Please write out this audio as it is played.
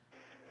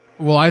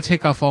Well, I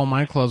take off all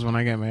my clothes when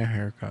I get my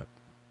haircut.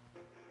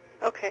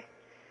 Okay.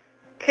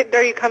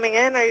 Are you coming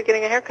in? Are you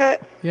getting a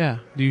haircut? Yeah.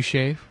 Do you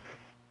shave?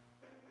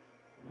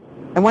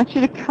 I want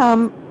you to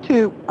come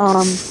to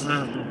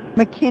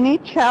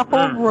McKinney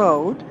Chapel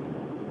Road.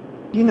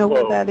 Do you know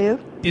where that is?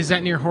 Is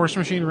that near Horse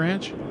Machine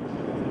Ranch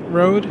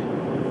Road?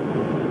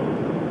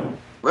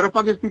 Where the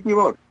fuck is Kiki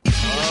Road?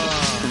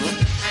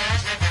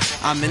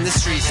 I'm in the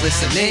streets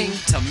listening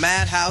to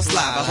Madhouse Live.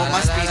 I hope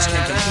my speech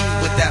can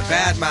compete with that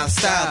bad mouth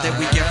style that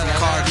we get from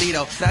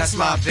Carlito. That's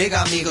my big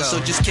amigo,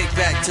 so just kick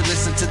back to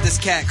listen to this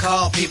cat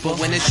call people.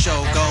 When this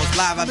show goes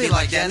live, I be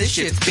like, damn, this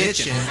shit's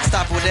bitchin'.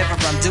 Stop whatever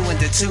I'm doing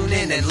to tune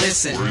in and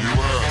listen.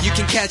 You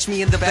can catch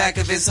me in the back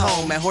of his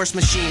home at Horse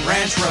Machine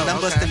Ranch Road.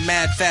 I'm busting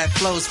mad fat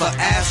flows for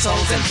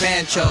assholes and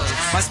banchos.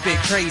 My spit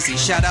crazy,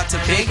 shout out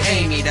to Big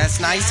Amy, that's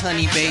nice,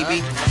 honey,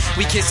 baby.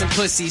 We kissin'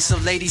 pussy, so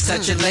ladies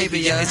touch your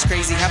labia. It's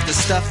crazy half the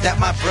stuff that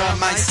my bruh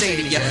might say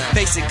to ya.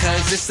 Face it,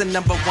 cuz it's the #1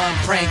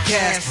 prank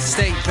cast.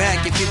 Stay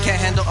back if you can't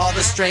handle all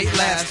the straight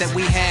laughs that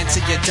we hand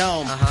to your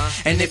dome.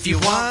 And if you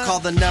want,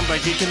 call the number.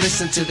 You can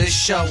listen to this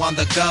show on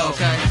the go.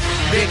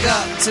 Big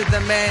up to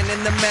the man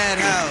in the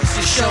madhouse.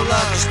 You show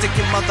love, you stick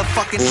your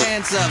motherfucking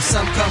hands up.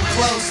 Some come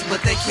close,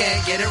 but they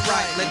can't get it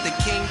right. Let the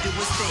king do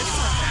his thing.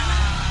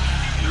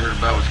 You heard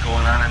about what's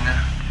going on in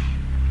there?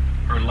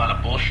 Heard a lot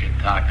of bullshit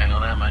talk, I know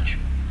that much.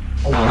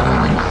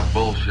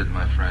 Bullshit,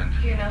 my friend.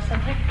 Do you know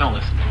something? Don't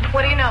listen to me.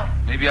 What do you know?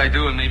 Maybe I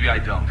do and maybe I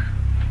don't.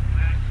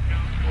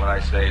 What I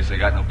say is they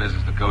got no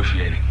business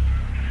negotiating.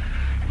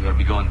 We ought to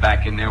be going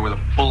back in there with a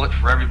bullet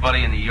for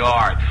everybody in the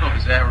yard. Oh,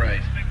 is that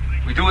right?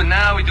 We do it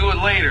now, we do it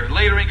later.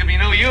 Later ain't gonna be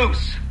no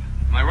use.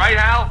 Am I right,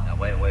 Hal? Now,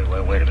 wait a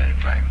minute,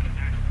 Frank.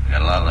 We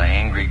got a lot of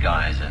angry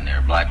guys in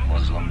there. Black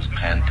Muslims,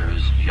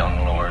 Panthers,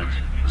 young lords.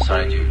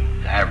 Besides your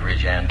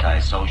average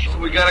antisocial. So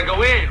we gotta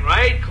go in,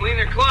 right? Clean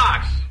their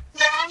clocks.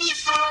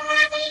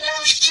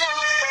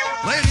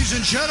 Ladies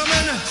and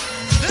gentlemen,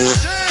 this is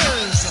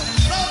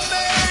the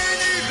main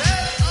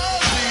event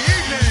of the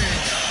evening.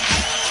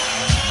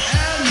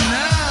 And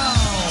now,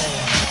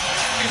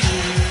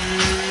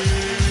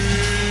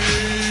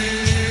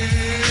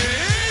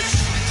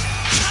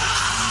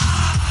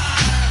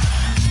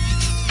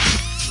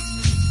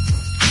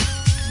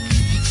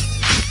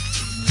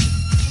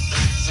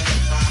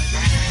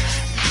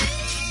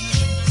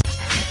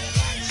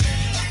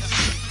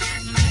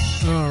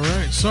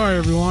 Alright, sorry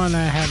everyone,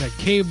 I had a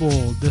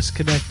cable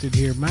disconnected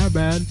here, my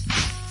bad.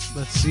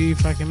 Let's see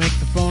if I can make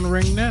the phone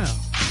ring now.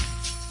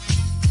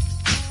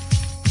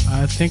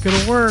 I think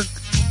it'll work.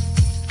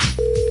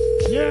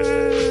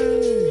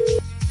 Yay!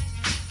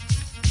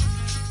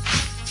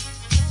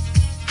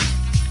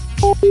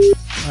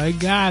 I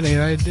got it,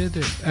 I did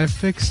it, I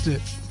fixed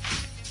it.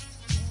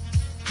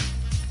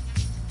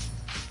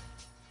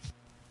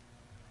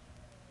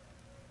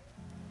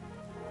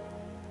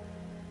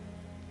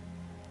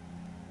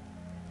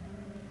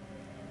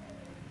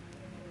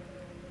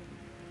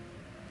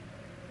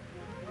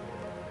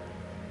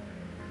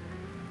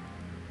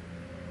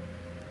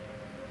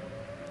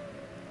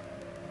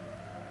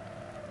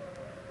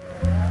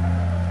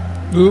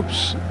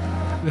 Oops.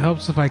 It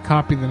helps if I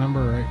copy the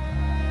number right.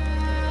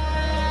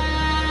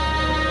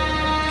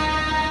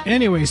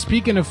 Anyway,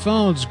 speaking of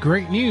phones,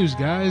 great news,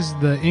 guys.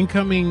 The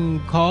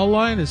incoming call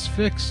line is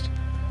fixed.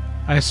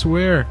 I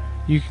swear.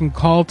 You can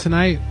call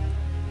tonight.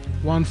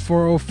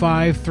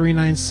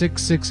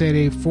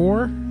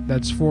 1-405-396-6884.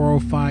 That's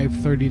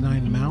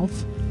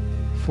 405-39-MOUTH.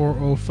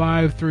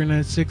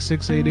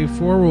 405-396-6884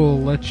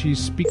 will let you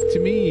speak to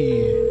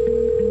me.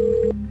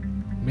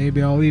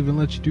 Maybe I'll even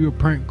let you do a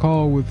prank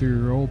call with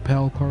your old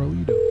pal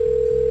Carlito.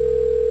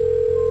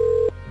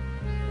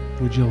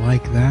 Would you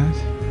like that?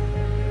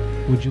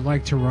 Would you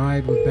like to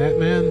ride with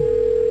Batman?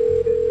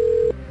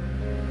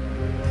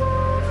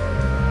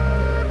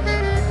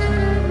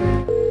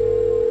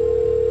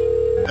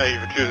 Thank you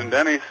for choosing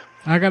Denny's.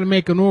 I gotta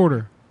make an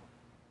order.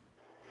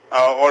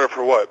 Order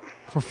for what?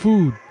 For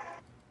food.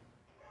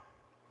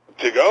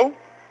 To go?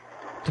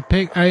 To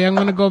pick. I'm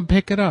gonna go and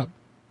pick it up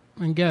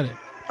and get it.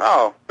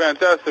 Oh,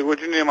 fantastic.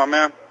 What you need, my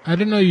man? I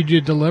didn't know you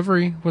did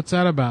delivery. What's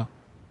that about?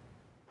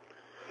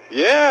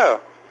 Yeah.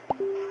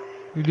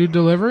 You do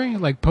delivery?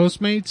 Like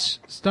Postmates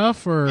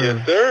stuff? Or?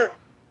 Yes, sir.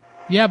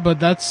 Yeah, but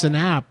that's an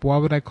app. Why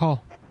would I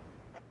call?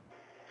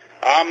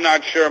 I'm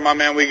not sure, my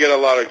man. We get a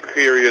lot of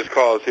curious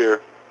calls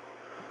here.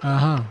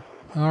 Uh-huh.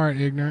 All right,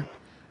 ignorant.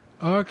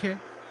 Okay.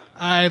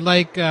 I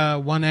like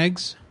 1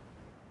 eggs.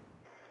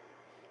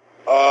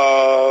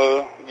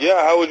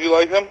 Yeah, how would you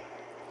like them?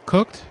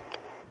 Cooked?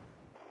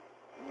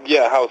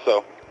 Yeah, how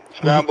so?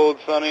 Scrambled,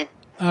 Sonny?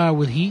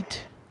 With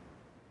heat.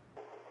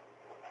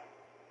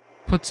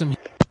 Put some...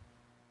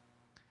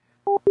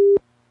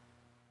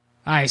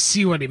 I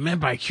see what he meant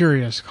by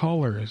curious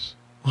callers.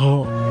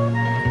 Oh.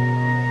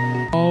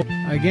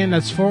 Again,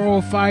 that's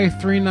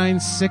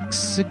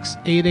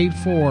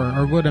 405-396-6884.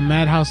 Or go to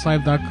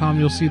madhouselive.com.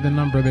 You'll see the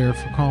number there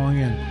for calling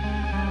in.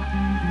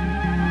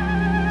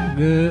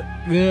 Good.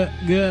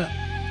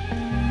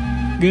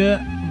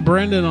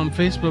 Brendan on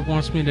Facebook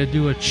wants me to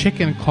do a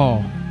chicken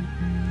call.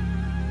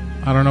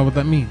 I don't know what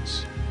that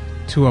means.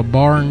 To a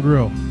bar and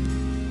grill.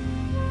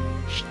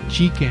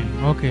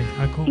 Chicken. Okay,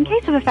 I call. In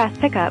case of a fast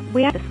pickup,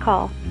 we have this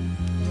call.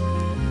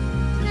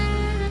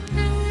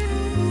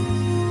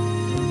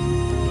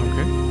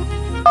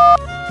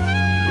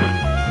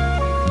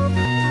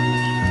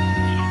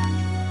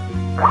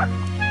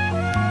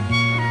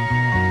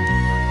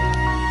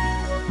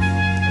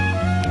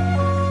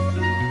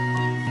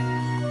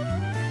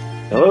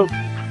 Hello?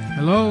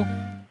 Hello?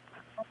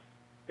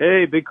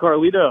 Hey, Big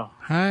Carlito.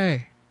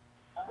 Hi.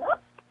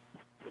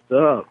 What's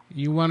up?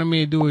 You wanted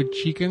me to do a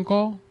chicken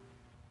call?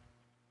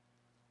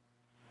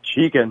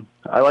 Chicken.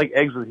 I like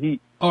eggs with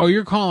heat. Oh,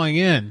 you're calling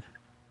in.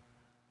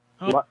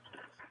 Oh. What?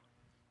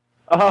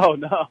 Oh,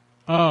 no.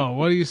 Oh,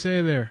 what do you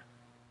say there?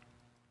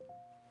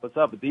 What's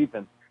up? It's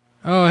Ethan.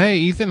 Oh, hey,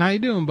 Ethan, how you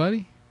doing,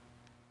 buddy?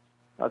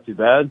 Not too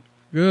bad.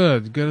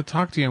 Good. Good to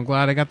talk to you. I'm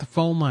glad I got the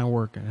phone line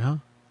working, huh?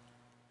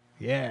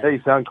 Yeah. Hey,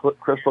 you sound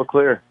crystal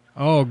clear.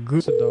 Oh, good.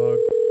 It's a dog.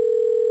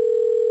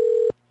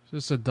 It's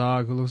just a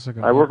dog who looks like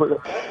a... I work with...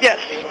 Yes.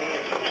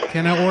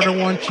 Can I order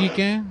one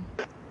chicken?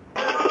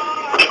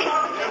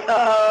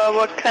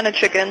 What kind of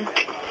chicken?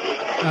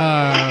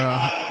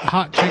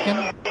 Hot chicken?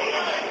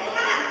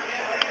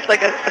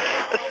 Like a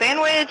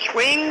sandwich,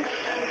 wings?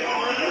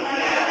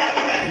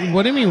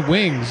 What do you mean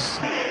wings?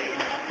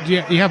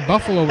 You have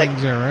buffalo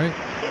wings there, right?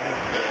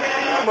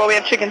 Well, we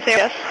have chicken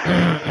sandwich.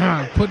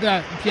 Yes. Put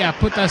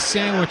that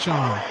sandwich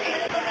on.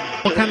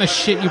 What kind of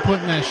shit you put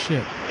in that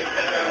shit?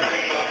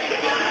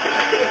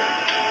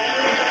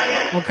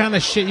 What kind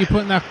of shit you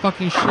put in that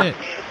fucking shit?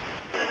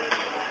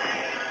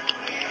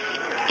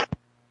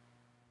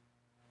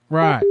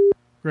 Right.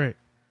 Great.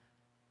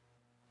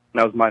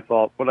 That was my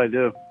fault. What'd I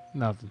do?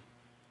 Nothing.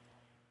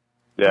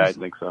 Yeah, I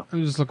think so.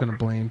 I'm just looking to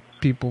blame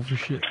people for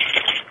shit.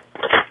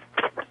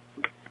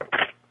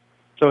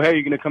 So, hey,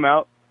 you going to come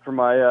out for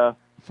my...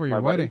 For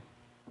your my wedding?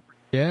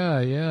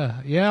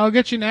 Yeah. I'll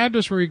get you an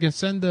address where you can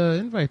send the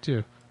invite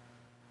to.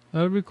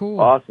 That'll be cool.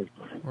 Awesome.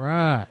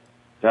 Right.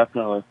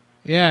 Definitely.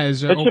 Yeah,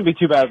 is there... It shouldn't be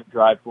too bad of a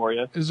drive for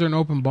you. Is there an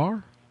open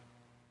bar?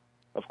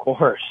 Of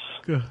course.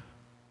 Good.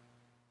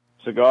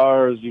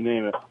 Cigars, you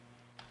name it.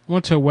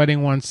 Went to a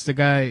wedding once. The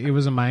guy, it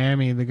was in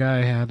Miami. The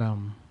guy had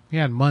he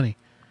had money.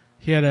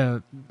 He had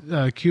a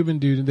Cuban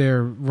dude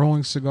there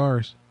rolling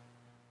cigars.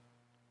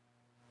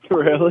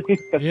 Really?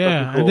 That's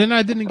Yeah, cool. and then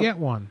I didn't get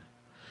one.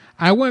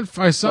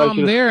 I saw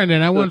him there, and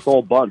then I went.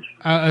 Whole bunch.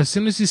 As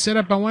soon as he set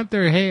up, I went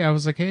there. Hey, I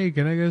was like, hey,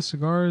 can I get a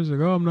cigar? He's like,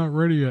 oh, I'm not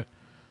ready yet.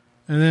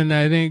 And then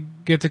I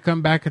didn't get to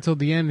come back until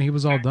the end. And he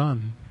was all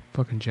done.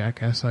 Fucking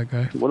jackass, that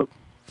guy. What a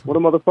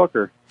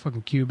motherfucker.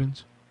 Fucking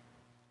Cubans.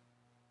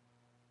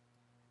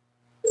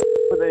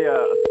 With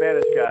a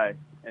Spanish guy,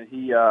 and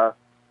he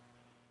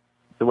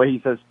the way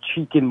he says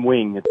chicken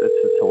wing, it's just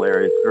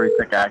hilarious. Very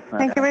thick accent.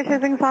 Thank you for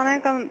choosing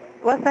Sonic.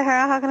 West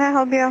Sahara. How can I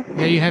help you?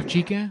 Yeah, you have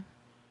chicken?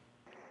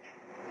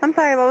 I'm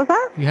sorry, what was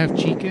that? You have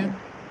chicken?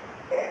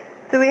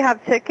 Do we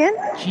have chicken?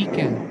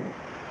 Chicken.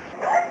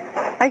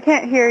 I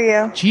can't hear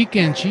you.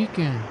 Chicken.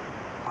 Chicken?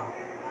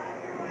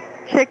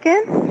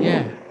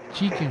 Yeah,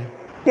 chicken.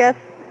 Yes,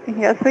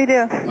 we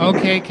do.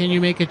 Okay, can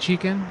you make a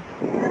chicken?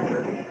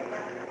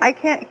 I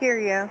can't hear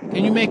you.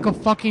 Can you make a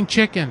fucking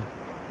chicken?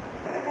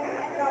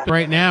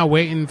 Right now,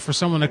 waiting for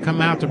someone to come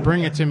out to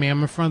bring it to me.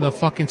 I'm in front of the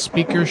fucking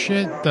speaker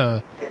shit,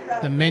 the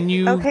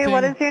menu Okay, thing.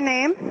 what is your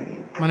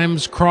name? My name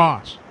is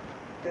Cross.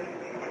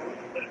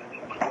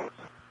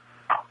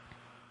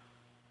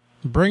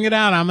 Bring it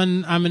out. I'm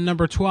in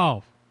number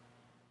 12.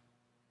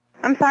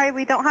 I'm sorry,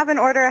 we don't have an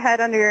order ahead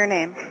under your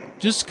name.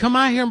 Just come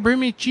out here and bring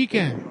me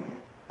chicken.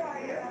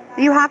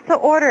 You have to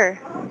order.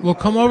 Well,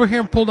 come over here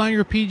and pull down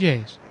your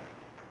PJs.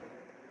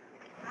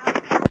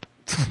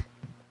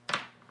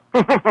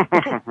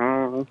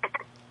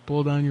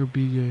 Pull down your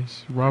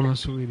PJs. Robin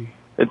Sweetie.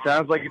 It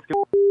sounds like it's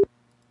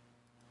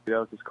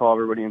gonna just call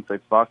everybody and say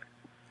fuck.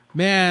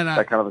 Man,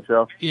 that kind of a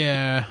show.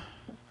 Yeah.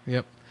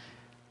 Yep.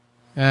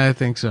 I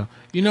think so.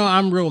 You know,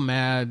 I'm real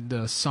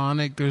mad.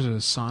 Sonic, there was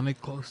a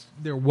Sonic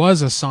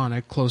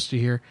close to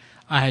here.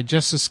 I had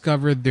just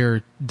discovered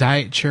their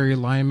Diet Cherry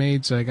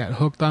Limeades. I got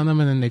hooked on them,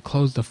 and then they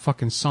closed the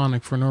fucking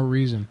Sonic for no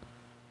reason.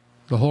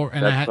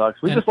 That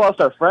sucks. We just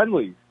lost our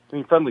Friendlies. I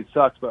mean, Friendlies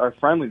sucks, but our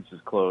Friendlies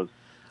just closed.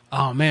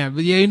 Oh man,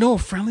 but yeah, you know,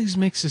 Friendlies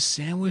makes a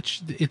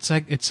sandwich. It's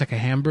like a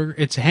hamburger.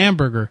 It's a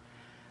hamburger,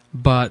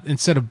 but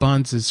instead of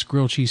buns, it's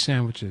grilled cheese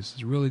sandwiches.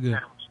 It's really good.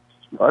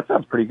 Well, that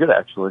sounds pretty good,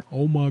 actually.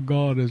 Oh my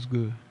god, it's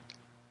good.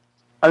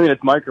 I mean,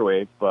 it's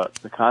microwave, but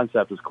the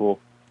concept is cool.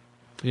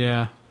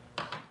 Yeah.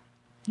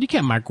 You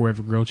can't microwave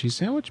a grilled cheese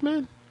sandwich,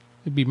 man.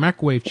 It'd be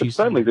microwave cheese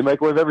sandwich. They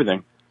microwave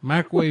everything.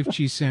 Microwave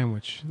cheese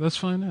sandwich. Let's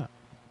find out.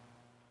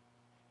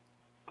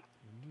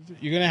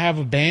 You're gonna have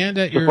a band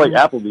at your... Just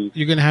like Applebee's.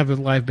 You're gonna have a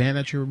live band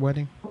at your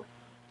wedding? Or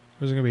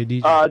is it gonna be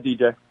a DJ?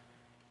 DJ.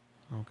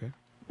 Okay.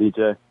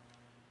 DJ.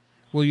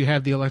 Will you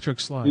have the electric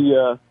slide?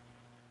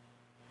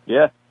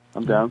 Yeah,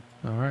 I'm down.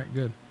 All right,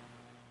 good.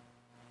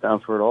 Down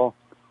for it all.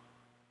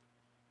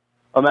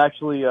 I'm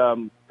actually,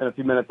 in a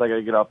few minutes, I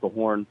gotta get off the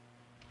horn.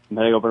 I'm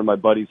heading over to my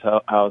buddy's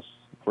house.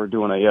 We're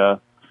doing a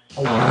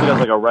He does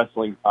like a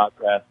wrestling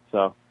podcast,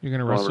 so You're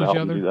gonna I wanted wrestle to each help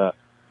him other? do that.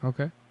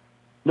 Okay.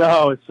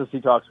 No, it's just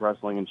he talks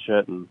wrestling and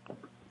shit, and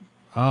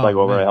Oh, like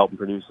over man. I help him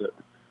produce it.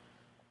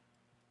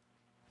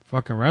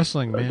 Fucking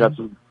wrestling, I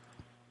man.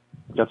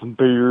 got some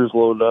beers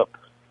loaded up.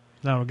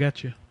 That'll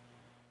get you.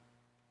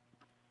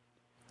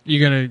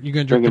 You're gonna drink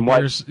the Drinking what?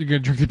 beers. You're gonna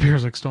drink the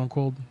beers like Stone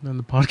Cold in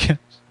the podcast.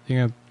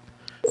 You're gonna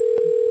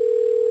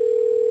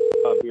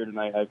Beer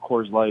tonight. I have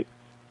Coors Light,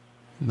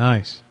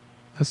 nice.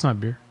 That's not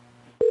beer.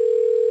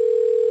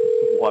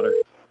 water.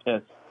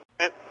 Yes.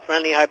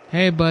 Friendly hype.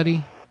 Hey,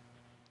 buddy.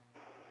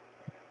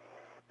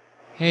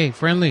 Hey,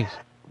 friendlies.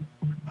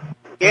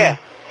 Yeah.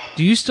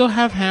 Do you still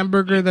have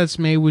hamburger that's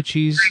made with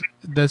cheese?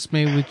 That's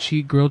made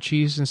with grilled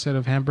cheese instead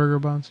of hamburger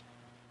buns?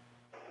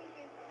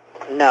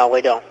 No,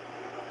 we don't.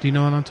 Do you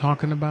know what I'm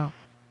talking about?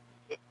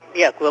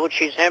 Yeah, grilled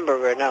cheese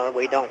hamburger. No,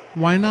 we don't.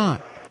 Why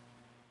not?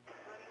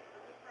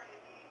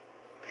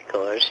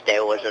 Because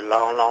there was a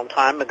long, long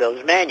time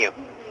ago's menu.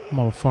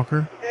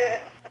 Motherfucker.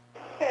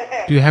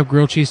 Do you have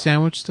grilled cheese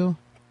sandwich still?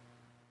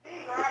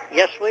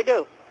 Yes, we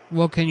do.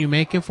 Well, can you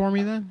make it for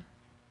me then?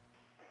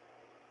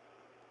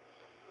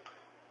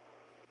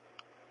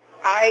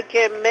 I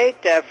can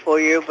make that for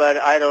you, but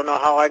I don't know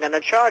how I'm going to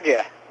charge you.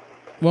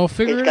 Well,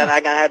 figure it out.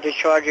 I'm going to have to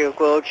charge you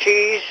grilled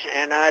cheese,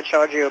 and I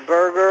charge you a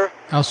burger.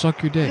 I'll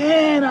suck your dick.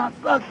 Man, I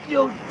fuck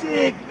your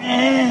dick,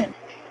 man.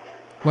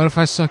 What if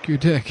I suck your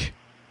dick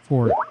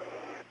for it?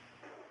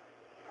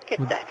 Get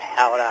the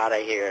hell out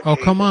of here. Oh,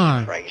 come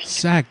on. Christ.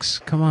 Sex.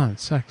 Come on,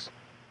 sex.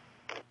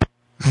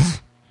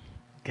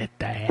 Get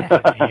the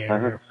hell out of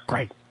here.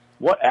 Great.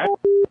 What?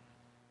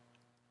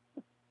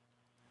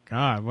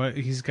 God, what?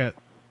 He's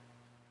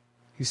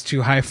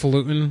too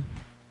highfalutin.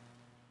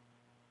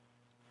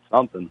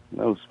 Something.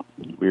 That was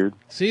weird.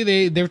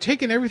 See, they're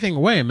taking everything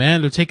away,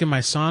 man. They're taking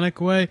my Sonic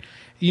away.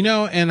 You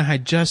know, and I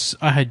had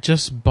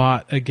just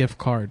bought a gift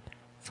card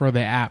for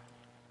the app.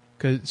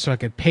 So I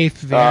could pay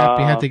through the app.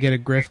 You had to get a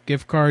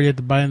gift card. You had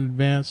to buy in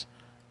advance.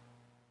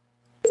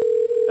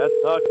 That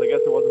sucks. I guess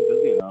it wasn't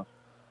busy enough.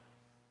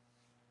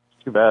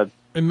 Too bad.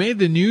 It made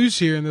the news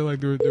here, and they're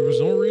like, there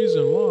was no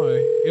reason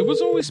why. It was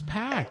always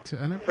packed.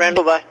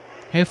 Randall, bye.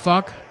 Hey,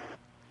 fuck.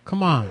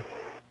 Come on.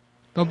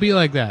 Don't be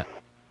like that.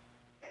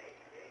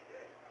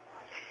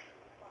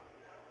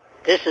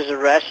 This is a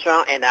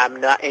restaurant, and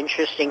I'm not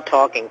interested in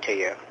talking to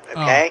you,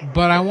 okay? Oh,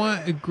 but I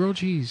want grilled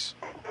cheese.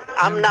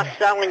 I'm not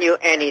selling you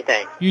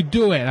anything. You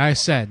do it, I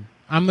said.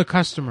 I'm the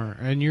customer,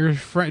 and you're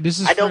friend. This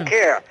is. I don't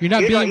care. You're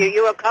not being.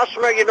 You're a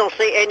customer. You don't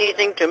say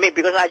anything to me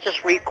because I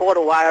just record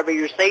whatever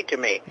you say to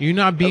me. You're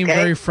not being okay?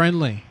 very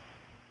friendly.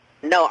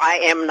 No, I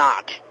am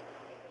not.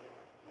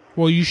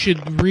 Well, you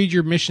should read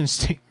your mission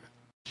statement.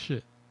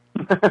 Shit.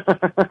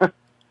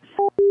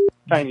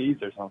 Chinese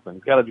or something.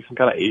 It's got to be some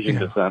kind of Asian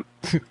descent.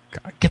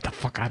 God, get the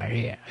fuck out of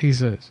here. He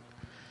says.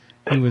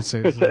 He would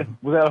say. Was that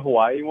a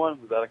Hawaii one?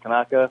 Was that a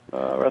Kanaka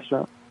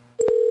restaurant?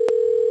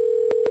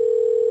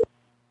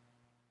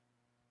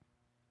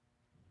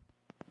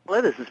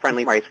 Hello, this is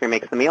Friendly Ice Cream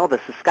Makes the Meal.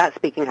 This is Scott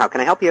speaking. How can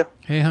I help you?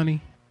 Hey,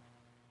 honey.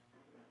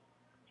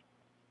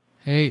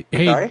 Hey,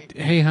 Sorry?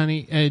 hey,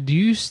 honey. Do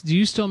you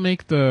still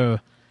make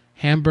the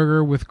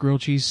hamburger with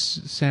grilled cheese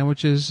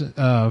sandwiches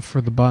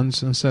for the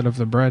buns instead of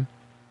the bread?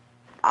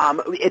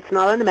 It's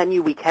not on the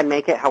menu. We can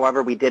make it.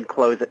 However, we did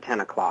close at 10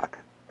 o'clock.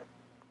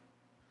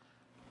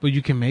 But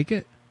you can make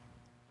it?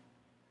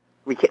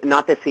 We can,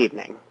 not this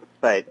evening.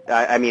 But,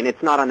 I mean,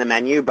 it's not on the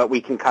menu, but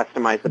we can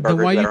customize the burgers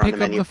Then why that you are on pick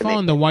the up menu. the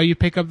phone? Then why you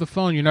pick up the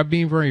phone? You're not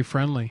being very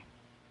friendly.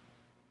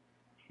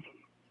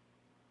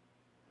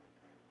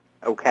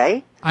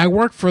 Okay. I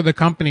worked for the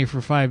company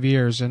for 5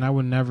 years, and I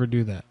would never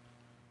do that.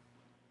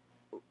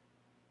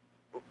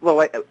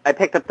 Well, I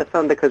picked up the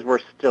phone because we're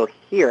still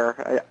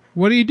here.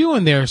 What are you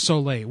doing there so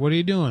late? What are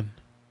you doing?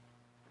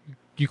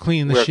 You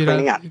clean the We're shit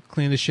cleaning out?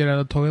 Clean the shit out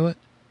of the toilet?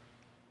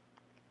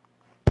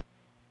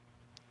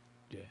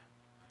 Yeah.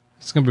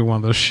 It's gonna be one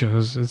of those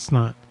shows. It's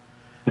not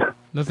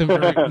nothing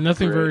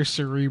very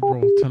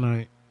cerebral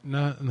tonight.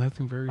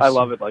 Nothing very. I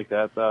love it like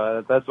that.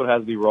 That's what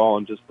has me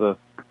rolling. Just the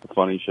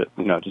funny shit.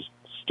 Just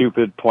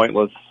stupid,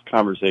 pointless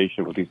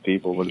conversation with these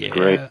people. But it's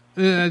great.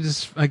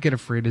 I get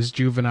afraid it's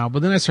juvenile,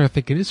 but then I start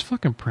thinking it's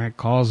fucking prank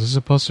calls. It's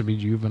supposed to be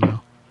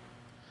juvenile.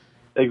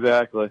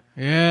 Exactly.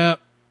 Yeah.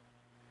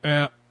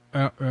 Yeah.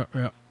 I'm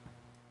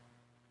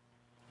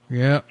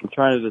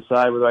trying to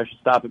decide whether I should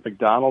stop at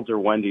McDonald's or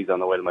Wendy's on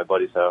the way to my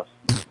buddy's house.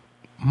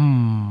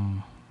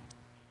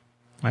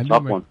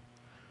 Tough one.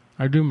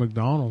 I do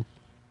McDonald's.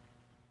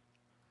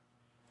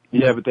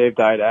 Yeah, but they've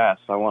died ass.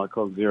 I want a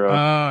Coke Zero.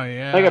 Oh,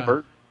 yeah. I got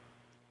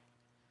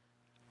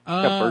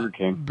Burger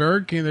King.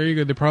 Burger King, there you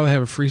go. They probably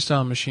have a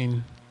freestyle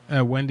machine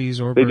at Wendy's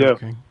or They Burger do.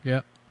 King.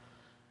 Yep.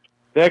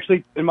 They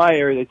actually, in my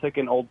area, they took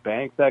an old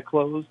bank that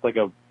closed, like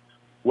a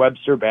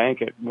Webster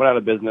Bank. It went out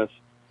of business.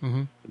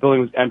 Mm-hmm. The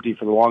building was empty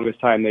for the longest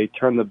time. They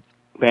turned the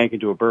bank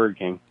into a Burger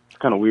King. It's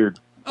kind of weird.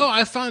 Oh,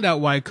 I found out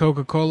why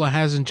Coca-Cola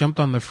hasn't jumped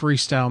on the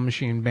freestyle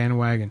machine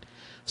bandwagon.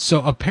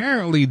 So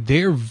apparently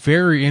they're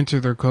very into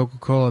their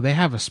Coca-Cola. They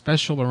have a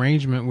special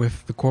arrangement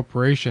with the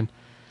corporation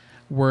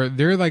where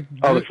they're like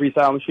the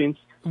freestyle machines.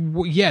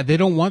 Yeah, they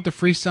don't want the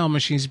freestyle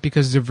machines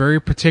because they're very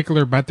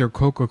particular about their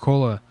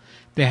Coca-Cola.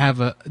 They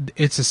have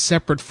it's a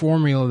separate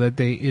formula that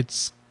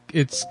it's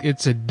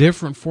a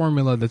different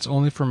formula that's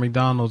only for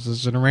McDonald's.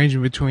 It's an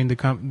arrangement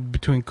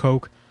between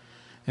Coke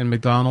and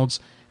McDonald's.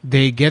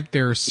 They get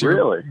their syrup.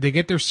 Really? They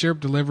get their syrup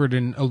delivered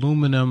in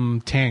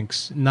aluminum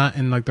tanks, not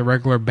in like the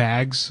regular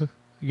bags.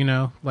 You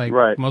know, like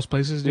most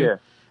places do. Yeah.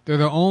 They're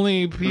the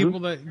only people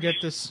that get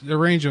this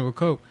arrangement with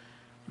Coke.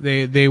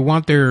 They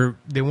want it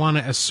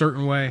a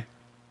certain way.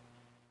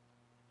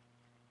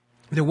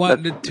 They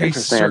want it to taste a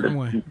certain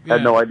way. I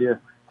had no idea.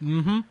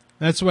 Mm-hmm.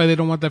 That's why they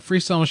don't want that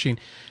freestyle machine.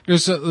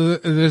 There's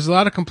a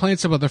lot of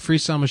complaints about the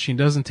freestyle machine.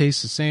 Doesn't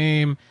taste the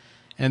same,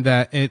 and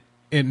that it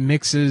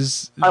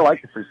mixes. I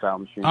like the freestyle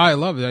machine. I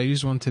love it. I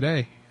used one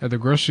today at the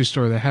grocery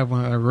store. They have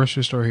one at our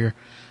grocery store here.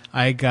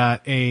 I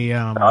got a.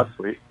 That's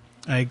sweet.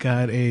 I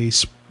got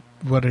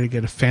what did I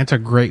get? A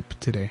Fanta grape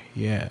today.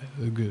 Yeah,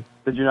 good.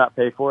 Did you not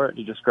pay for it?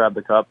 You just grab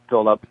the cup,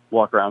 fill it up,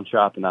 walk around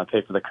shop, and not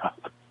pay for the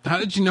cup. How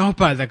did you know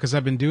about that? Because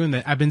I've been doing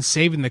that. I've been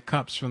saving the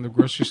cups from the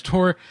grocery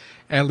store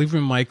and leave them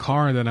in my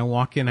car, and then I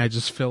walk in, I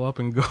just fill up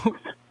and go.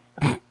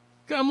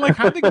 I'm like,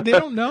 how they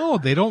don't know.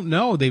 They don't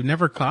know. They've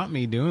never caught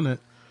me doing it.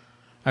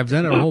 I've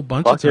done it a whole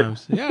bunch of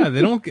times. Yeah,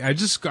 they don't. I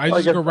just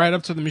go right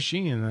up to the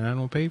machine and I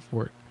don't pay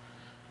for it.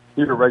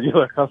 You're a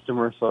regular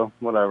customer, so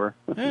whatever.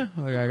 Yeah,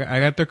 like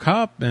I got their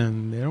cup,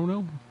 and they don't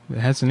know. It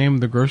has the name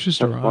of the grocery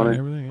store on it and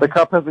everything. The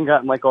cup hasn't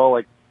gotten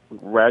all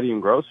ratty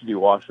and gross. Or do you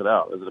wash it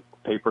out? Is it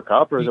a paper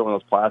cup or is it one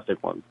of those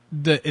plastic ones?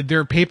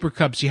 They're paper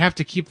cups. You have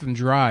to keep them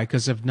dry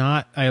because if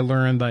not, I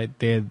learned that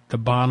the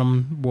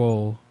bottom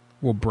will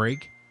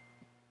break.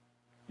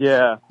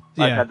 Yeah,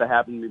 I've had that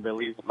happen to me by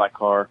leaving my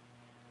car.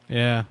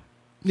 Yeah,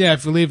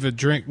 if you leave a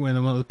drink when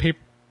the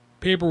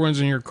paper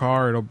one's in your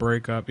car, it'll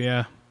break up.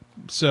 Yeah.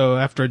 So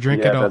after I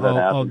drink it,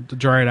 I'll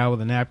dry it out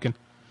with a napkin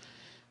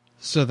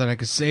so that I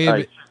can save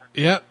it.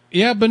 Yep.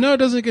 Yeah, but no, it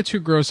doesn't get too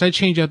gross. I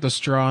change out the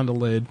straw on the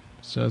lid,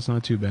 so it's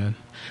not too bad.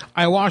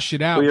 I wash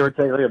it out.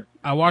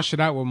 I wash it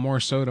out with more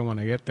soda when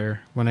I get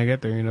there.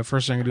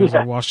 First thing I do is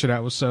I wash it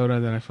out with soda,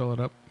 then I fill it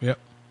up. Yep.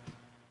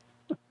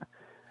 Do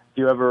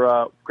you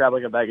ever grab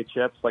a bag of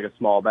chips, like a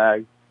small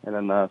bag, and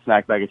then a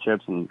snack bag of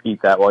chips and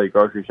eat that while you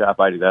grocery shop?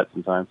 I do that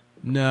sometimes.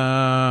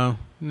 No.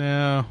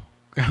 I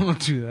don't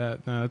do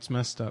that. No, it's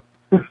messed up.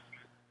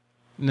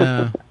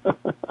 No.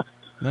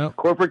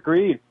 Corporate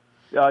greed.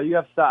 You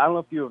have I don't know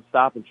if you have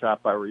Stop and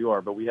Shop by where you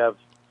are, but we have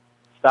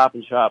Stop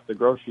and Shop, the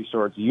grocery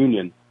store. It's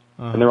union,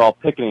 and they're all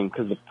picketing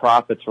because the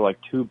profits are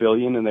 $2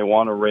 billion, and they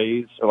want to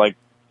raise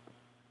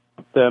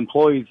the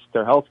employees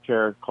their health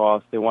care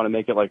costs. They want to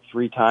make it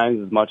 3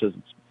 times as much as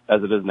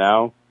it is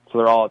now. So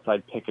they're all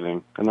outside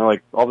picketing, and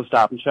they're all the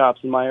Stop and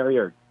Shops in my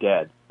area are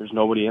dead. There's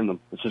nobody in them.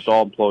 It's just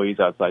all employees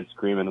outside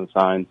screaming and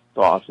signs. It's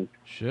awesome.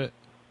 Shit.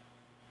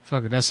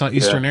 Fuck it. That's how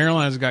Eastern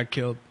Airlines got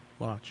killed.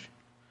 Watch.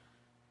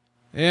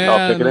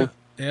 Yeah.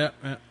 Yeah.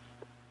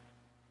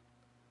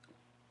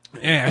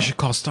 I should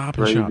call Stop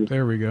and Shop.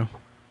 There we go.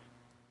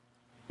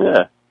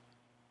 Yeah.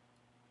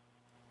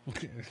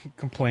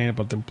 Complain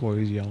about the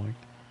employees yelling.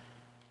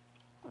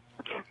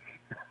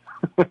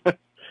 I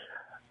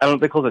don't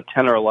think it close at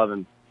 10 or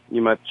 11.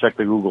 You might check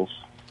the Googles.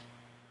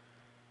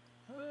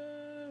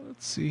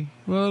 Let's see.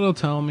 Well, it'll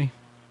tell me.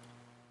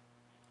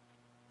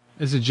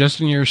 Is it just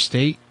in your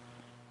state?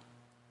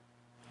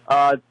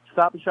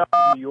 Stop and Shop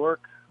in New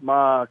York,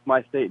 my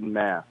state in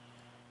Mass.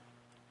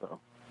 So.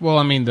 Well,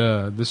 I mean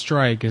the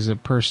strike, is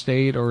it per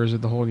state or is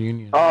it the whole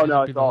union? Oh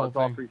no, it's all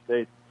 3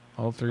 states.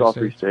 All 3 all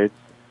states. 3 states.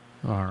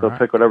 All right. So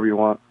pick whatever you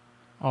want.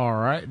 All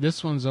right.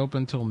 This one's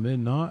open till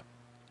midnight.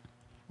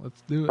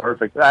 Let's do it.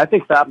 Perfect. I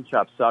think Stop and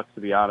Shop sucks,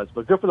 to be honest,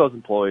 but good for those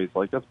employees.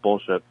 That's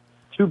bullshit.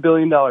 $2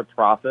 billion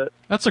profit.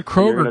 That's a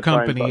Kroger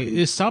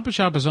company. Stop and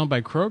Shop is owned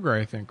by Kroger,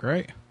 I think,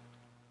 right?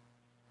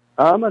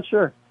 I'm not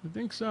sure. I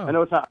think so. I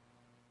know it's not.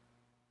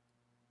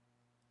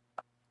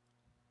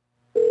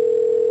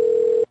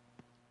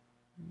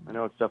 I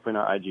know it's definitely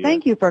not IGA.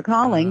 Thank you for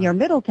calling your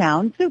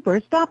Middletown Super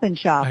Stop and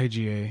Shop.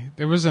 IGA.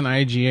 There was an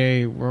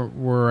IGA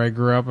where I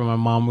grew up, and my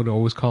mom would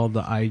always call it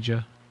the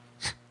IJA.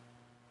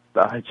 The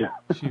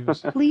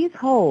IJA. Please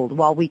hold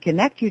while we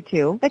connect you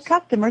to the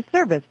customer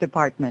service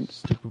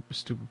department.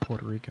 Stupid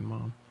Puerto Rican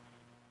mom.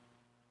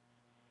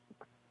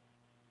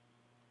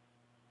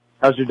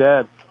 How's your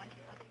dad?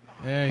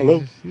 Yeah,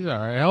 Hello. He's all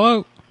right.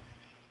 Hello.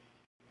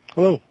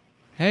 Hello.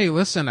 Hey,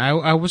 listen,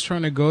 I was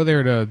trying to go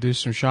there to do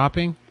some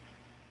shopping,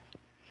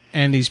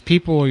 and these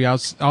people, there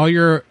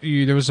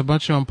was a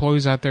bunch of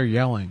employees out there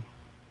yelling.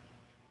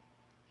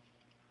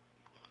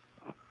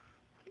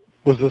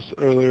 Was this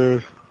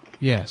earlier?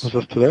 Yes. Was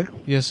this today?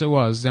 Yes, it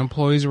was. The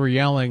employees were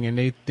yelling,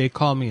 and they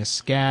called me a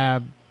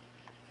scab.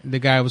 The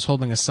guy was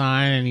holding a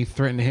sign, and he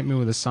threatened to hit me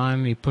with a sign,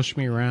 and he pushed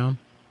me around.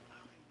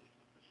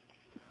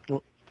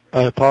 Well,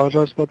 I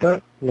apologize about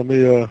that. Let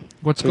me.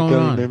 What's going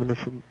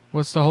on?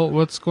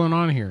 What's going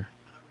on here?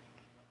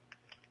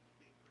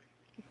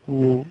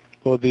 Well,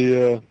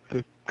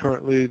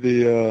 currently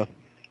the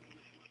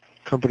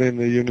company and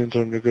the unions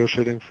are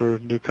negotiating for a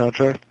new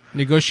contract.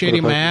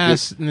 Negotiating What my if I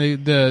ass. And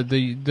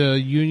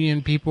the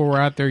union people were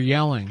out there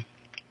yelling.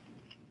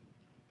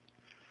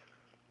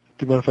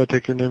 Do you mind if I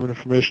take your name and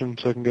information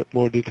so I can get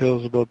more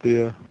details about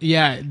the?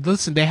 Yeah,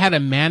 listen, they had a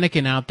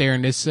mannequin out there,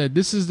 and they said,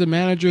 "This is the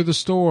manager of the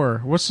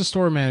store." What's the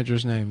store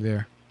manager's name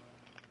there?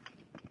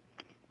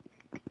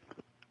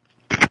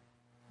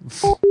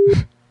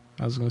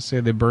 I was going to say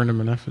they burned him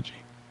in effigy.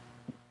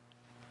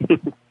 Here's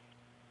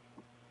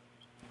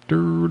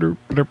another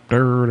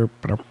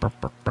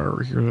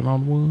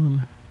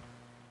one.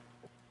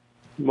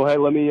 Well, hey,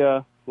 let me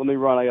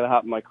run. I gotta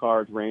hop in my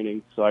car. It's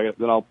raining, so Are you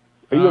a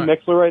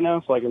Mixler right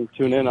now, so I can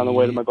tune in on the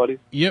way to my buddies?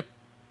 Yep,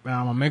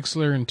 I'm a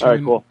Mixler and All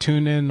right, cool.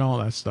 tune in and all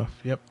that stuff.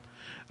 Yep.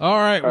 All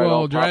right. All right, Well,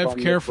 I'll drive pop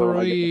on Mixler when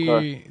I get in the car.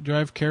 carefully.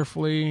 Drive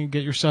carefully.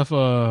 Get yourself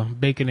a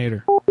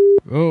Baconator.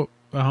 Oh,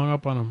 I hung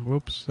up on him.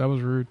 Whoops, that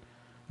was rude.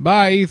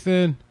 Bye,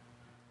 Ethan.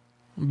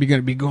 I'm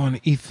gonna be going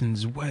to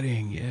Ethan's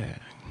wedding.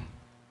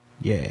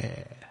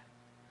 Yeah.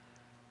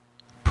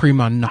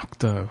 Prima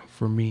nocta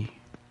for me.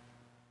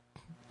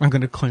 I'm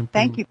gonna claim.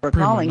 Thank you for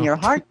prima calling your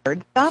nocta.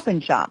 Hartford Stop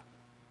and Shop.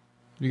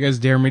 You guys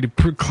dare me to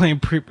claim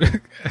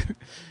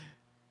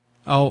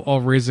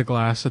I'll raise a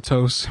glass, a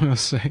toast, and I'll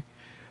say,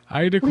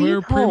 I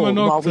declare Please prima hold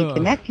while we nocta.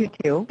 connect you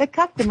to the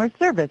customer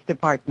service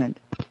department.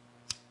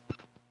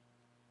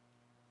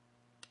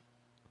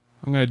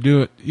 I'm going to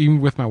do it, even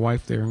with my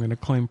wife there. I'm going to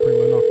claim prima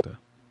nocta.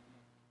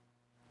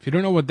 If you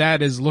don't know what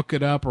that is, look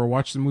it up or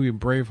watch the movie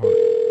Braveheart.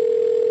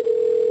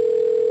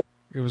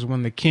 It was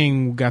when the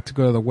king got to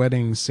go to the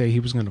wedding and say he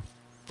was going to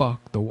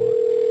fuck the wife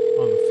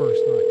on the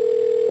first night.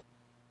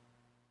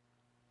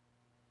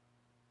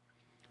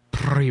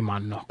 Prima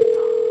nocta.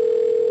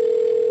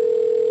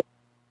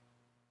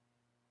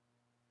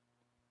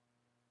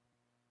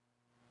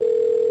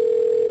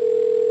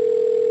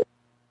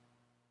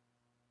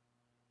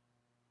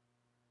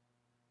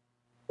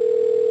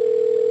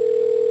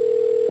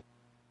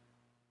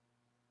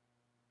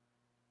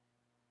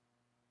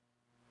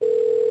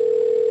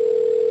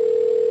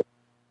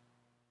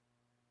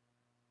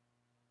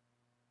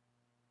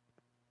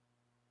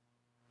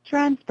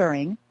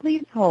 Transferring.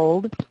 Please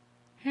hold.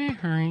 Hey,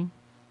 honey.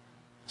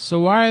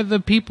 So why are the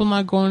people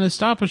not going to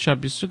Stop and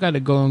Shop? You still got to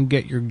go and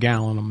get your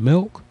gallon of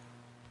milk.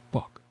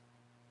 Fuck.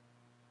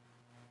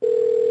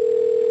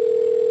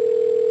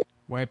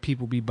 Why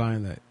people be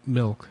buying that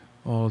milk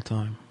all the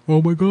time?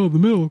 Oh my god, the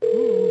milk.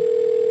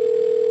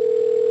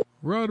 Oh.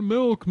 We're out of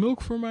milk.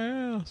 Milk for my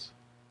ass.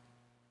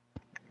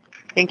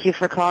 Thank you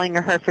for calling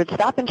your Hartford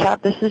Stop and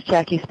Shop. This is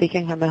Jackie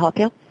speaking. How may I help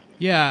you?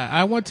 Yeah,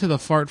 I went to the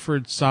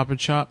Fartford Stop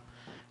and Shop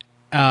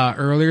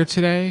earlier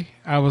today.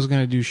 I was going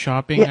to do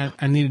shopping. Yeah.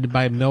 I needed to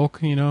buy milk,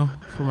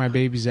 for my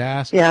baby's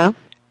ass. Yeah.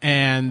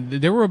 And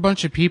there were a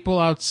bunch of people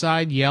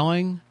outside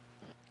yelling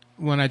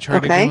when I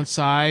tried to go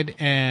inside.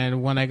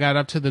 And when I got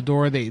up to the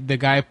door, the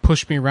guy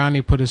pushed me around.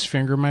 He put his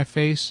finger in my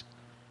face.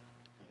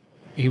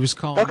 He was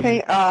calling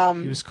me,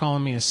 he was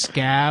calling me a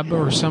scab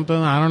or something.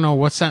 I don't know.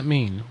 What's that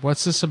mean?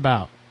 What's this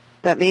about?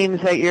 That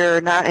means that you're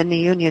not in the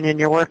union and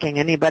you're working.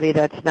 Anybody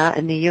that's not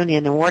in the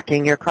union and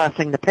working, you're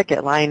crossing the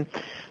picket line,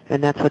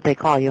 and that's what they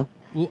call you.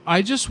 Well,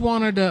 I just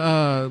wanted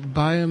to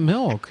buy a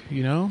milk,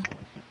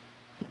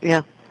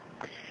 Yeah.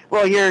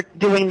 Well, you're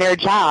doing their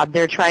job.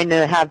 They're trying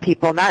to have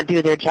people not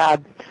do their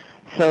job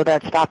so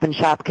that Stop and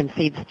Shop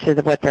concedes to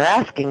what they're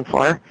asking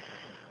for.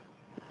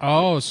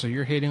 Oh, so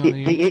you're hating on the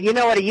union? You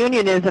know what a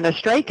union is and a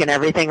strike and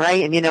everything,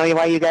 right? And you know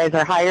why you guys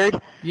are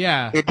hired?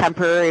 Yeah. Your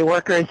temporary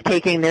workers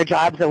taking their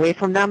jobs away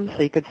from them,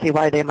 so you could see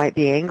why they might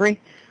be angry.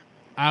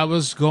 I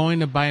was going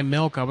to buy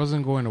milk. I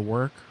wasn't going to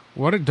work.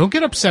 What? Don't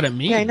get upset at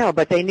me. Yeah, I know,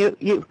 but they knew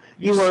you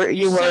were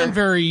sound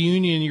very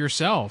union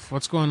yourself.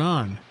 What's going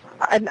on?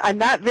 I'm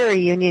not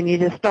very union. You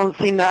just don't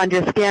seem to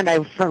understand. I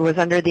was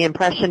under the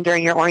impression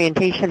during your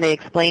orientation they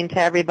explained to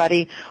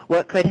everybody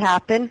what could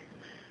happen.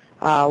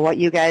 What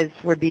you guys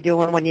would be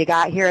doing when you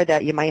got here,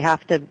 that you might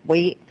have to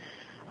wait.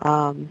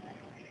 No?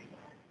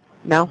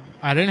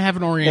 I didn't have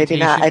an orientation.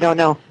 Maybe not. I don't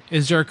know.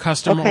 Is there a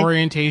custom Okay.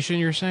 orientation,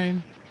 you're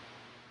saying?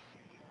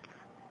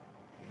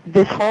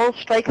 This whole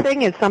strike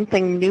thing is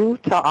something new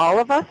to all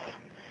of us.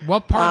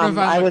 What part of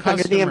I I'm a was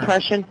under the customer?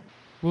 impression.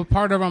 What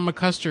part of I'm a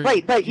customer?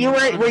 Right, but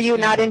were you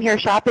not in here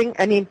shopping?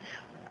 I mean,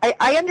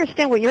 I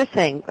understand what you're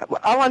saying.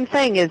 All I'm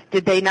saying is,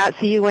 did they not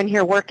see you in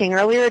here working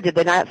earlier? Did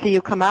they not see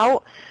you come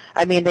out?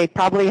 I mean, they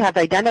probably have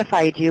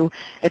identified you.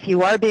 If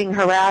you are being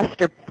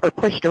harassed or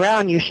pushed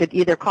around, you should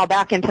either call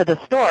back into the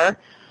store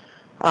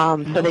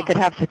so they could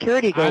have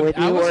security go with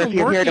you, or if wasn't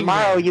you're here working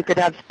tomorrow, there. you could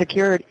have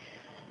security.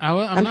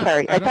 I'm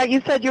sorry. I thought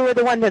you said you were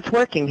the one that's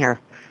working here.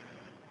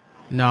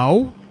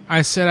 No,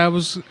 I said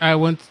I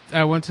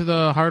went to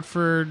the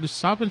Hartford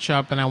Stop and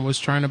Shop and I was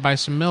trying to buy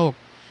some milk,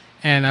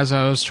 and as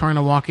I was trying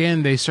to walk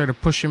in, they started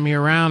pushing me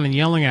around and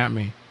yelling at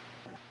me.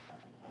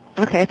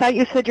 Okay, I thought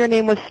you said your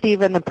name was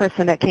Steve and the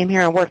person that came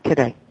here and worked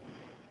today.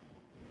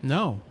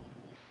 No.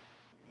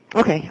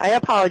 Okay, I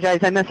apologize.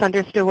 I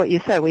misunderstood what you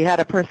said. We had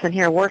a person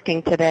here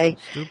working today,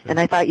 and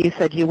I thought you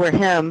said you were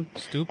him,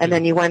 and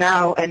then you went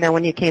out, and then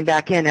when you came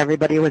back in,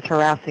 everybody was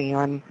harassing you.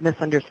 I'm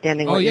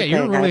misunderstanding Oh what yeah, you're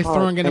saying. you're really I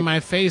throwing it in apologize. my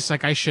face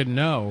like I should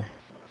know.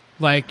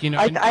 Like, you know,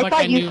 I like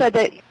thought you knew, said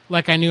that.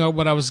 Like I knew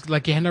what I was.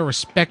 Like you had no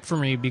respect for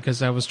me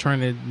because I was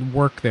trying to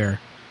work there.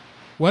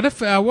 What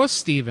if I was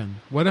Steven?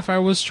 What if I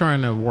was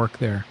trying to work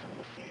there?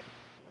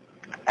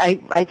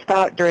 I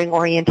thought during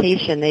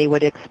orientation they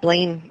would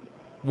explain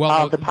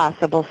all the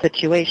possible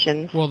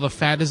situations. Well, the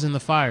fat is in the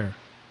fire.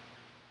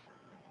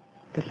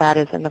 The fat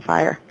is in the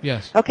fire.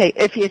 Yes. Okay,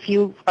 if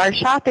you are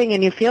shopping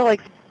and you feel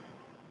like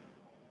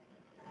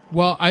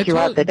Well, I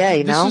throughout told, the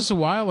day, this no? is a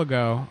while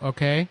ago.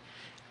 Okay.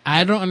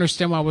 I don't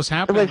understand what was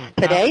happening. It was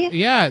today?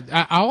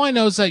 Yeah. All I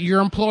know is that your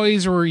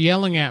employees were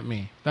yelling at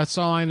me. That's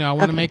all I know. I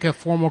want to make a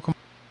formal complaint.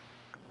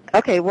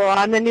 Okay, well,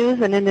 on the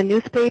news and in the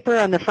newspaper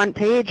on the front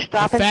page,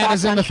 Stop The and fat Shop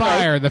is in on the strike.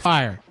 fire. The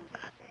fire.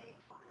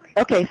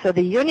 Okay, so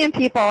the union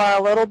people are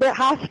a little bit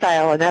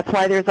hostile, and that's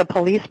why there's a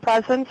police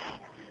presence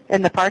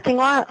in the parking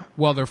lot?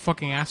 Well, they're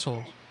fucking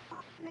assholes.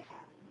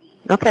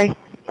 Okay,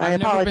 I I've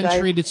never apologize. been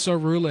treated so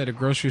rudely at a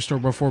grocery store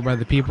before by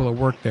the people that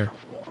work there.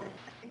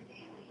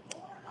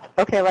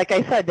 Okay, like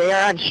I said, they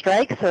are on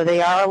strike, so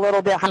they are a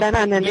little bit hot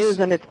on the news,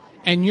 and it's...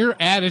 And your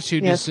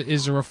attitude Yes.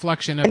 is a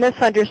reflection I of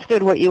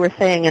misunderstood what you were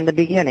saying in the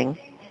beginning.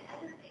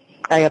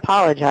 I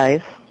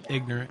apologize.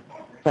 ignorant.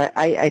 But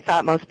I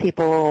thought most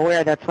people were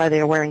aware. That's why they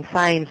were wearing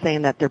signs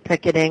saying that they're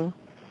picketing.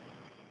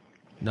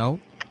 No.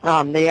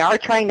 They are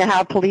trying to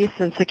have police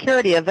and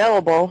security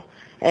available,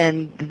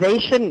 and they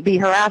shouldn't be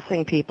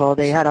harassing people.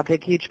 They had a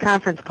big, huge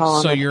conference call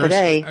on So this you're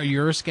today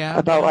you're a scab?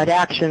 about what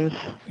actions.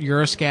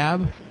 You're a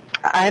scab?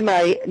 I'm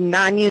a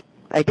non-union.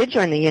 I did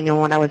join the union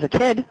when I was a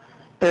kid,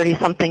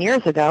 30-something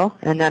years ago,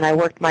 and then I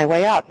worked my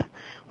way up.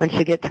 Once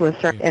you get to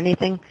a certain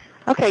anything.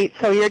 Okay,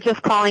 so you're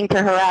just calling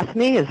to harass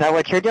me? Is that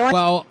what you're doing?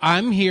 Well,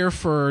 I'm here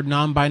for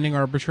non-binding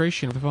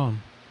arbitration with the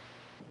phone.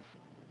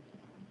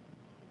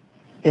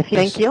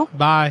 Thank you.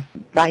 Bye.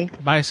 Bye.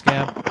 Bye,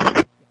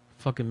 scab.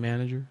 Fucking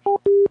manager.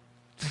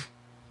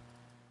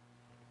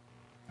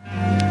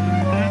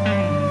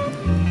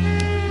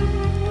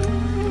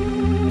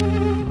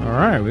 All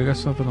right, we got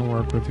something to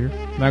work with here.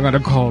 Not gonna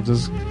call,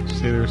 just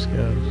say they're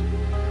scabs.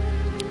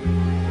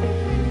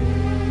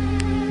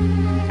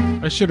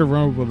 I should have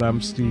run with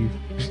them, Steve.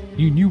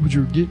 You knew what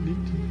you were getting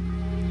into.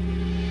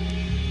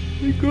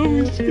 They call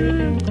me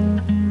scab.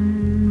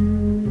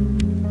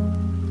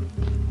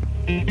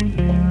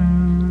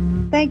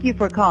 Thank you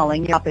for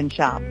calling Stop and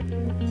Shop.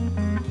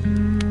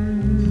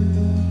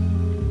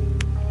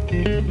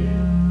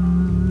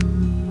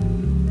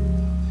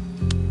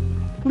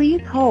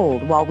 Please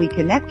hold while we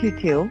connect you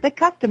to the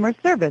customer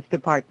service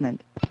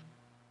department.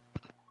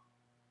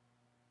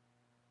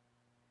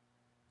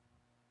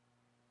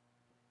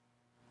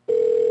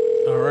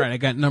 All right, I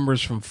got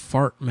numbers from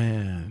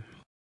Fartman.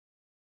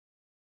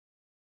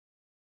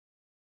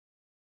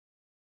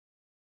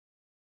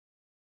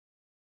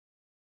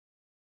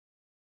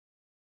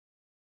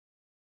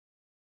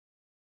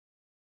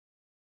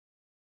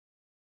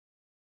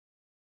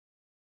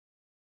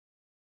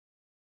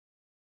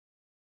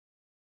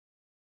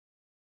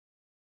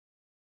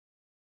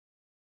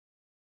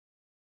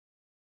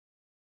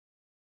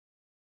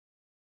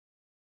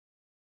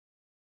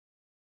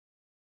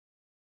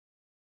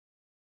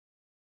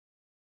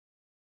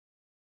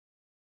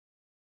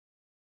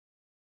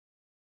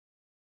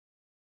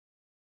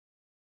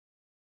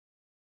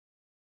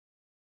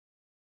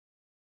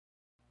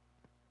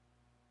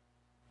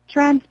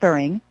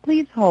 Transferring.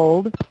 Please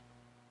hold.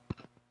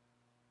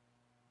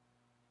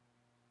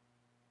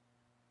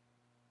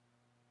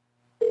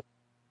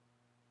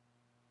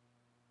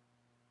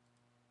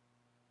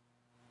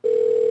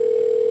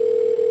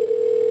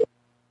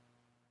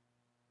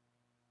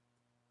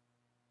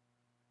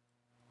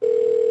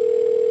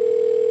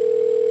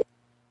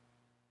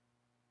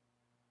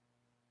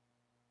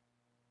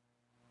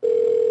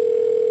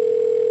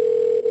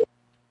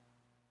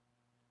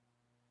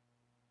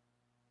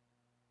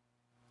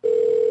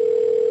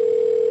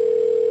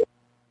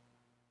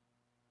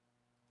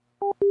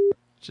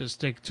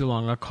 Just take too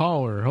long. A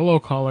caller. Hello,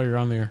 caller. You're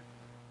on the air.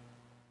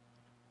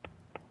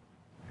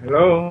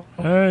 Hello?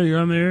 Hey, you're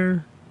on the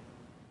air.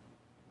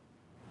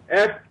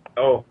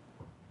 Oh.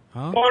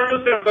 Huh? Paul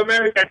Luther of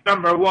America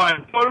number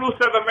one. Paul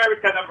Luther of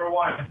America number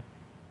one.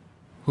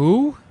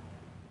 Who?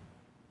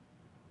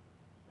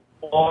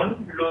 Paul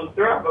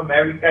Luther of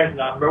America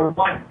number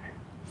one.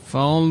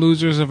 Phone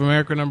Losers of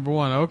America number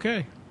one.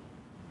 Okay.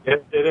 Yes,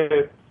 it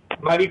is.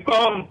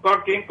 Maricón,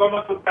 Corking,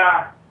 ¿cómo tú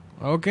estás?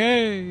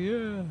 Okay,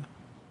 yeah.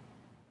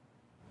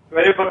 Tú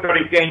eres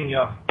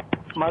puertorriqueño.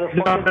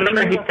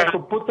 Motherfucker,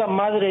 tu puta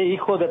madre,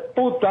 hijo de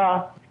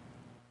puta.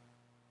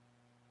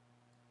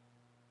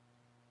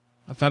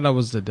 I thought I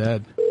was the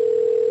dead.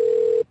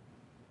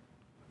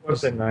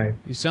 What's the knife?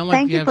 You sound like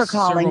Thank you you have for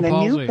calling the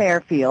cerebral new palsy.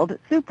 Fairfield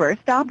Super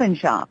Stop and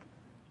Shop.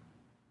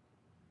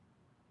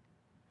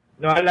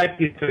 No, I like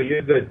you too.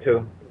 You're good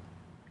too.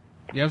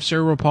 You have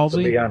cerebral To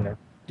palsy? be honest.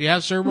 Do you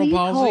have cerebral Please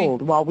palsy?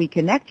 hold while we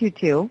connect you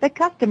to the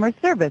customer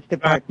service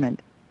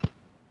department.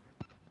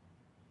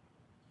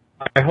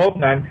 I hope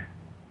not.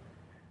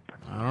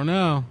 I don't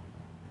know.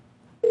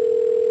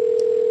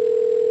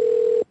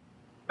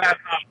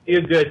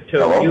 You're good too.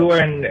 Hello? You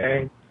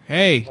and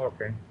Hey,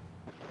 okay.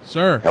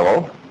 sir.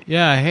 Hello?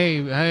 Yeah,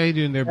 hey, how you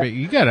doing there, big?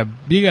 You got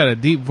a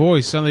deep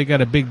voice. Sounds like you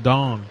got a big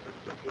dong.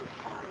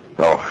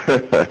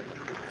 Oh.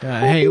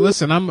 Hey,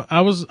 listen,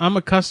 I'm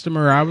a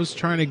customer. I was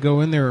trying to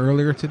go in there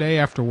earlier today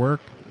after work,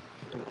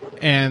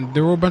 and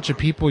there were a bunch of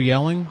people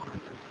yelling.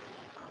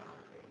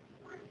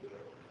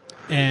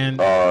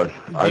 And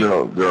I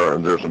don't know.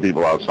 There's some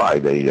people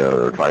outside.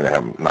 They're trying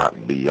to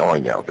not be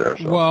yelling out there.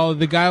 So. well,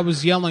 the guy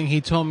was yelling. He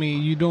told me,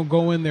 "You don't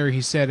go in there,"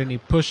 he said, and he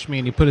pushed me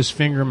and he put his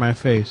finger in my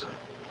face.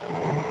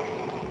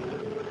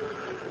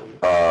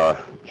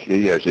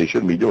 Yes, they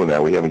shouldn't be doing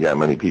that. We haven't got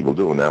many people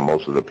doing that.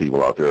 Most of the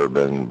people out there have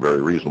been very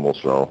reasonable.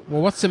 So.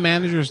 Well, what's the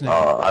manager's name?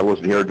 I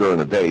wasn't here during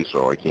the day,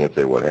 so I can't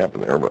say what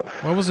happened there. But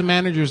What was the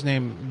manager's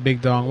name,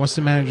 Big Dong? What's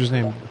the manager's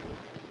name?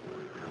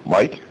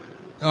 Mike.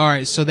 All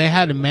right, so they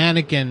had a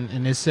mannequin,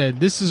 and it said,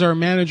 "This is our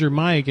manager,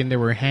 Mike," and they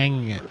were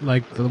hanging it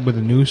like with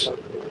a noose.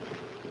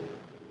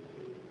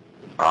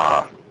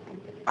 I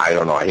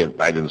don't know.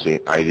 I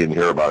didn't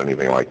hear about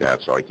anything like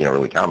that, so I can't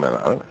really comment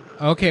on it.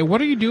 Okay, what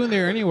are you doing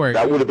there anyway?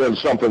 That would have been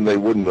something they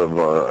wouldn't have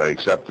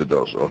accepted,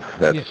 though. So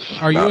that's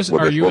Are you not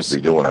what they're supposed to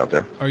be doing out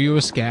there. Are you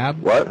a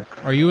scab? What?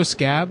 Are you a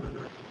scab?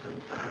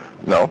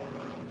 No.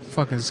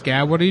 Fucking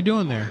scab. What are you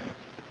doing there?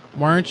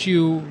 Why aren't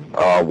you?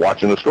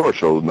 Watching the store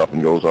so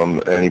nothing goes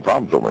on any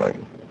problems overnight.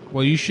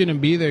 Well, you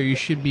shouldn't be there. You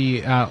should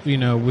be out,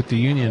 with the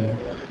union.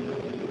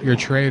 You're a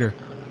traitor.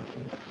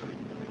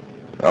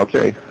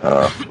 Okay.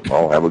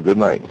 Well, have a good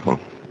night.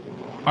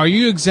 Are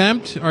you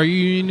exempt? Are you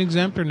union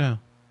exempt or no?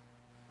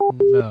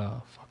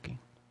 No, fucking.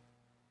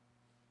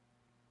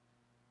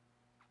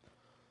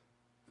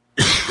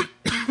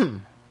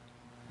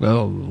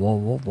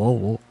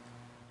 Well,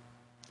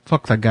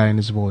 fuck that guy and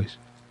his voice.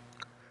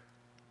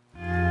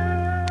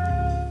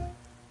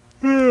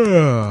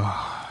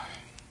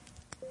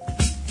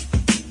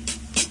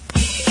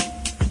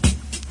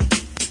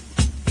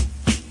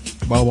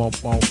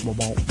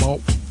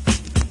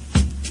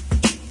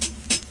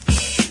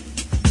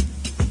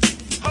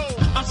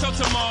 I'm so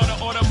tomorrow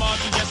to order more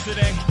than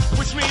yesterday,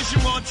 which means you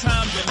want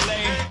time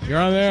delay. You're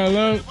on there,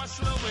 hello?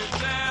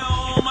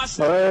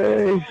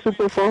 Hey,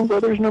 Super Phone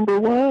Brothers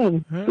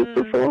 #1.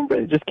 Super Phone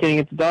Brothers. Just kidding,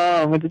 it's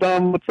Dom. It's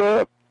Dom, what's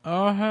up?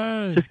 Oh,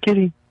 hey. Just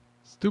kidding.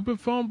 Stupid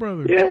Phone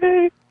Brothers.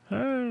 Yay.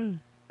 Hey.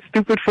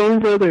 Stupid Phone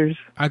Brothers.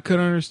 I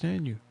couldn't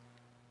understand you.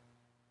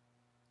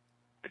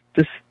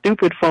 The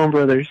Stupid Phone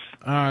Brothers.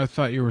 I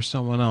thought you were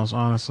someone else,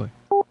 honestly.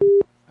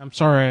 I'm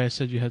sorry I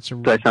said you had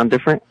cerebral. Do I sound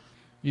different?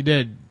 You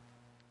did.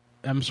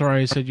 I'm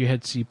sorry I said you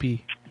had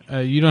CP.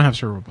 You don't have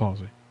cerebral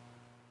palsy.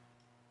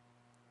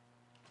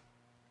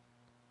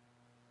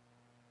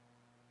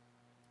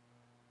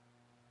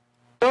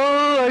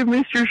 Oh, I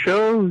missed your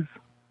shows.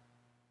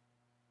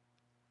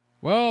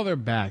 Well, they're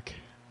back.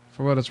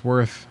 For what it's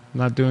worth,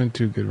 not doing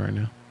too good right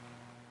now.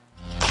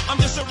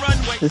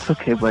 It's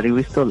okay, buddy.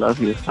 We still love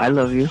you. I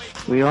love you.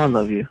 We all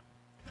love you.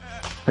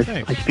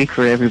 I speak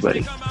for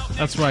everybody.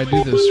 That's why I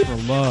do this, for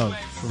love,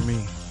 for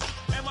me.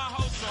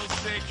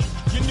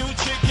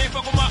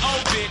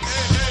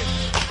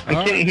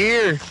 I can't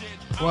hear.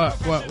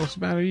 What's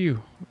the matter with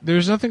you?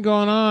 There's nothing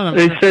going on.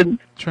 They said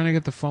trying to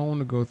get the phone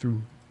to go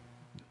through.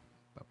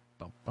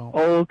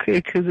 Oh, okay,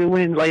 because it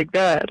went like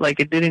that, like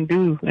it didn't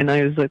do, and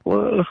I was like,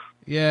 whoa.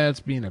 Yeah,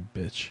 it's being a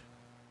bitch.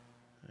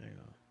 There you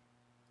go.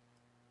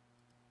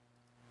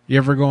 You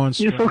ever go on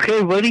strike? It's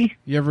okay, buddy.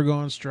 You ever go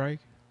on strike?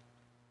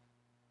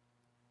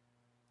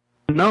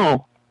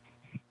 No.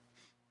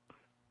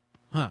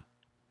 Huh.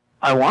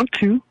 I want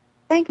to.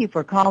 Thank you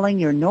for calling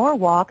your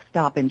Norwalk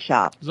Stop and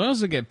Shop. As long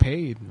as I get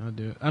paid, I'll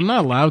do it. I'm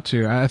not allowed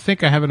to. I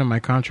think I have it in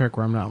my contract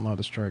where I'm not allowed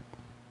to strike.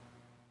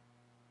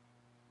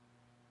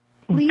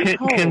 Please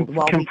hold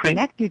while we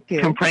connect you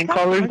to Can prank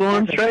callers go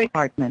on strike?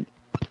 Department.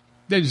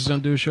 They just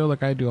don't do a show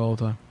like I do all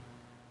the time.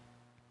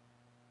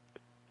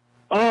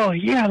 Oh,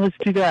 yeah, let's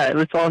do that.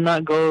 Let's all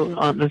not go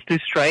on, let's do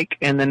strike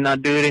and then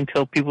not do it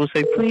until people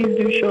say, please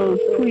do shows,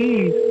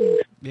 please.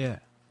 Yeah.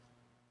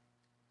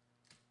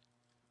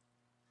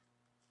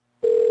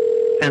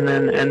 And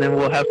then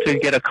we'll have to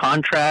get a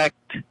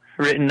contract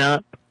written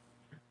up.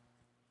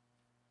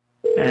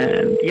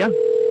 And yeah.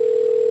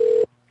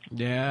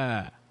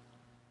 Yeah.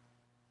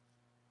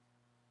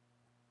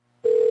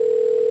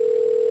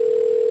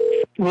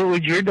 What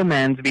would your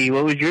demands be?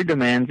 What would your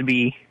demands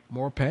be?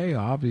 More pay,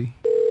 obvi.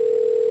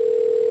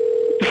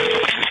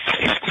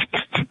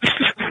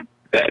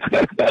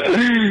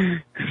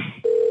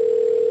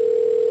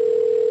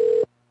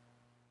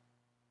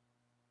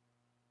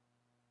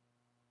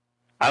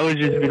 I would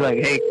just be like,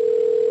 hey,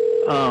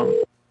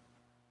 I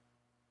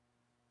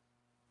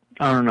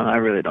don't know. I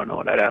really don't know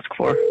what I'd ask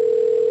for.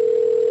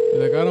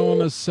 You're like, I don't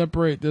want to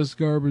separate this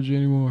garbage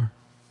anymore.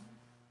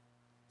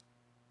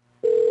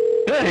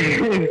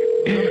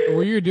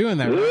 Well, you're doing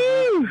that,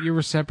 right? you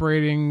were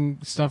separating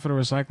stuff at a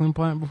recycling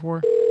plant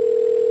before?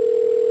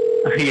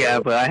 Yeah,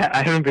 but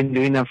I haven't been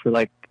doing that for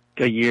like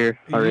a year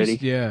already.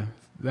 Yeah,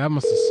 that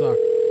must have sucked.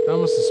 That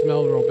must have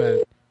smelled real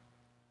bad.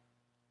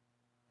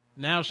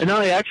 Now, No,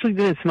 it actually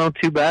didn't smell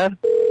too bad.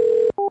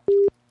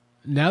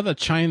 now that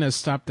China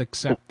stopped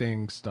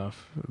accepting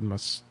stuff, it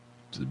must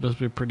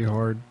be pretty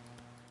hard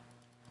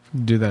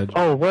to do that.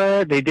 Oh,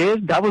 what? They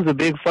did? That was a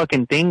big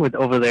fucking thing with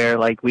over there.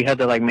 Like, we had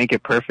to, like, make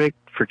it perfect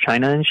for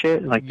China and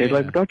shit. Like, they're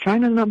like, oh,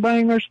 China's not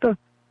buying our stuff.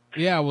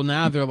 Yeah, well,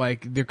 now they're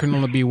like, there can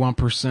only be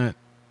 1%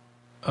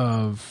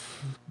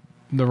 of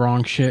the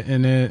wrong shit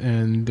in it,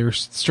 and they're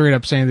straight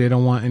up saying they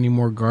don't want any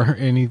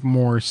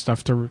more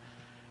stuff to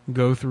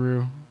go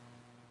through.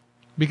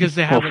 Because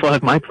they have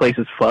my place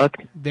is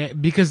fucked.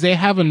 Because they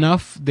have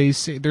enough. They're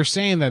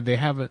saying that they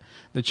have it.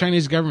 The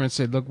Chinese government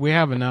said, "Look, we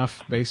have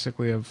enough,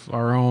 basically, of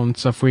our own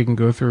stuff we can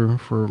go through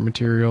for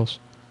materials."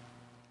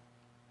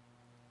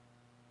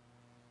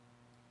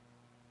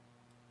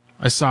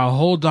 I saw a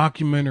whole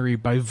documentary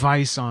by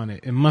Vice on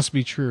it. It must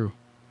be true.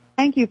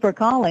 Thank you for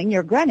calling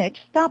your Greenwich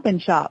Stop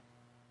and Shop.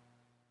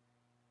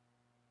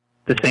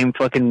 The same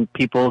fucking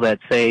people that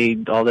say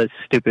all this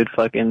stupid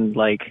fucking,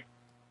 like,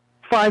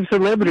 5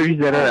 celebrities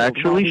that are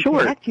actually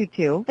short. Connect you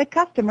to the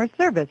customer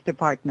service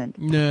department.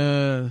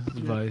 Nah,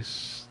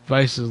 Vice.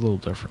 Vice is a little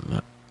different than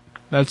that.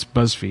 That's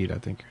BuzzFeed, I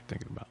think you're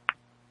thinking about.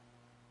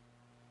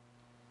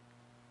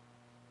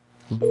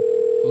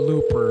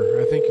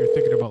 Looper. I think you're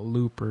thinking about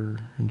Looper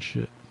and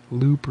shit.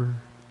 Looper.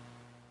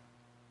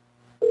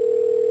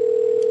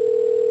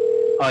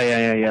 Oh,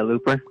 yeah,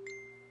 Looper.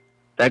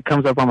 That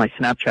comes up on my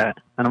Snapchat.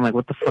 And I'm like,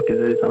 what the fuck is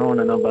this? I don't want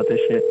to know about this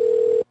shit.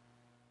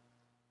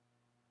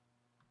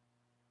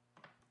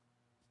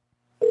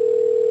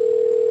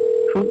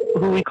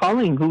 Who we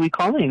calling? Who we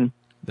calling?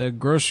 The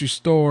grocery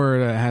store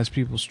that has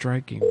people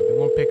striking. But they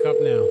won't pick up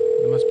now.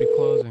 They must be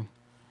closing.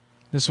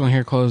 This one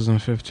here closes in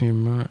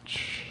 15 minutes.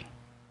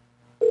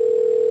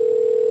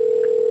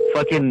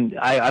 Fucking,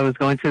 I was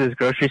going to this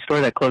grocery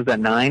store that closed at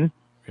 9.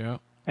 Yeah.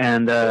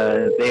 And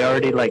they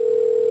already, like,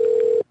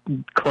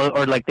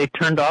 they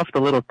turned off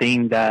the little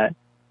thing that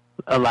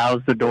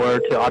allows the door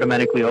to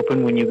automatically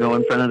open when you go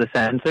in front of the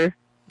sensor.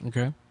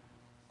 Okay.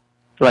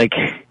 Like,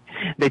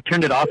 they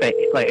turned it off at,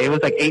 like, it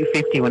was like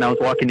 8:50 when I was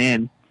walking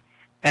in.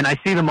 And I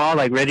see them all,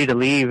 like, ready to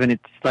leave, and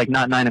it's, like,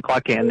 not 9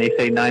 o'clock yet, and they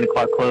say 9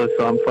 o'clock close,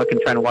 so I'm fucking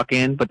trying to walk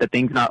in, but the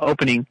thing's not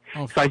opening.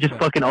 Oh, so I just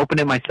fucking open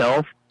it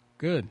myself.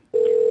 Good.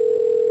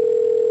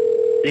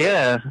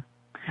 Yeah.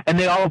 And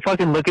they all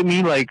fucking look at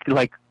me like,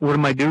 what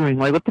am I doing?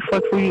 Like, what the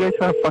fuck for you guys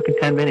have fucking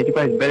 10 minutes? You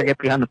guys better get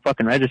behind the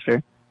fucking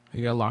register.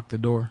 You gotta lock the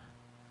door.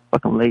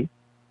 Fucking late.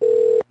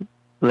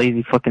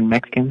 Lazy fucking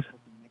Mexicans.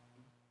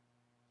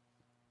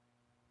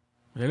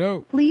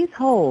 Hello. Please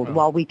hold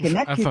while we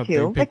connect you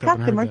to the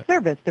customer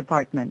service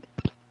department.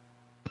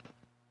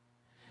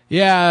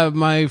 Yeah,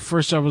 my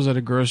first job was at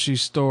a grocery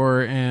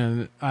store,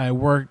 and I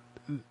worked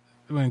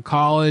in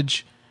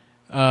college.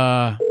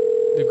 The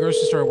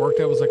grocery store I worked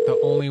at was like the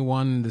only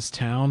one in this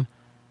town.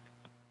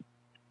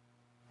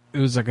 It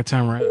was like a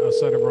town right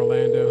outside of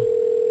Orlando,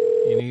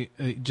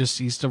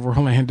 just east of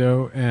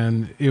Orlando,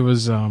 and it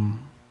was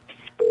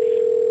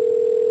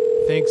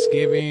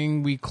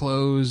Thanksgiving. We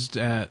closed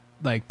at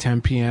like 10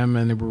 p.m.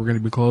 and we were going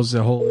to be closed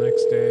the whole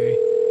next day.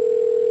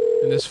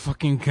 And this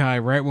fucking guy,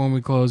 right when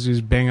we closed, he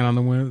was banging on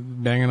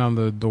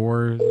the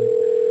door.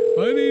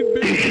 Like, I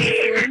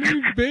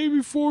need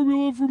baby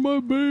formula for my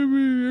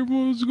baby.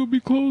 Everyone's going to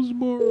be closed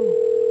tomorrow.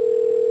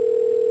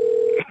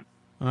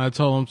 And I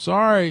told him,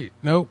 sorry,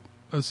 nope.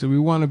 I said, we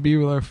want to be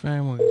with our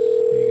families.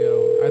 There you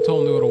go. I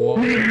told him to go to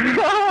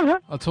Walgreens.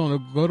 I told him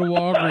to go to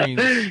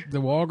Walgreens. The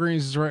Walgreens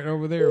is right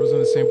over there. It was in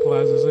the same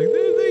plaza. It's like,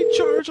 they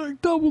charge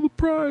like double the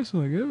price.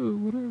 I'm like, oh,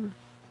 whatever.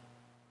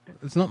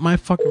 It's not my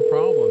fucking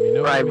problem, you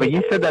know? Right, but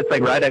you said that's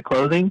like right at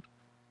closing?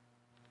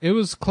 It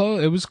was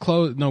closed. It was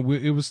closed. No,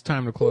 it was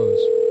time to close.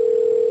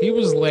 He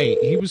was late.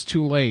 He was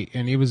too late,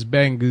 and he was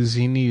begging because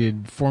he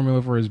needed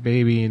formula for his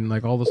baby, and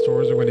like all the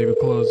stores are going to be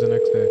closed the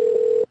next day.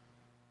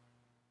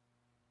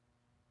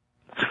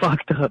 It's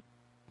fucked up.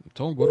 I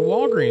told him, go to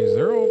Walgreens.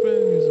 They're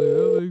open. He's like,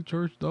 oh, they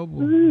charge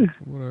double.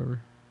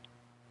 Whatever.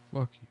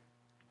 Fuck you.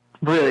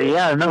 Really?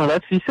 Yeah, no,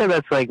 you said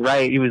that's like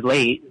right. He was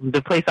late.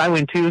 The place I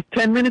went to was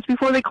 10 minutes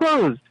before they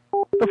closed.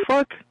 The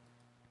fuck?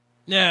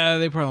 Yeah,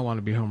 they probably want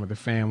to be home with their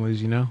families,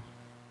 you know?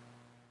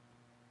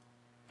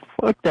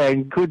 Fuck that.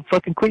 You could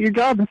fucking quit your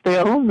job and stay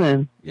at home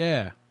then.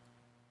 Yeah.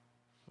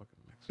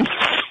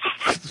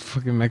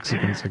 Fucking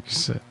Mexicans, like you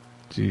said.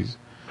 Jeez.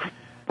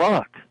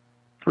 Fuck.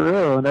 For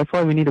real. That's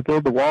why we need to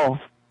build the wall.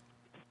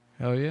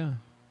 Hell yeah.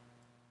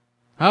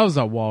 How's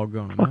that wall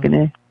going? Fucking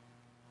A.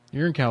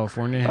 You're in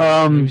California.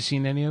 Have you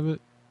seen any of it?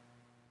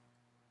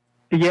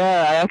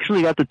 Yeah, I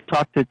actually got to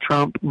talk to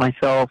Trump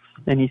myself,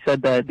 and he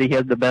said that he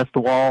has the best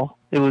wall.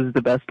 It was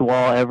the best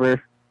wall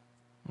ever.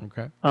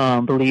 Okay.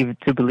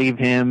 Believe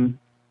him.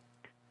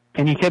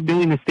 And he kept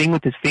doing this thing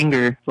with his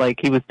finger, like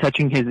he was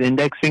touching his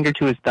index finger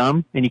to his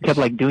thumb, and he kept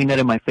like doing that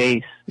in my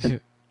face. And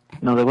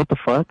I was like, what the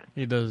fuck?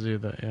 He does do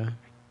that, yeah.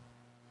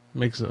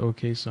 Makes the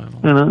okay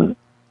sound.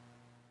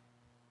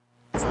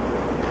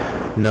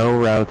 No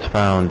routes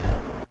found.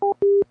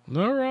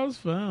 No routes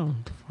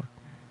found. Fuck.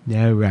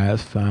 No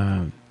routes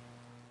found.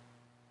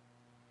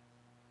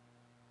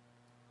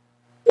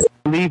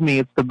 Believe me,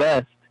 it's the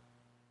best.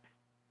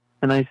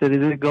 And I said,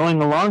 is it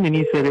going along? And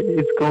he said,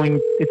 it's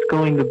going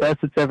the best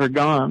it's ever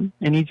gone.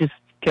 And he just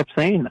kept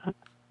saying that.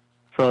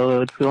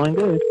 So it's going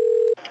good.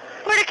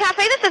 Border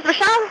Cafe, this is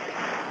Michelle.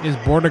 Is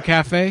Border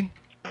Cafe?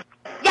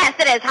 Yes,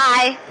 it is.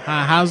 Hi.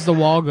 How's the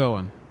wall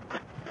going?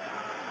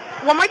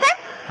 One more time?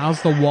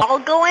 How's the wall All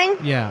going?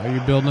 Yeah, are you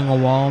building a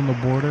wall on the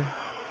border?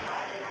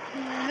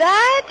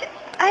 That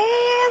I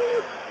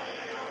am...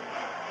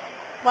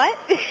 What?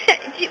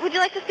 Would you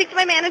like to speak to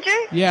my manager?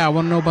 Yeah, I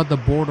want to know about the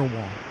border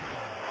wall.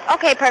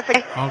 Okay,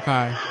 perfect.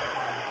 Okay.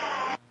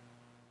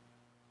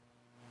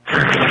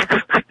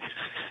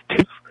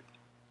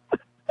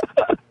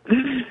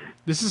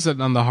 This is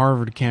on the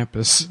Harvard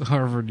campus,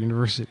 Harvard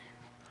University.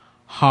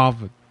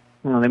 Harvard.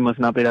 Well, they must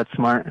not be that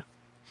smart.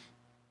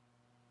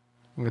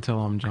 I'm going to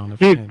tell them, John. If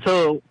Dude,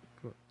 so...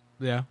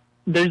 Yeah.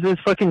 There's this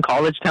fucking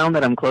college town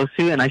that I'm close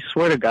to, and I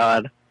swear to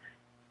God,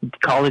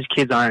 college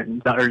kids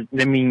aren't... Or,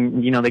 I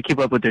mean, you know, they keep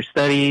up with their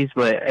studies,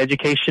 but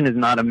education is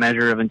not a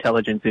measure of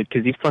intelligence,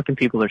 because these fucking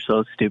people are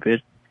so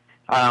stupid.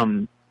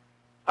 I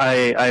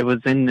was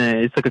in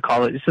it's like a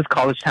college... It's this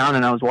college town,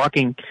 and I was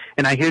walking,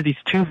 and I hear these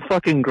two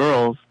fucking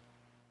girls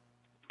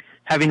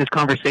having this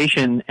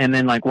conversation, and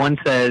then, like, one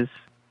says...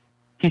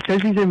 He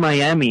says he's in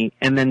Miami,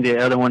 and then the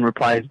other one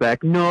replies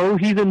back, no,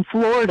 he's in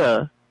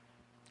Florida.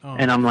 Oh,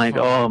 and I'm like,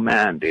 oh,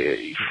 man, dude,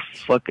 you're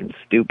fucking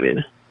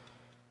stupid.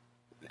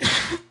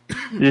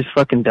 You're just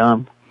fucking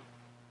dumb.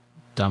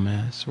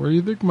 Dumbass. Where do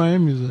you think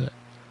Miami's at?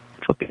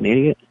 Fucking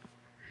idiot.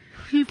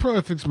 He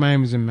probably thinks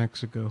Miami's in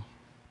Mexico.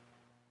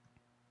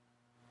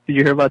 Did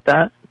you hear about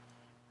that?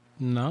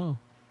 No.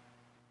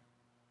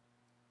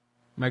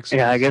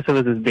 Mexico. Yeah, I guess it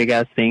was this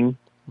big-ass thing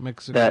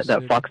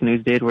that Fox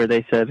News did where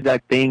they said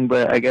that thing,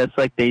 but I guess,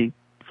 like, they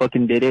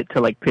fucking did it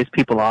to, like, piss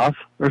people off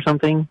or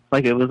something.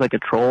 Like, it was like a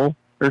troll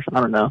or something.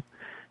 I don't know.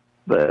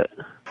 But...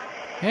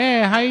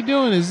 Hey, how you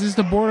doing? Is this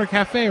the Border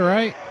Cafe,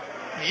 right?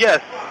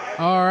 Yes.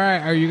 All right.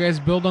 Are you guys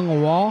building a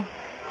wall?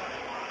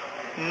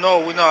 No,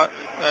 we're not.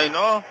 I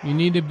know. You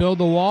need to build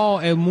a wall,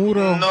 El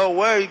Muro. No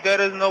way. There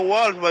is no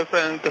walls, my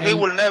friend. He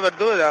will never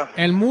do that.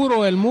 El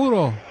Muro, El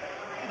Muro.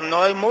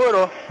 No hay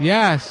muro.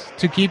 Yes,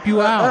 to keep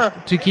you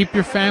out, to keep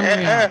your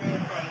family out.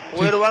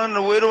 We don't want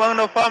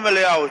no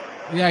family out.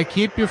 Yeah,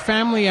 keep your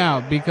family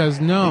out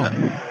because no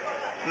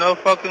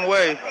fucking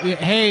way.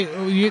 Hey,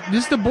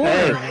 this is the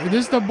border. Hey.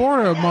 This is the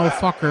border,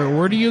 motherfucker.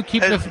 Where do you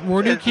keep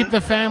the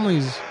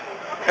families?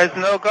 It's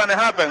not gonna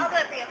happen.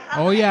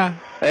 Oh yeah.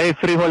 Hey,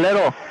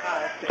 frijolero.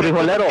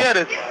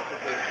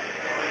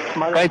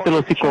 Cállate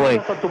los hocico, güey.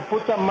 Tu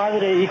puta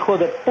madre, hijo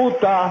de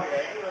puta.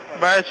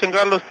 Va a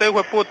chingarlo usted,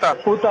 hijo de puta.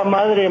 Puta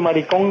madre,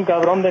 maricón,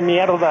 cabrón de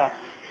mierda.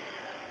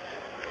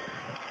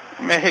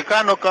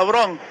 Mexicano,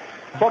 cabrón.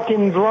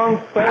 Fucking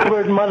drunk,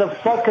 pervert,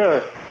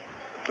 motherfucker.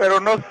 Pero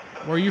no...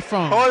 Where are you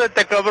from?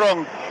 Jódete,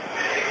 cabrón.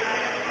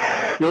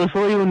 Yo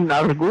soy un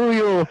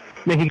orgullo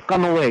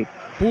mexicano, güey.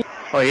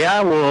 Oh,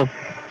 yeah, well...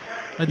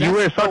 You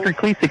wear soccer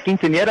cleats to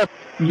quinceañera.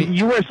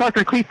 You wear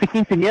soccer cleats to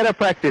quinceañera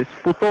practice,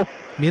 puto.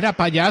 Mira,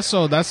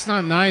 payaso, that's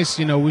not nice.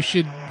 You know, we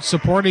should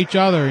support each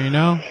other, you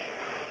know?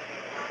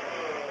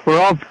 We're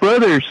all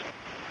brothers.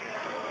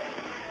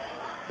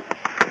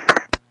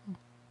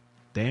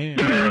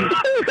 Damn.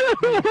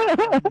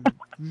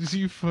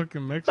 You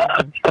fucking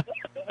Mexican.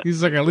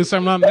 He's like, at least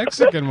I'm not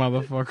Mexican,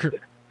 motherfucker.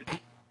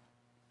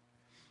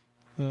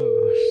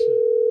 Oh, shit.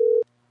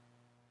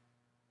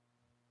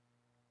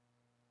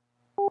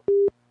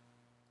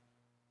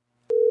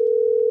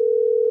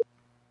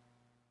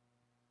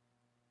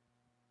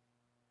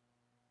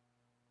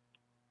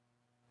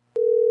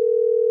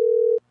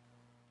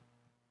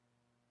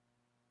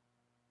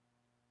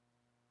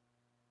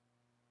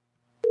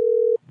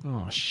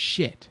 Oh,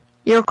 shit.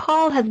 Your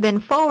call has been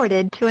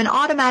forwarded to an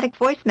automatic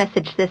voice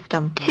message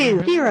system.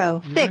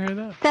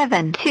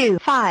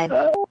 206725.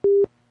 Are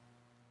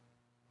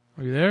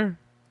you there?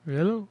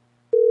 Hello?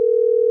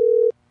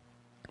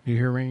 You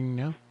hear ringing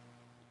now?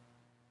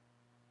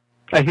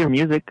 I hear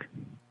music.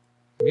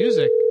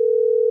 Music?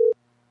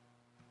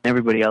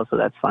 Everybody else, so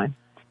that's fine.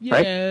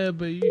 Yeah, right?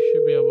 But you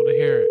should be able to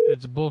hear it.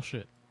 It's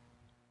bullshit.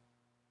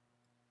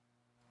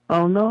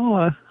 Oh,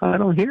 no, I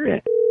don't hear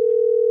it.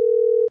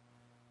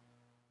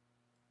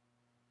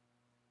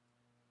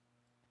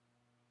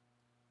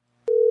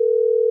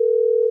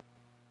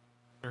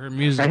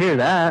 Music. I hear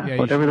that. Yeah,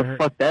 whatever the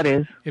fuck that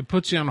is. It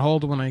puts you on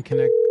hold when I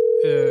connect.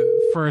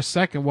 For a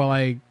second, while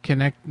I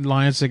connect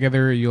lines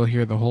together, you'll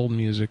hear the whole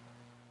music.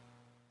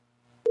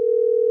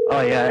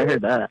 Oh, yeah, I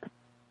heard that.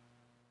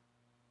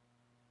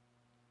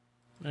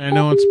 I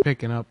know it's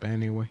picking up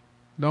anyway.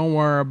 Don't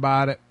worry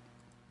about it.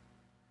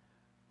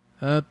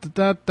 Hey,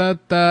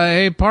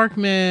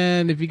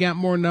 Parkman, if you got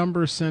more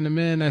numbers, send them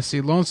in. I see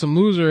Lonesome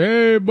Loser.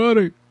 Hey,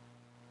 buddy.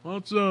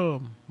 What's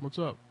up? What's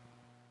up?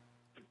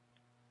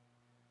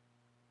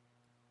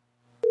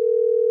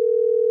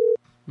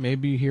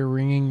 Maybe you hear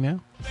ringing now.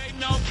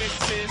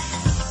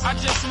 I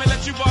just may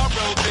let you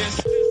borrow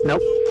this.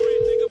 Nope.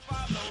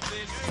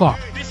 Fuck.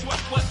 This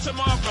what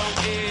tomorrow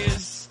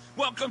is.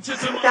 Welcome to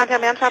tomorrow.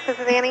 Downtown Man Shop, this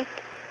is Annie.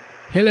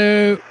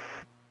 Hello.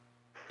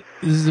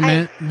 This is the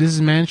man. This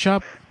is Man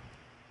Shop.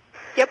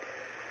 Yep.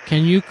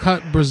 Can you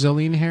cut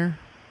Brazilian hair?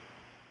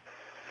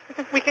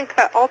 We can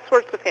cut all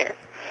sorts of hair.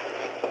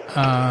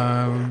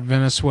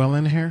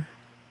 Venezuelan hair,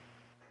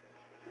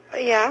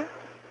 Yeah,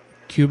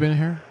 Cuban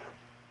hair,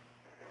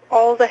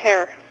 all the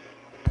hair.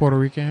 Puerto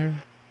Rican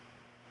hair.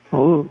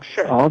 Oh,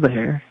 Sure. all the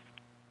hair.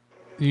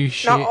 You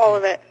Not all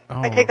of it.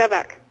 Oh. I take that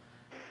back.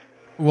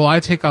 Well, I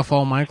take off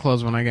all my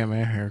clothes when I get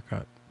my hair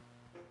cut.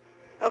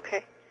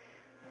 Okay.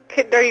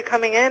 Are you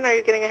coming in? Are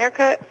you getting a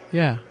haircut?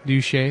 Yeah. Do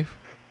you shave?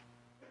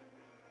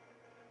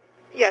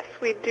 Yes,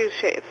 we do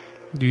shave.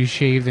 Do you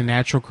shave the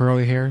natural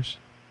curly hairs?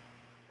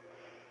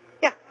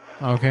 Yeah.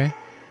 Okay.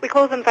 We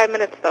close in 5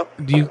 minutes, though.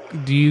 Do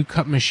you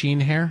cut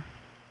machine hair?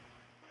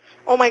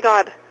 Oh, my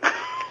God.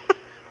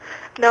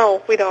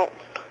 No, we don't.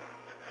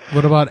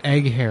 What about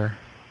egg hair?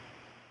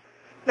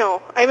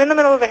 No, I'm in the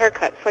middle of a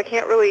haircut, so I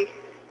can't really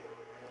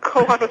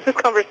go on with this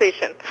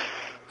conversation.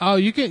 Oh,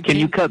 you can. Can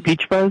you cut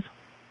peach fuzz?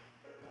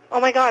 Oh,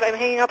 my God, I'm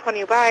hanging up on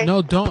you. Bye.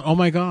 No, don't. Oh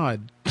my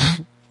God.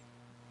 I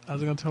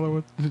was gonna tell her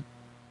what.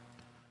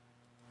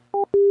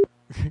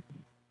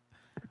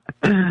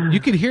 You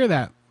could hear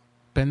that,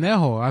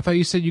 pendejo. I thought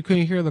you said you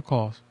couldn't hear the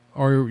calls,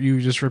 or you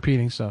were just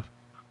repeating stuff.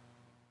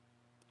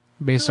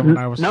 Based on what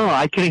I was. No,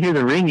 I couldn't hear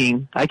the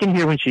ringing. I can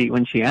hear when she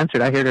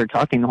answered. I heard her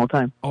talking the whole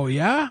time. Oh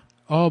yeah.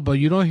 Oh, but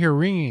you don't hear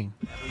ringing.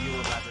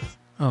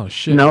 Oh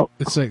shit. No.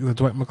 It's like the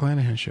Dwight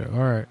McClanahan show. All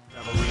right.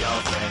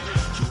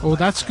 Oh,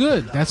 that's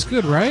good. That's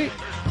good, right?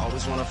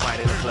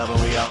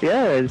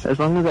 Yeah, as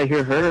long as I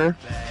hear her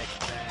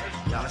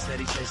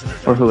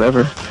or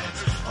whoever.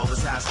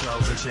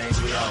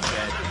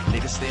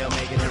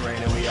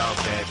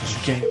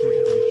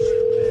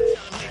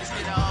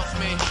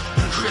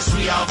 Chris,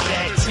 we off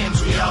that.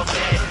 Tim's, we off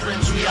that.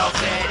 Friends, we off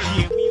that.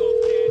 Yeah, we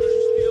off that. You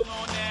still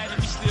on that. And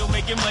we still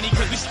making money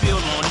because we still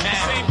on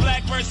that. Same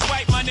black versus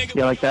white, my nigga.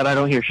 Yeah, like that, I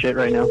don't hear shit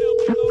right now.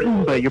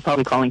 But you're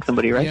probably calling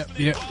somebody, right?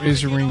 Yep,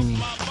 it's ringing.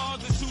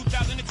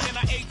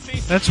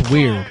 That's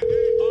weird.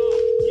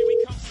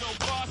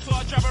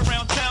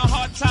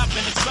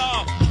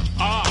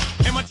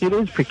 It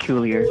is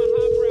peculiar.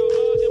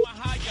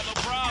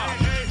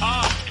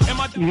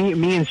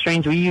 Me and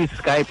Strange, we use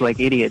Skype like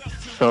idiots.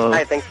 So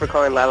Hi, thanks for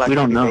calling Lilac we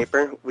don't City know.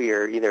 Paper. We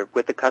are either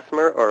with the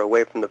customer or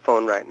away from the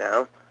phone right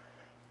now.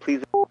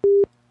 Please.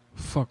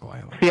 Fuck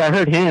Lilac. See, I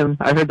heard him.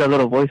 I heard that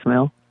little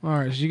voicemail. All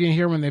right, so you can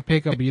hear when they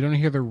pick up, but you don't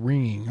hear the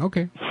ringing.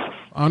 Okay,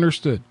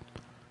 understood.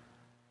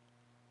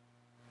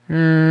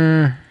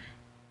 Okay,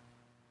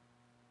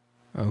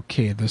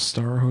 the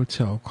Star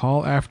Hotel.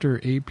 Call after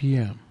 8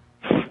 p.m.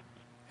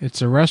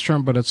 It's a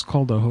restaurant, but it's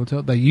called a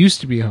hotel. That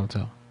used to be a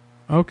hotel.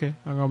 Okay,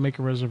 I'm gonna make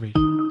a reservation.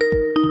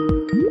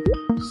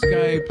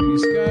 Skype, you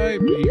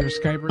hear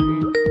Skype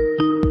ringing?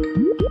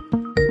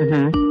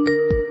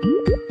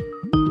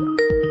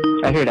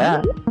 I hear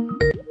that.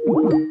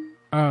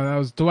 Oh, that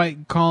was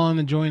Dwight calling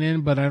to join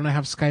in, but I don't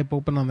have Skype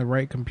open on the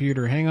right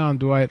computer. Hang on,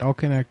 Dwight. I'll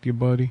connect you,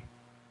 buddy.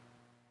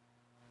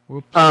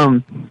 Whoops.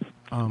 How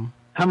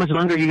much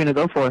longer are you gonna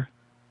go for?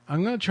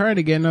 I'm gonna try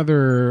to get at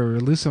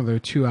least another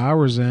 2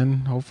 hours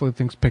in. Hopefully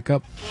things pick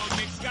up.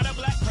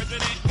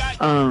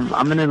 I'm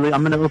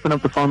gonna open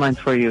up the phone lines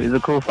for you. Is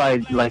it cool if I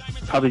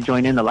probably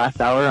join in the last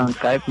hour on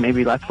Skype,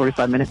 maybe last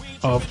 45 minutes?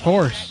 Of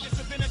course.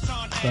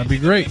 That'd be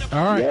great.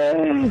 All right.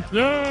 Yay.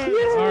 Yay.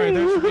 All right.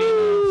 Thanks for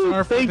being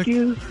here. Thank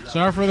you.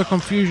 Sorry for the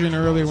confusion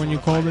earlier when you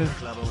called in.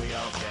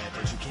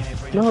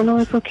 No,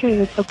 it's okay.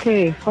 It's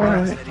okay. All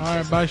right. All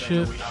right. Bye,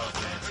 shit.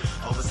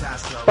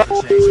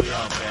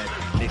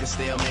 Niggas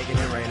still making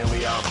it rain and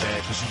we off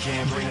that, cause you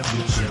can't bring the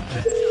future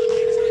back.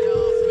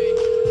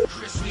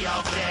 Chris, we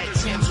off that.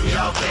 Tim's, we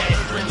off that.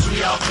 Friends,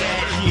 we off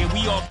that. Yeah,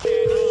 we off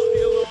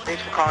that.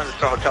 Thanks for calling the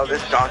Star Hotel.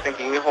 This is Jonathan.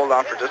 Can you hold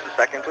on for just a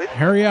second, please?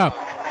 Hurry up.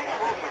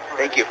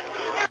 Thank you.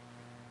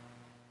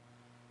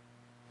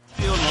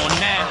 Still on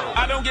that.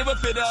 I don't give a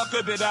fit up,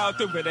 a bit out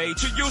the bit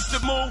ain't you used to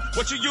move,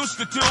 what you used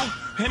to do.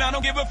 And I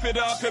don't give a fit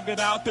up, a bit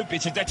out the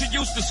bitches that you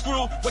used to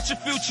screw, what your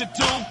future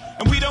do.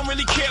 And we don't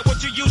really care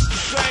what you used to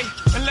say,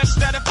 unless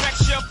that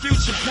affects your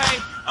future pay.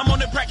 I'm on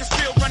the practice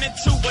field running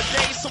 2 a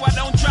day, so I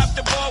don't drop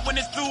the ball when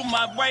it's through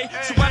my way.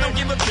 So I don't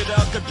give a fit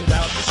up, a bit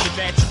out the shit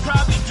that you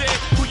probably did,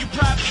 who you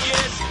probably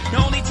is. The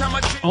only time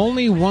I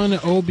Only one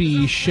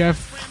Obi,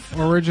 Chef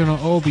Original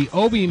Obi.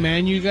 Obi,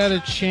 man, you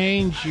gotta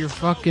change your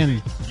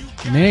fucking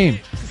name.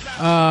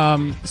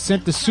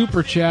 Sent the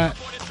super chat.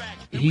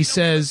 He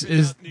says,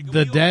 is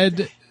the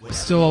dead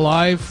still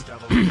alive?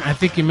 I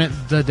think he meant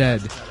the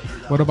dead.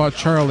 What about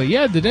Charlie?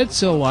 Yeah, the dead's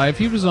still alive.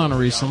 He was on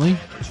recently.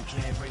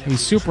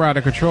 He's super out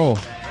of control.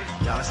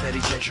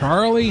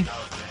 Charlie?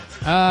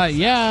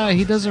 Yeah,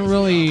 he doesn't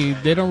really,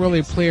 they don't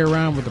really play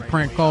around with the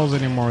prank calls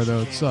anymore,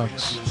 though. It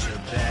sucks.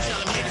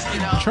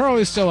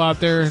 Charlie's still out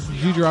there.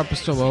 Dewdrop is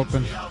still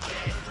open.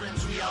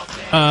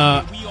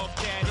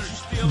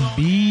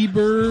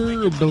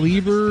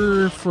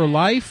 Believer for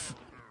Life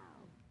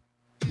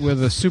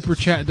with a super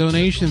chat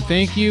donation.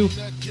 Thank you.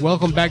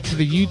 Welcome back to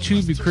the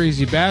YouTube, you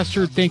crazy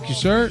bastard. Thank you,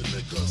 sir.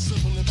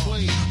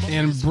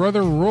 And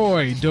Brother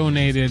Roy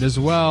donated as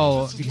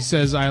well. He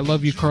says, I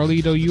love you,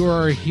 Carlito. You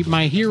are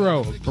my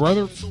hero.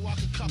 Brother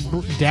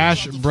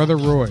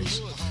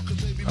Roy's.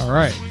 All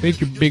right. Thank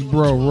you, big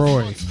bro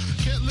Roy.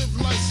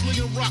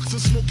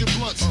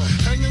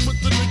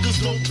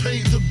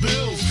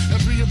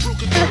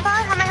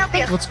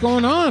 What's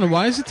going on?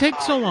 Why does it take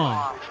so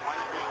long?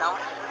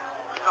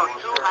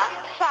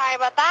 Sorry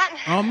about that.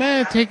 Oh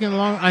man, it's taking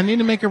long. I need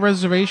to make a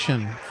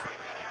reservation,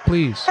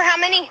 please. For how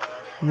many?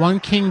 1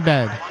 king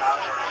bed.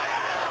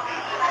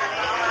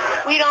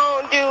 We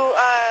don't do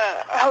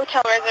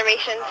hotel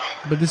reservations.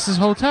 But this is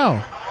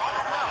hotel.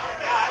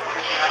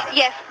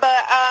 Yes,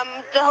 but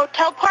the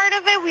hotel part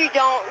of it we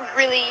don't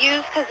really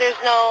use because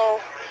there's no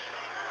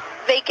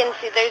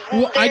vacancy.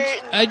 Well,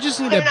 I just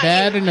need a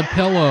bed and a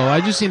pillow.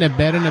 I just need a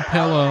bed and a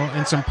pillow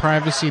and some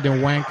privacy to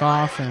wank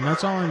off, and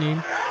that's all I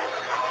need.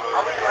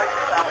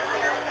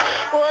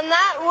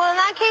 Well, in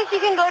that case, you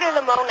can go to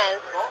the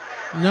Mona's.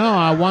 No,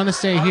 I want to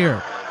stay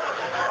here.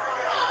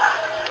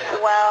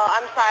 Well,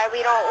 I'm sorry,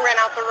 we don't rent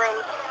out the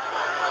rooms.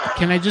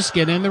 Can I just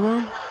get in the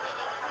room?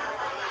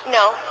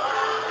 No.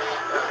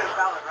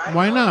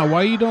 Why not?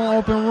 Why you don't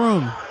open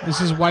room?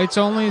 This is whites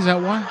only? Is that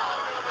why?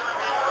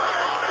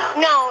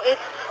 No,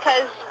 it's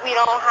because we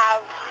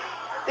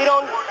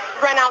don't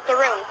rent out the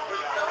rooms.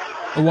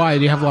 Why?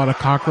 Do you have a lot of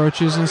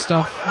cockroaches and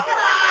stuff?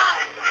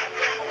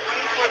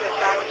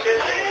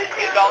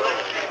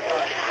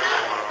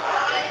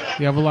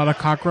 You have a lot of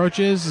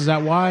cockroaches? Is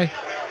that why?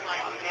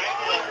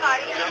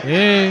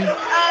 Hey. They're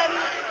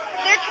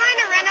trying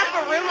to rent up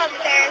a room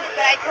upstairs,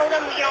 but I told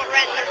them we don't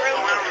rent the room.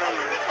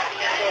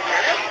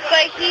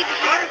 But he's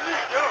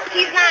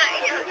not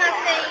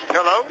saying.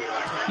 Hello?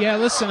 Yeah,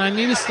 listen, I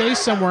need to stay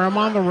somewhere. I'm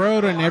on the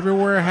road and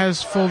everywhere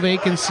has full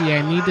vacancy.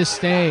 I need to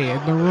stay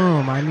in the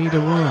room. I need a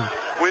room.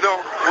 We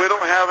don't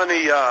have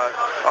any,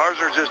 ours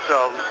are just,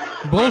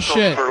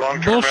 Bullshit. for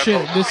long-term Bullshit.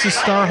 rentals. This is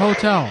Star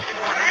Hotel.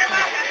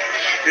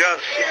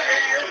 Yes.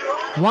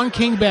 1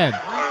 king bed.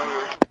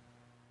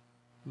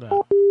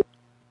 What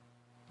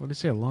did it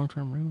say?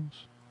 Long-term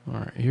rentals? All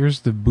right, here's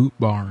the boot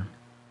barn.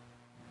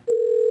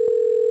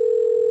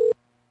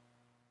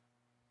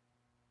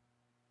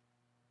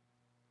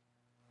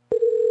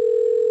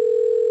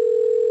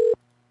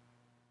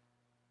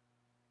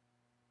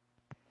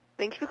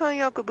 Thanks for calling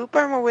Yoko Boot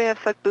Barn where we have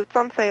select boots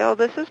on sale.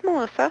 This is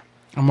Melissa.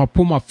 I'm going to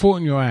put my foot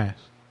in your ass.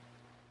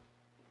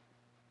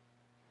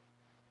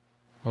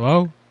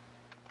 Hello?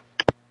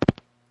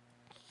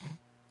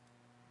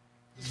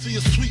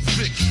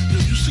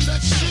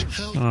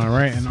 All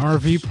right, an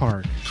RV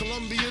park.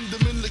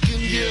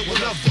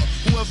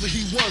 Whoever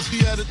he was, he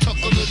had it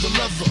tucked under the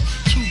leather.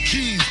 2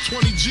 keys,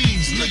 20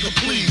 G's, nigga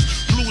please.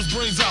 Blew his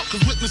brains out,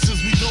 cause witnesses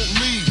we don't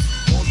leave.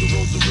 On the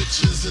road to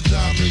riches and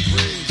diamond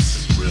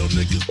rings. Real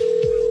niggas do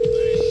real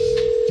things.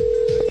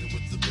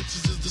 With the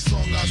bitches is the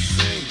song I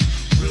sing.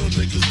 Real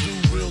niggas do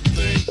real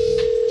things.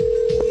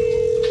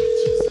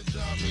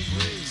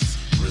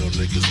 Real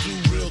niggas do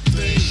real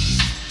things.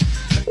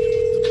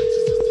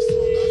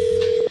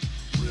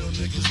 Real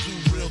niggas do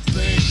real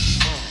things.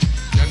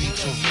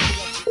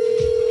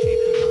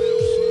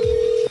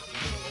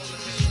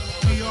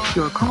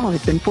 Your call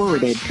has been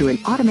forwarded to an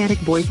automatic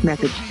voice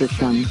message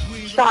system.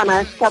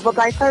 Shauna, Double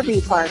Dice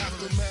RV Park.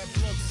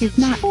 Is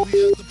not.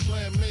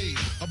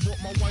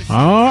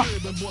 Oh.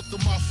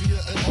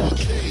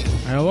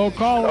 Hello,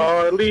 caller.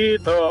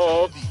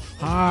 Carlito.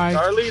 Hi.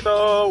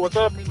 Carlito, what's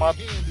up?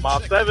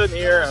 Mob 7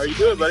 here. How you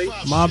doing, buddy?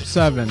 Mob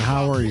 7,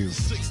 how are you?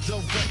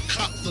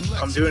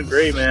 I'm doing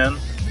great, man.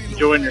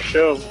 Enjoying your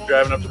show.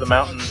 Driving up to the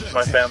mountains.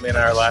 My family and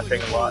I are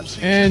laughing a lot.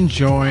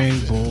 Enjoying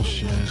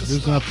bullshit.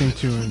 There's nothing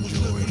to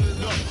enjoy.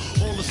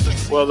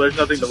 Well, there's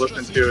nothing to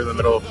listen to in the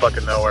middle of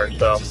fucking nowhere,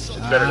 so it's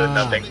better than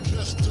nothing.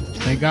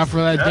 Thank God for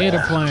that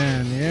data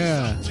plan,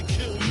 yeah.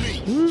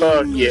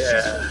 Fuck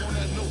yeah.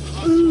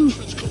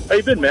 How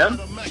you been, man?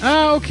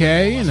 Oh,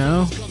 okay, you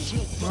know.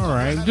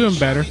 Alright, I'm doing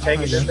better.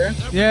 Hanging in there?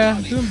 Yeah,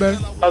 doing better.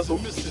 How's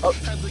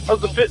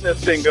the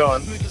fitness thing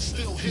going?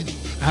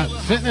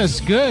 Fitness,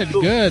 good.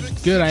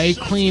 I ate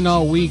clean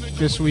all week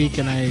this week,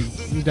 and I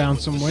down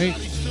some weight.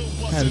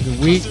 Had a good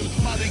week.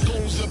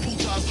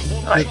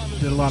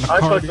 Did a lot of I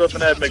cardio. fucked up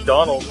and had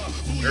McDonald's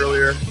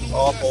earlier.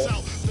 Awful.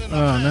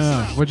 Oh,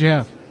 no. What'd you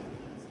have?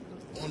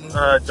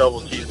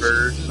 Double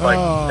cheeseburgers. Like,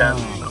 Oh. 10.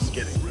 I'm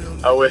kidding.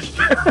 I wish.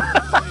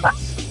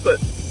 But,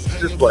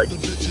 just like...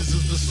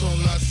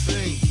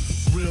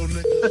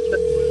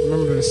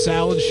 Remember the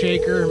salad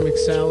shaker,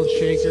 McSalad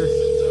shaker?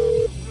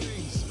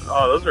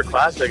 Oh, those are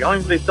classic. I don't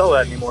even think they sell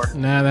that anymore.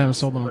 Nah, they haven't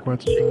sold them in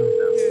quite some time.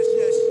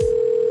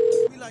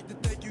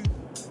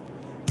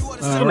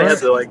 And they had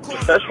the, like,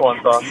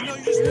 Szechuan sauce.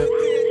 Yep.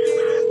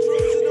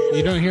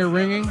 You don't hear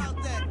ringing?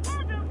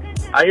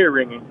 I hear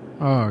ringing.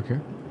 Oh, okay.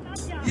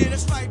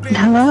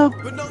 Hello?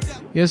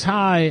 Yes,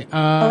 hi.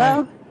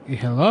 Hello?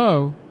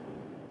 Hello?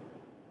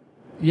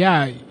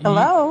 Yeah.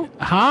 Hello?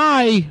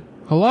 Hi.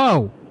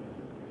 Hello.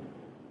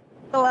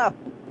 Hello.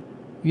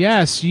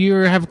 Yes, you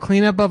have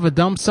cleanup of a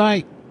dump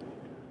site?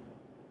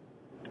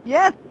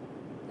 Yes,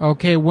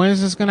 Okay, when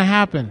is this going to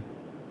happen?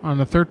 On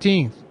the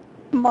 13th?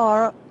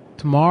 tomorrow.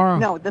 Tomorrow?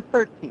 No, the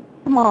 13th.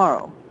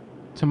 Tomorrow.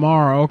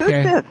 Tomorrow,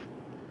 okay. Who's this?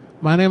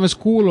 My name is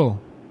Kulo.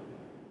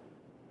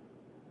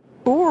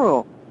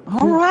 Guru.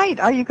 All right.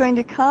 Are you going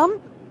to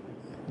come?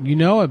 You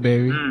know it,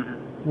 baby.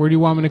 Where do you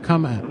want me to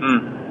come at?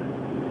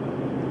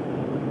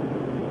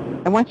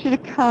 I want you to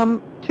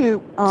come to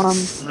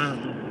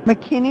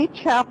McKinney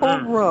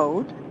Chapel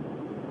Road.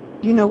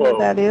 Do you know where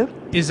that is?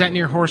 Is that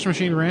near Horse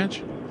Machine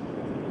Ranch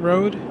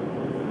Road?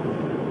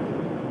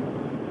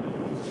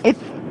 It's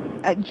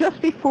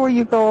just before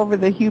you go over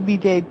the Hubie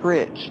Day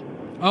Bridge.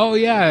 Oh,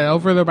 yeah,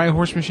 over there by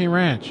Horse Machine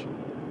Ranch.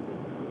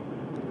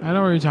 I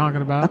know what you're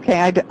talking about.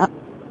 Okay,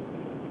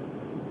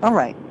 all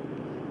right.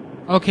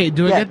 Okay,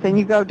 do I get... Then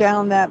you go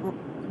down that...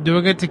 Do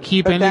I get to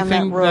keep Go down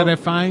anything that road. that I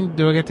find?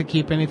 Do I get to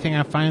keep anything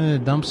I find in the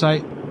dump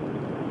site?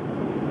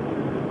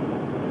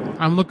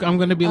 I'm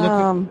going to be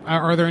looking...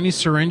 Are there any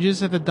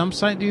syringes at the dump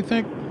site, do you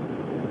think?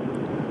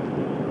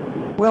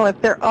 Well,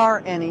 if there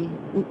are any,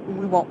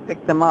 we won't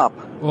pick them up.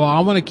 Well, I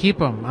want to keep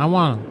them. I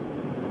want them.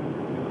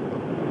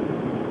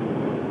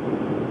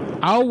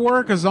 I'll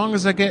work as long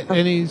as I get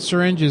any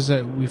syringes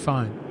that we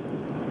find.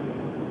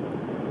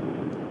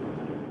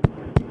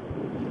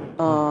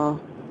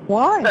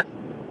 Why?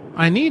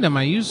 I need them.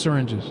 I use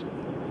syringes.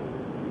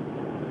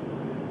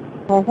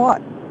 For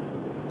what?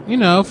 You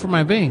know, for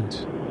my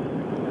veins.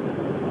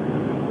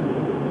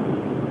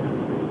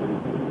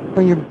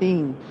 For your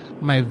beans.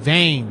 My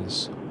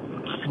veins.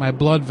 My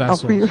blood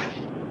vessels. Oh, for your...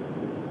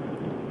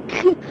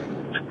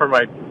 For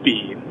my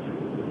beans.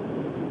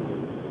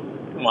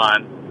 Come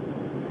on.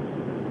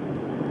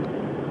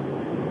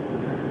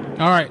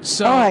 All right,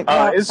 so... All right,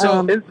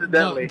 well,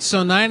 incidentally...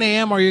 So 9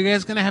 a.m., are you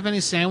guys going to have any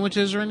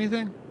sandwiches or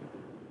anything?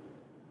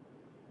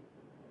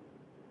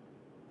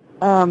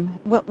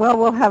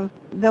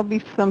 There'll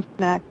be some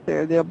snacks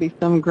there. There'll be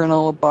some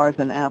granola bars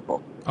and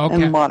apples.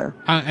 Okay. And water.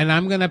 And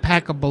I'm going to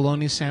pack a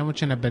bologna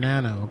sandwich and a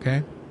banana,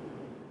 okay?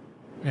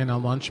 In a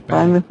lunch bag.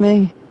 Fine with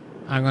me.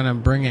 I'm going to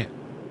bring it.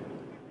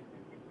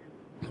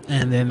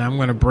 And then I'm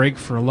going to break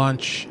for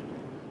lunch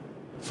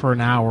for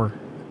an hour.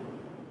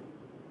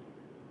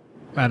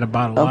 At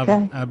about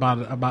 11. Okay.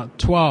 About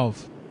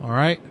 12. All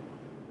right?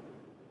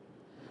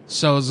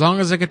 So as long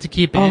as I get to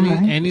keep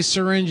any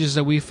syringes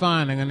that we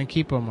find, I'm going to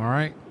keep them, all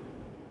right?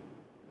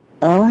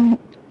 All right.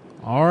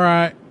 All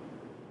right.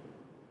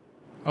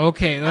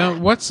 Okay,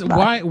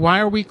 why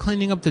are we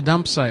cleaning up the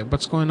dump site?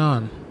 What's going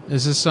on?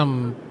 Is this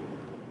some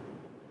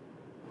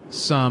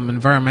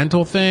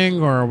environmental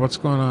thing, or what's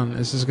going on?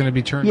 Is this going to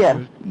be turned?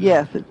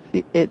 Yes,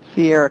 it's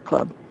Sierra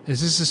Club.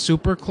 Is this a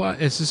super club?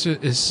 Is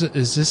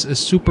this a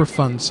super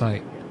fun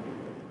site?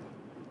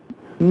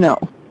 No.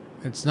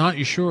 It's not.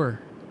 You sure?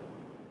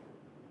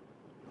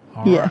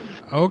 Yes.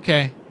 Right.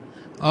 Okay.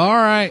 All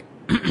right.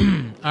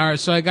 All right.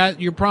 So I got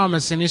your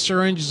promise. Any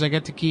syringes I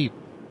get to keep?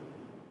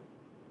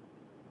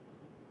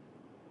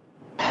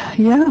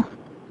 Yeah.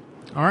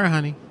 All right,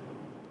 honey.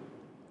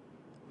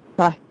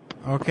 Bye.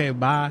 Okay.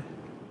 Bye.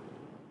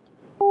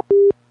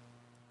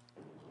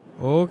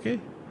 Okay.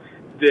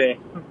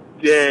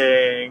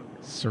 Dang.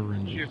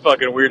 Syringes. You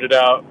fucking weirded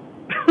out.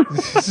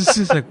 This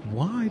is like,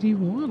 why do you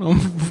want them?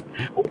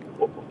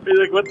 Be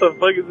like, what the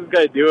fuck is this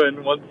guy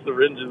doing? Wants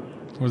syringes.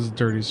 Was it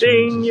dirty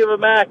syringes? Ding, you have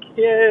a Mac.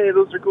 Yay,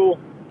 those are cool.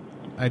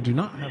 I do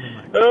not have a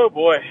Mac. Oh,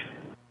 boy.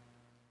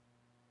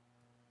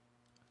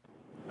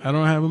 I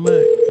don't have a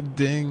Mac.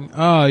 Ding.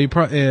 Oh, yeah,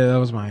 that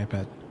was my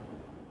iPad.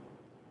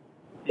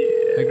 Yeah.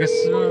 I guess.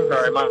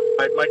 Sorry,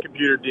 my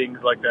computer dings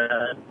like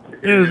that.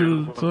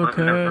 It's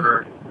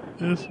okay.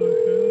 It's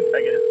okay.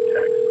 I get a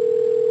text.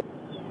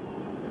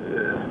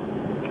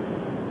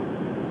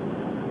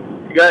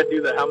 You gotta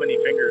do the how many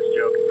fingers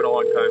joke. It's been a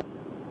long time.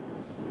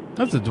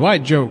 That's a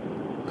Dwight joke.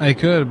 I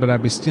could, but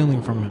I'd be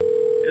stealing from him.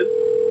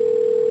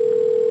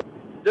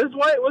 Does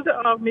Dwight? Was it?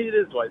 Maybe it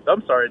is Dwight.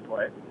 I'm sorry,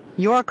 Dwight.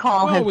 Your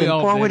call has been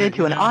forwarded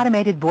to an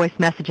automated voice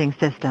messaging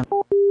system.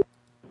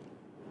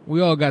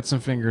 We all got some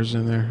fingers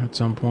in there at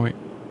some point.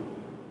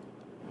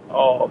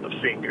 All the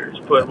fingers.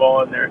 Put them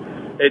all in there.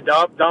 Hey,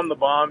 Dom the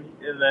Bomb,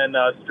 and then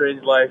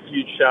Strange Life,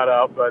 huge shout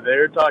out. But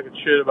they're talking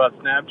shit about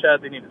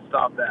Snapchat. They need to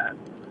stop that.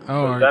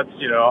 Oh, that's,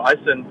 I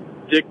send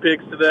dick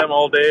pics to them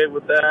all day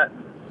with that.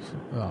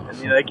 Oh,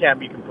 and they can't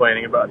be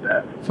complaining about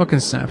that. Fucking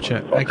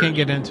Snapchat. I can't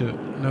get into it.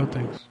 No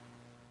thanks.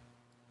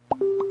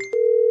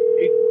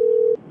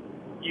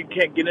 You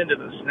can't get into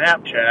the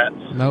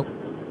Snapchat. Nope.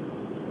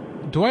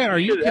 Dwight, are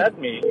you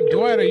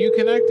Dwight, are you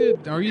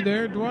connected? Are you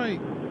there,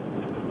 Dwight?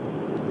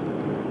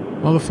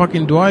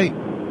 Motherfucking Dwight.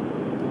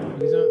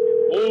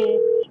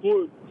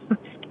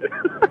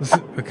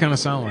 That kind of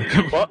sound like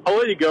him. Well, I'll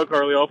let you go,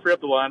 Carly. I'll free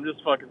up the line. I'm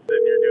just fucking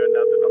sitting here doing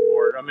nothing. I'm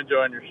bored. I'm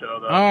enjoying your show,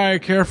 though.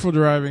 Alright, careful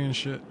driving and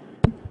shit.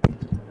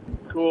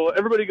 Cool.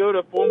 Everybody go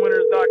to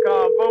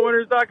phonewinners.com.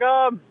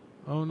 Phonewinners.com.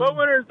 Oh, no.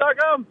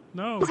 Phonewinners.com.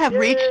 No. You have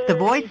reached the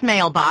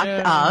voicemail box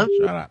of...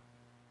 Shut up.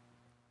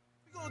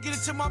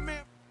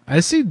 I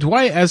see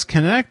Dwight as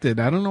connected.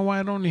 I don't know why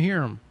I don't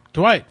hear him.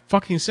 Dwight,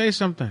 fucking say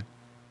something.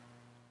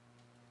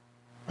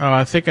 Oh,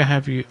 I think I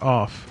have you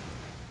off.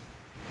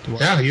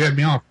 Dwight. Yeah, you had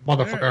me off,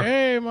 motherfucker.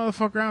 Hey,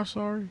 motherfucker, I'm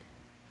sorry.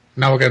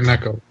 Now we got an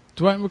echo.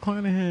 Dwight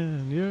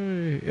McClanahan,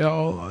 yay.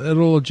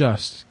 It'll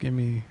adjust. Give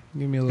me a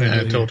little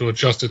bit. Tell it to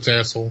adjust its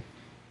asshole.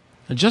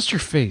 Adjust your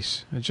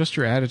face. Adjust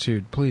your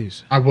attitude,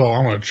 please. I will.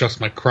 I'm going to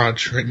adjust my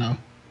crotch right now.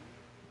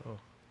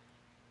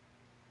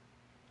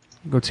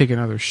 Go take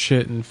another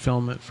shit and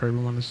film it for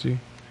everyone to see.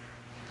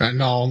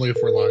 No, only if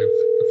we're live.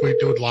 If we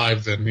do it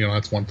live, then,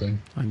 that's one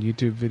thing. On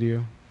YouTube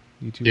video?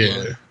 YouTube Yeah.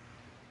 live.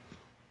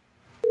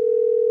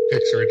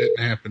 Picture, it didn't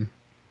happen.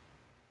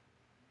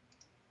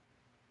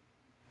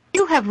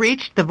 You have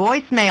reached the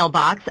voicemail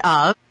box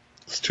of...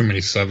 It's too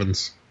many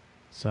sevens.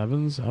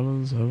 Seven.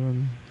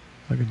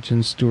 Like a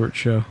Jen Stewart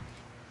show.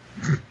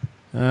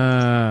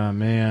 Ah,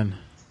 man.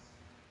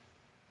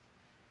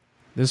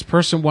 This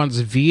person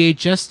wants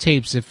VHS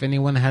tapes if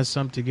anyone has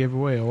some to give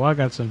away. Oh, I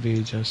got some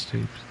VHS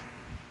tapes.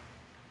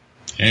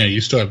 Yeah, you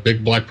still have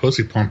big black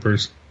pussy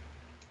pumpers.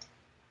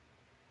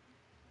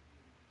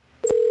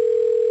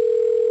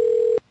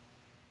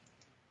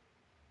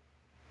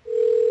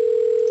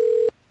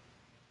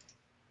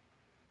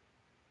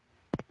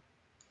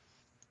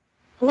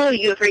 Hello,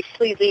 you have reached.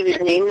 Please leave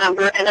your name,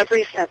 number, and a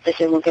brief message,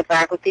 and we'll get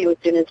back with you as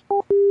soon as...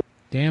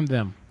 Damn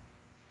them.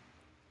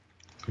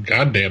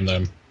 God damn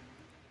them.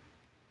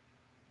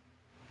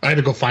 I had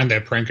to go find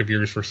that prank of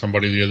yours for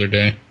somebody the other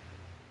day.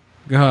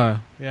 Yeah.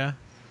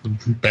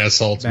 Bath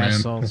salts, man.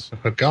 Salts.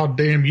 God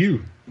damn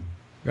you.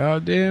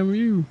 God damn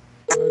you.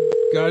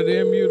 God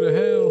damn you to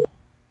hell.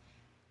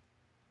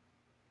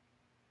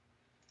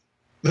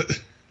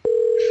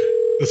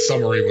 The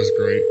summary was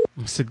great.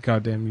 I said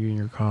God damn you in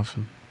your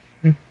coffin.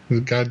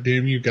 God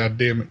damn you, God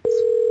damn it.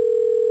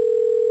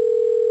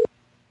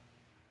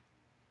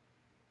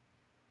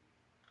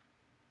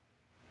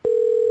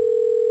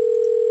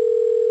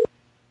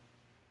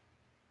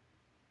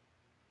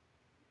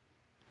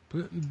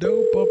 Putting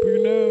dope up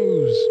your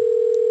nose.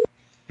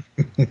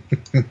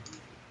 Excuse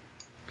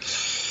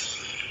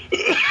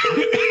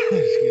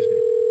me.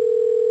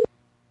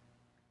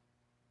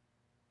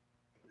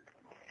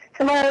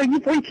 Hello,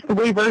 you've reached the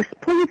Weavers.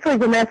 Please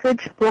leave a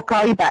message. We'll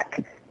call you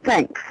back.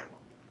 Thanks.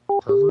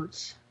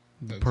 Perverts?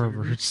 The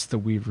perverts, the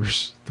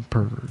weavers, the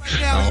perverts.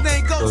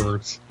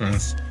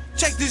 Perverts.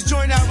 Check this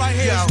joint out right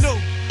here. It's new.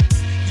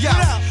 Yo,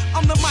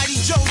 I'm the mighty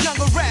Joe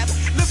Younger rap.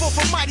 Live off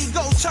a mighty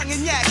gold tongue and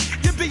yak.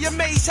 You'd be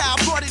amazed how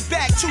I brought it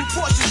back. 2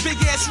 Porsches, big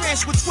ass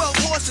ranch with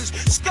 12 horses.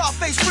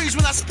 Scarface freeze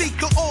when I speak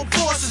to all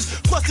bosses.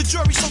 Plus the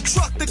jury so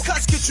truck the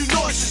cuts get you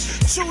nauseous.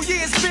 2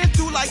 years been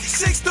through like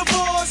 6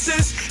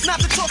 divorces. Not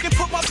to talk and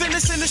put my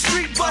business in the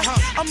street, but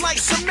I'm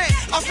like cement.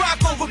 I rock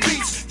over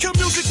beats. Kill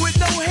music with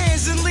no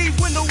hands and leave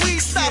when the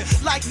weed stop.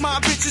 Like my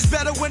bitches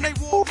better when they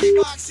walk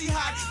Reebok. See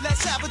hot,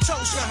 let's have a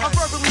toast. I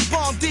verbally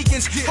bomb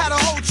deacons. Had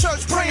a whole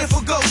church praying for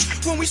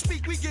ghosts. When we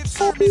speak, we give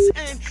sermons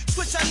and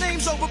switch our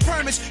names over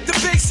permits. The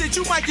big shit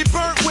you might get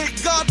burnt with.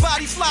 God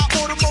body fly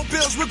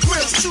automobiles with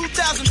grills.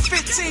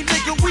 2015,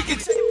 nigga, we can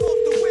take off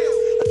the wheel.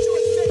 A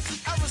George Jackson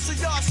era, so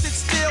y'all sit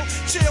still,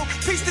 chill.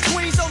 Peace to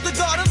Queens, oh the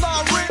God of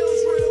law, real.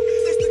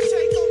 It's the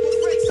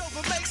takeover, breaks over,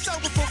 makes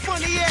over for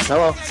funny ass.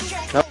 Hello.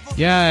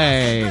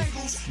 Yay.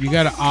 You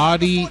got an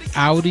Audi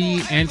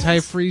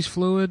antifreeze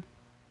fluid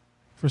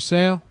for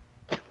sale?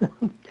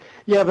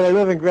 Yeah, but I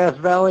live in Grass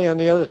Valley on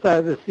the other side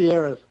of the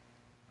Sierras.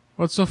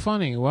 What's so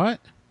funny? What?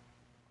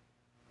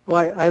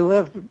 Well, I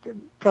live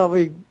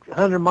probably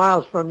 100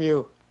 miles from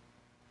you.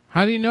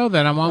 How do you know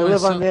that? I'm on I my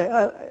live on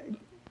the.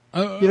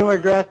 You know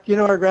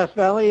where Grass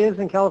Valley is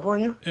in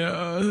California? Yeah.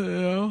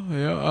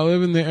 I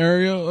live in the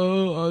area.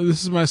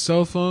 This is my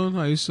cell phone.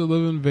 I used to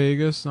live in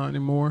Vegas, not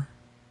anymore.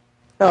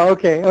 Oh,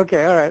 okay, all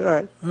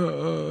right.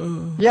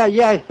 Yeah,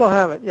 I still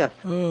have it. Yes.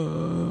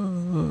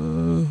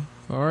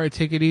 All right,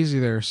 take it easy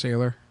there,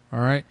 sailor. All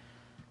right.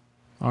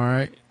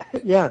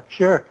 Yeah,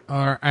 sure.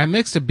 All right. I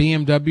mixed a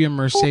BMW and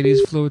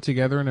Mercedes fluid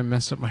together and it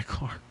messed up my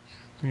car.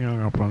 You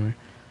hung up on me.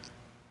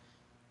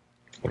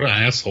 What an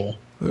asshole.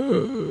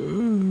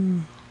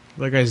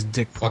 That guy's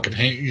dick. Fucking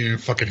Hank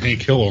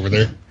Hill over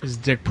there. His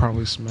dick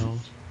probably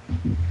smells.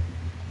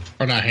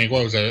 Or not Hank,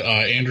 what was that?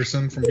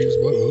 Anderson from Beavis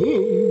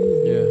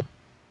Butthead? Yeah.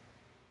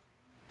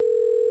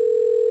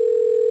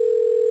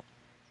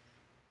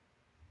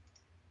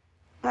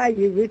 Hi,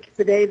 you reached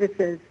the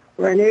Davises.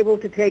 We're unable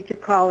to take your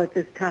call at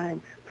this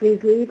time.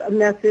 Please leave a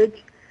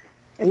message,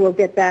 and we'll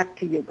get back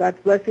to you. God's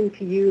blessing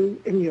to you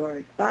and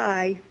yours.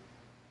 Bye.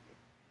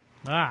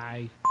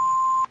 Bye.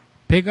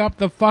 Pick up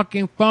the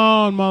fucking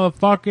phone,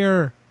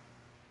 motherfucker.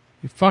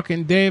 You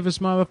fucking Davis,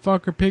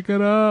 motherfucker. Pick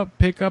it up.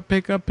 Pick up.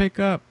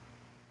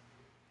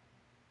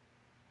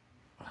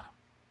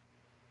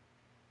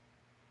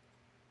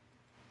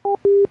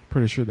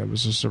 Pretty sure that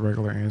was just a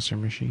regular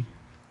answering machine.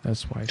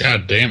 That's why.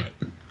 God damn it.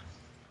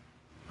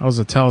 That was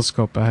a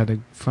telescope. I had a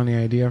funny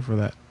idea for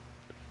that.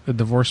 A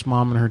divorced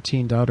mom and her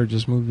teen daughter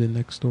just moved in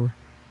next door.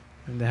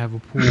 And they have a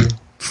pool.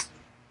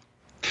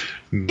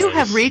 You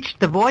have reached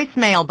the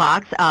voicemail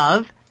box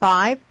of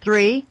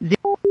 530.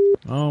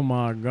 Oh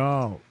my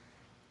God.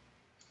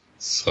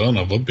 Son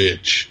of a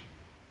bitch.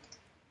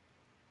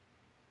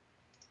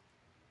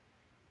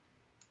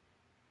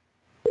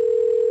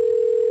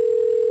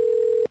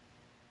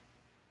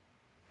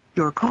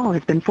 Your call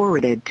has been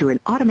forwarded to an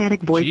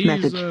automatic voice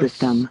message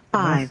system.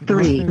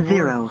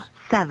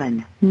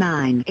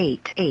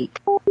 5307988.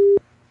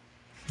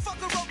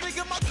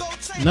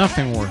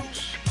 Nothing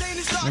works.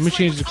 Let me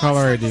change the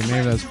caller ID.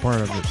 Maybe that's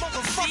part of it.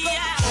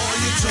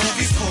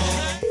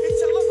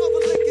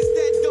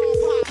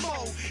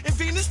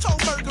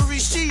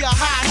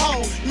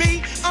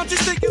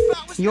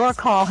 Your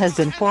call has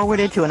been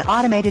forwarded to an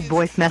automated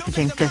voice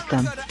messaging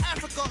system.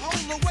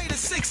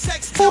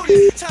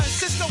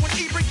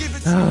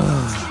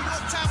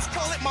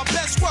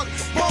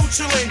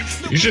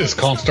 You should just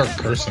call and start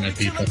cursing at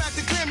people. That's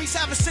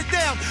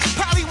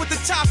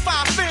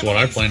what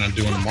I plan on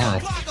doing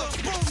tomorrow.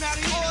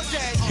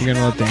 You're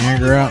gonna let the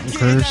anger out and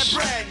curse?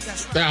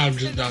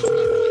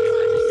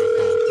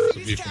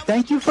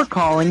 Thank you for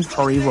calling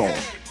Hurry Roll.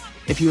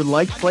 If you would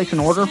like to place an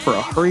order for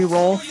a Hurry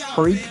Roll,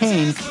 Hurry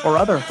Cane, or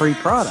other Hurry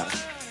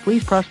products,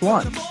 please press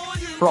 1.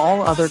 For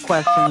all other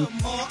questions,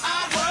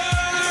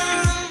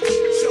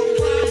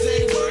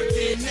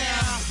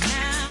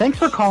 thanks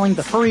for calling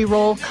the Hurry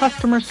Roll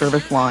customer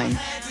service line.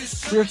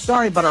 We are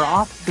sorry, but our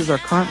offices are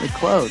currently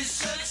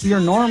closed. We are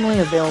normally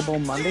available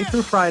Monday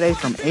through Friday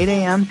from 8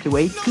 a.m. to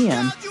 8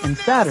 p.m. and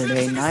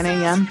Saturday 9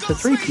 a.m. to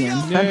 3 p.m.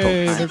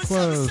 Central Time. They're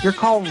closed. Your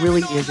call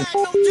really isn't.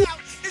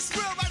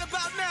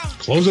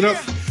 Close it up.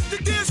 The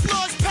dance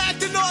floor's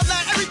packed and all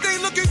that, everything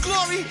looking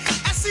glory.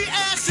 I see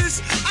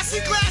asses, I see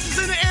glasses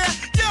in the air.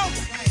 Yo,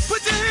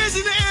 put your hands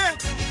in the air.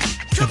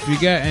 If you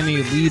got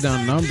any lead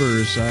on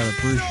numbers, I'd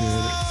appreciate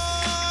it.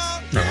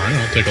 All right,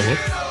 I'll take a look.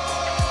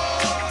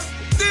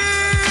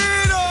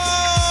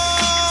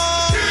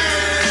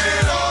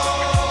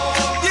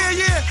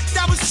 Yeah,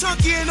 that was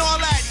chunky and all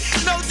that,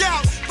 no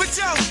doubt. But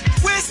yo,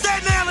 where's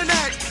that nailing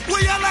at?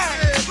 Where y'all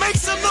at?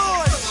 Make some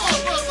noise.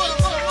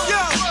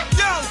 Yo,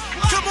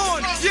 come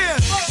on,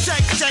 yeah.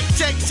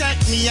 Check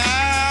me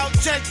out.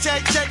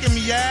 Checking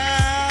me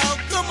out.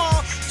 Come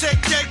on,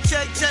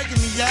 checking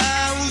me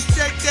out. Who's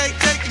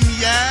checking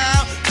me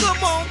out?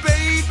 Come on,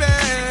 baby,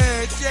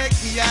 check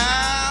me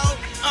out.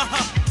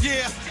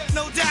 Yeah,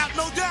 no doubt.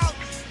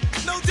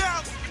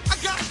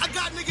 I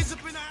got niggas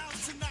up in the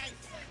house tonight.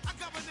 I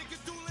got my nigga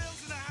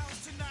Doolills in the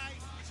house tonight.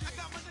 I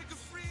got my nigga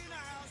Free in the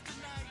house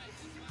tonight.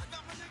 I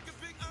got my nigga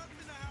Big Up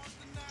in the house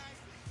tonight.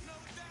 No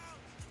doubt.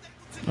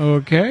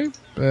 Okay,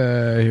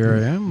 here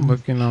I am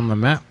looking on the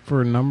map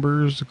for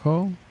numbers to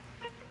call.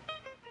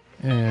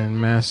 In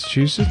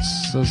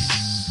Massachusetts,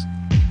 let's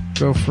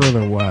go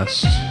further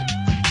west.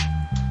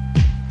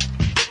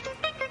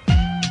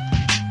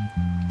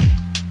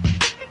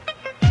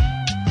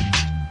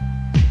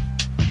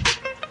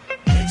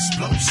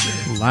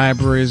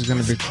 Library is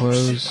going to be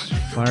closed.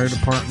 Fire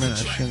department, I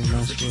shouldn't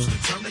mess with.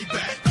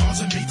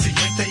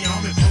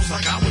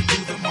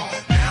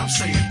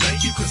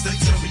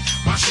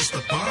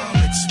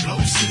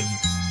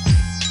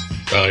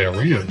 Oh yeah,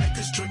 were you?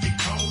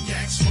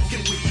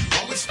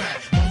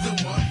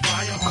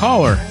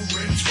 Caller.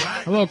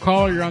 Hello,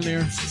 caller. You're on the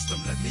air.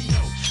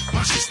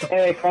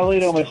 Hey,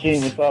 Carlito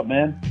Machine. What's up,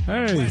 man?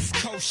 Hey.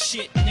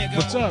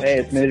 What's up? Hey,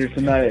 it's Major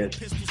Tinnitus.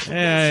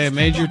 Hey,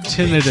 Major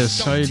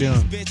Tinnitus. How you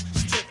doing?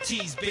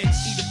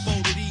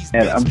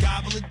 And I'm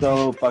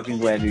so fucking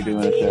glad you're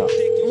doing a show.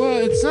 Well,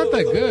 it's not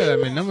that good.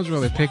 I mean, no one's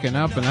really picking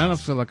up, and I don't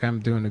feel like I'm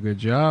doing a good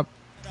job.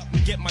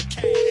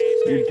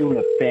 You're doing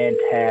a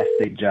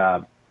fantastic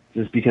job.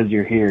 Just because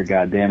you're here,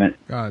 God damn it.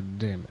 God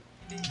damn it.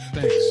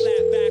 Thanks.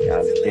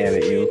 God damn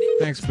it, you.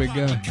 Thanks, big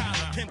guy.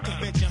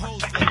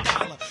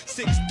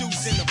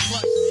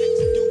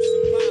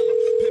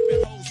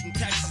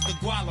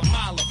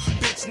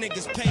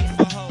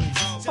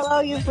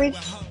 Hello, you've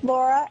reached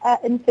Laura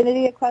at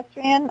Infinity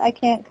Equestrian. I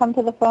can't come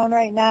to the phone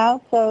right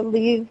now, so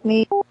leave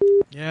me.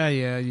 Yeah,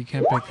 you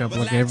can't pick up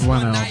like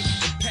everyone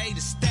else.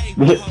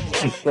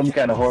 It's some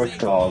kind of horse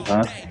calls,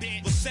 huh?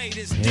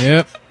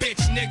 Yep.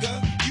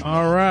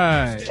 All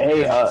right.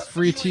 Hey,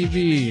 free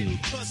TV.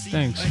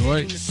 Thanks,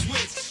 Dwight.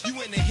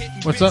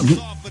 What's up?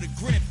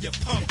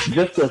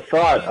 Just a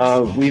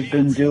thought. We've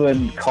been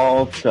doing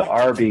calls to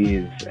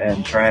Arby's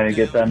and trying to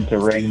get them to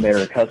ring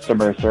their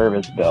customer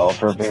service bell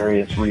for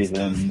various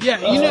reasons. Yeah,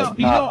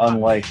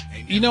 unlike.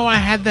 I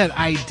had that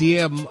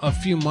idea a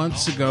few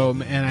months ago,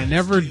 and I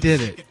never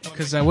did it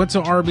because I went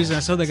to Arby's and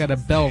I saw they got a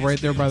bell right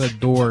there by the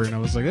door, and I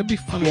was like, it'd be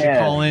funny to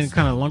call in,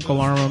 kind of lunk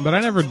alarm them, but I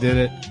never did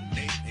it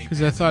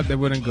because I thought they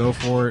wouldn't go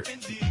for it.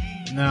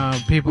 No,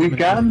 people. We've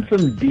gotten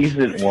some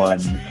decent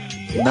ones.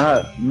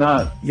 Not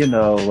not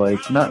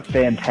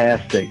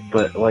fantastic,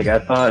 but like I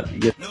thought,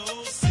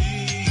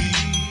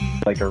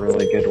 like a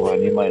really good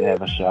one. You might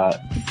have a shot.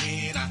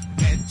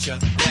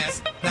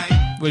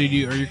 What do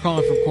you do? Are you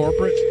calling from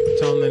corporate?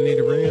 Tell them they need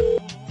to ring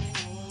it?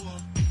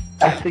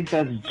 I think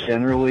that's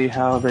generally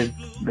how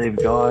they've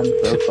gone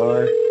so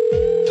far.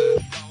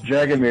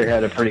 Dragomir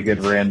had a pretty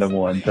good random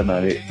one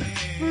tonight,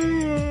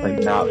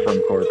 like not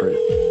from corporate.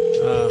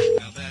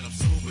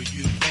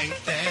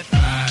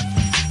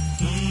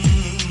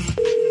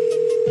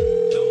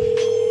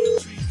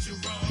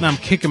 Now I'm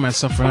kicking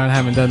myself for not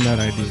having done that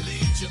idea.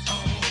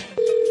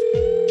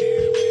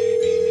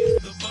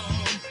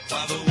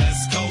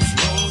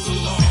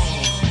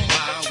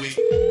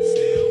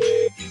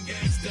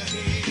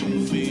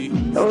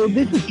 Oh,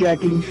 this is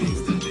Jackie.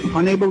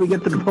 Unable to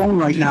get to the phone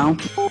right now.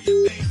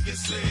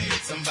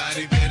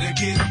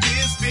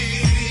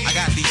 I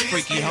got these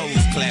freaky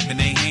hoes clapping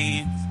their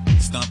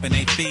hands, stomping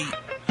their feet.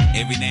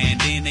 Every now and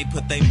then they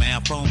put their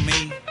mouth on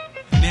me.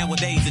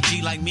 Nowadays a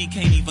G like me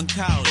can't even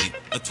call it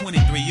a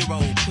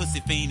 23-year-old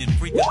pussy fiend and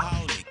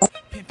freakaholic.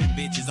 Pimping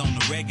bitches on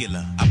the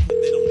regular. I put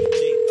that on the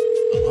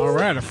G. All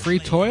right, a free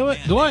toilet,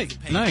 Dwight.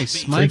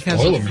 Nice. Mike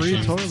has a free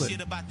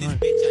toilet. Nice.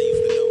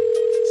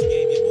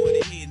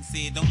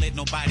 Said, don't let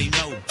nobody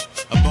know.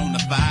 A bona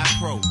fide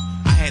pro.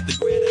 I had to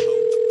grab a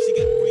hoe. She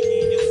got freaky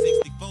in your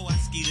 64. I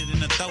skeeted in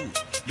the throat.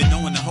 Been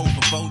knowing the hoe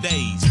for 4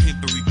 days.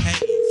 Pimpery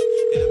pays.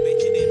 And I bet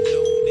you didn't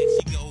know that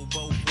she go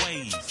both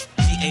ways.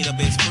 She ate her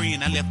best friend.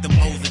 I left them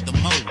hoes at the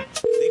mo.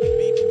 They be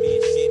beefing me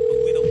and shit, but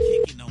we don't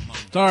kick it no more.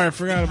 Sorry, I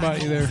forgot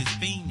about you there.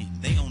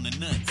 They on the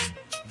nuts.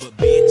 But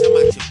bitch, I'm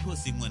out your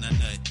pussy when I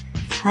nut.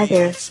 Hi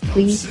there.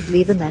 Please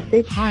leave a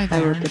message. Hi there.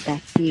 I will get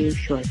back to you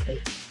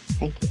shortly.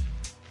 Thank you.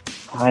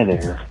 Hi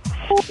there.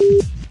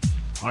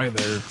 Hi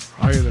there.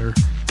 Hi there.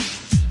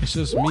 It's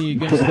just me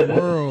against the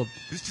world.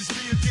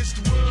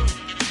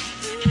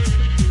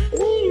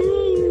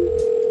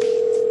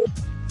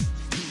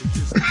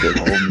 Good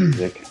old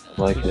music.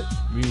 I like it.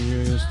 Me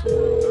against the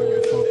world,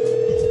 motherfucker.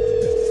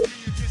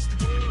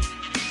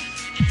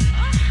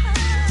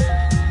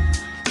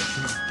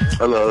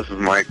 Hello, this is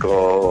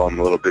Michael. I'm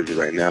a little busy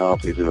right now.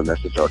 Please leave a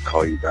message. I'll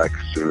call you back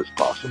as soon as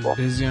possible.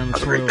 Busy on the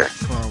Have a great toilet, day.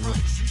 probably.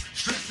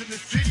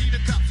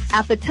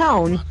 At the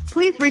tone,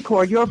 please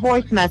record your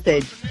voice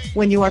message.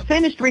 When you are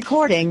finished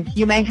recording,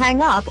 you may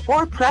hang up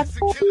or press.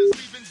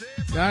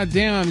 God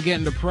damn, I'm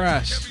getting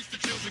depressed.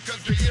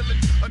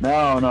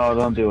 No,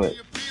 don't do it.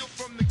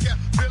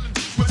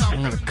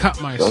 I'm gonna cut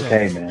myself.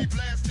 Okay, man.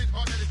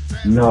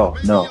 No.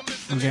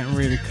 I'm getting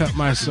ready to cut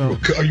myself.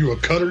 Are you a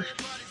cutter?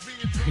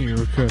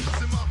 You're a cutter.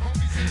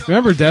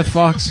 Remember Death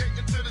Fox?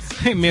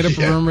 They made up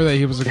a rumor that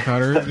he was a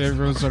cutter. And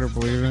everyone started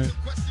believing it.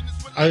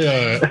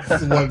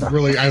 What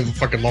really I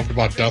fucking loved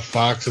about Death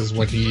Fox is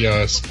when he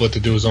split to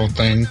do his own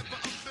thing.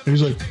 And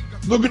he's like,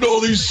 look at all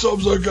these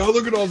subs I got,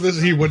 look at all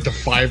this. He went to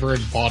Fiverr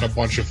and bought a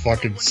bunch of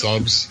fucking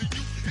subs.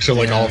 So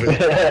like all of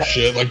his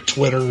shit, like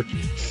Twitter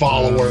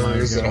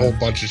followers and a whole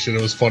bunch of shit.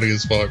 It was funny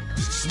as fuck.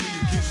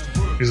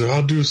 He's like,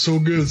 I'll do so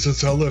good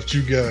since I left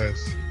you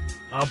guys.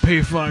 I'll pay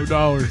 $5.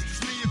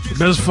 The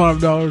best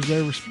 $5 I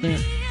ever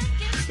spent.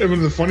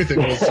 And the funny thing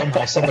was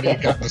somehow somebody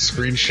had gotten a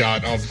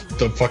screenshot of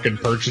the fucking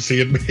purchase he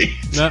had made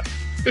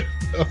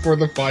for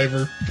the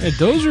Fiverr. Hey,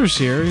 Dozer's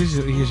here.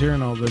 He's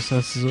hearing all this.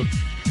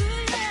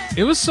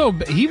 He was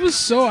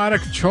so out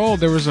of control.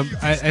 There was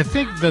I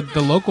think that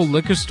the local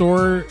liquor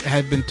store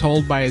had been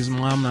told by his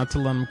mom not to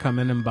let him come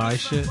in and buy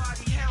shit.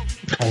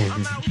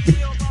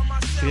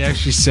 He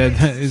actually said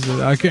that. He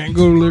said, I can't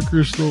go to the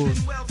liquor store.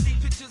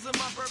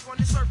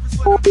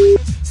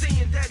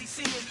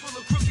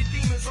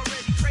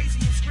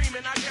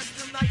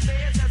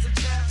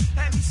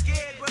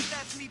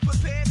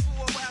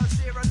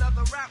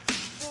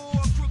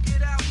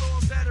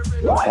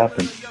 What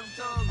happened?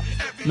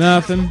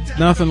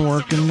 Nothing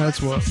working.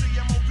 That's what.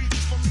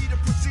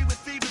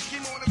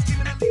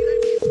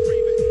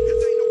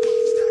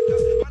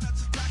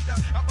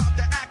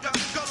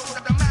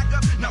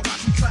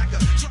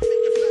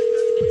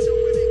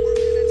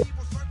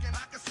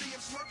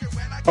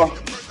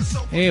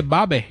 Hey,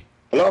 Bobby.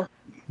 Hello?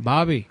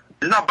 Bobby.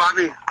 It's not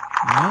Bobby. No?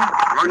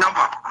 Wrong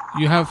number.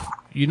 You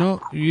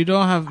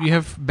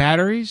have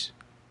batteries?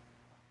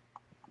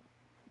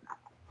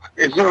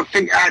 It's a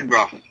fake ad,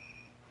 bro.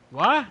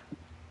 What?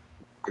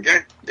 Okay?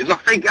 It's a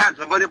fake ad.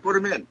 Somebody put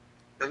them in.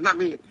 That's not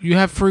me. You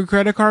have free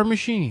credit card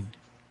machine.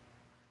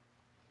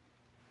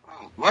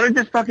 What did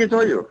this fucking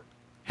tell you?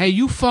 Hey,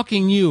 you,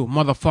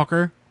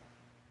 motherfucker.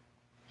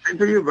 Same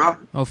to you, bro.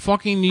 Oh,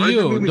 fucking Why did you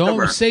you. leave me Don't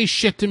somewhere? say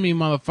shit to me,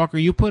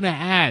 motherfucker. You put an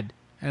ad,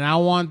 and I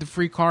want the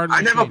free card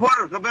I machine. never put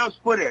it. Somebody else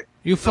put it.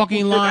 You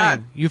fucking Don't put lying.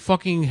 ad. You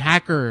fucking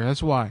hacker.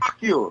 That's why. Fuck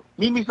you.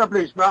 Meet me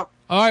someplace, bro.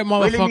 All right,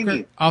 Where do you meet motherfucker.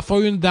 me? I'll throw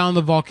you down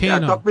the Yeah,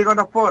 volcano. talk me on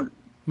the phone.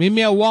 Meet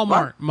me at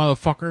Walmart,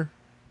 motherfucker.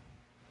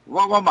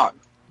 What Walmart?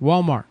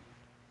 Walmart.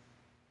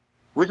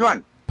 Which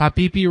one?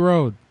 Papipi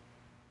Road.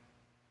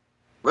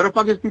 Where the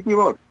fuck is PP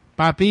Road?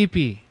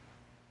 Papipi.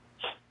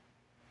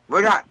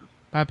 Where that?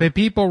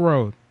 Papipipo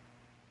Road.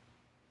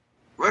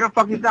 Where the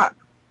fuck is that?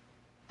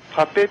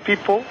 Happy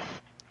people.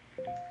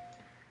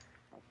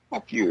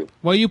 Fuck you.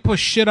 Well, you push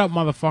shit up,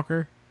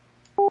 motherfucker.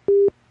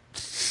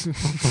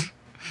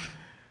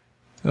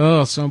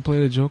 Oh, someone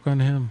played a joke on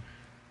him.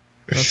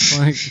 That's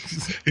funny.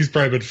 He's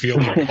probably been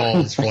fielding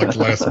calls for like the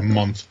last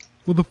month.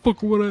 Well, the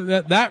fuck would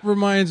that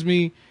reminds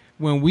me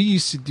when we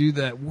used to do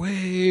that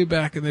way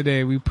back in the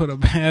day. We put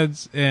up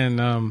ads,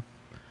 and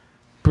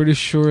pretty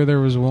sure there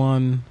was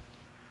one.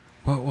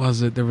 What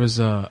was it? There was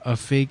a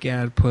fake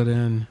ad put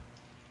in.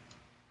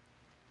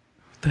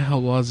 What the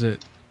hell was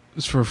it? It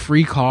was for a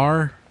free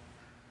car.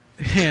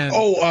 And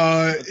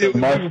it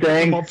would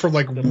come up for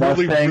like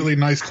really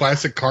nice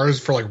classic cars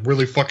for like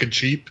really fucking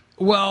cheap.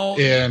 Well,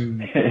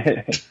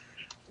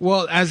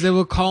 well, as they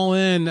would call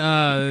in,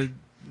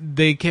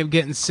 they kept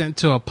getting sent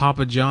to a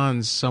Papa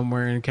John's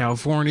somewhere in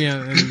California,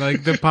 and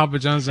like the Papa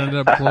John's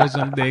ended up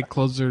closing. They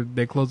closed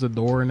the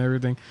door and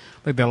everything.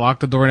 Like they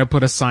locked the door and they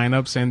put a sign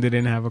up saying they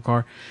didn't have a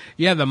car.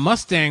 Yeah, the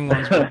Mustang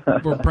ones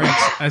were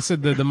pranks. I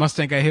said the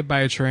Mustang got hit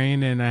by a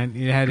train and I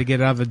had to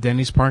get out of the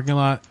Denny's parking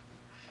lot.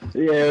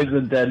 Yeah, it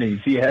was a Denny's.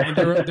 Yeah,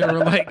 there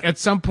were like at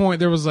some point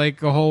there was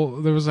like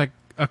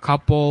a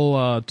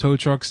couple tow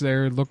trucks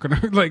there looking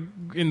like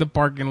in the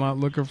parking lot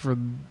looking for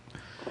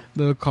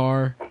the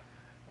car.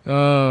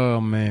 Oh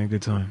man,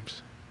 good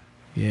times.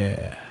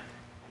 Yeah.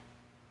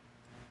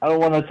 I don't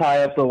want to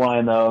tie up the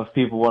line though. If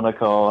people want to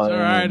call, all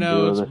right,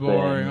 no, it's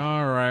boring.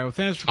 All right, well,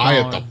 thanks for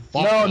calling.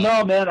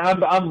 No, man,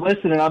 I'm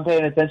listening. I'm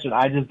paying attention.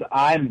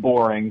 I'm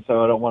boring,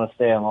 so I don't want to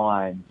stay on the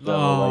line. So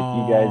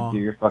like, you guys do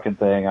your fucking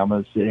thing. I'm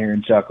gonna sit here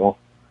and chuckle.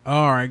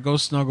 All right, go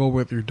snuggle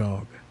with your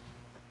dog.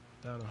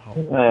 That'll help.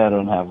 I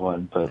don't have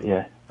one, but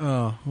yeah.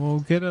 Oh, well,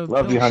 get a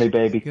love pillow. you, honey,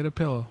 baby. Get a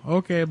pillow.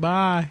 Okay,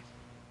 bye.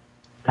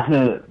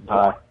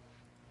 Bye.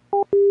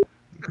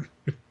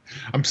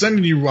 I'm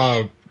sending you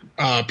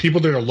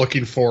people that are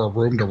looking for a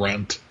room to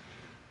rent.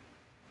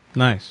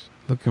 Nice.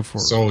 Looking for.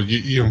 So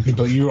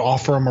you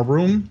offer them a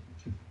room,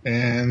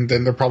 and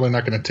then they're probably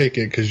not going to take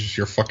it because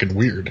you're fucking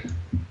weird.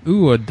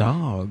 Ooh, a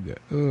dog.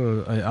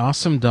 Ooh, an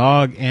awesome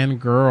dog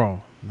and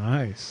girl.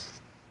 Nice.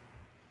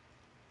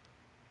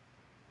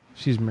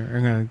 She's married.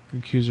 I'm going to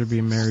accuse her of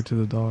being married to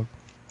the dog.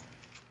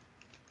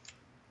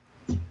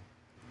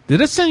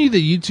 Did I send you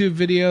the YouTube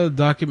video, the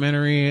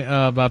documentary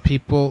about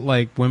people,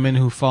 like women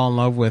who fall in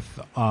love with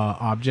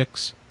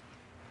objects?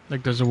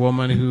 Like there's a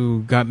woman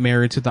who got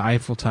married to the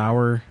Eiffel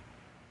Tower.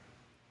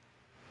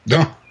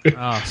 No.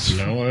 Oh,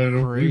 no, I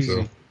don't crazy.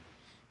 think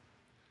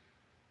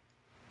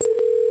so.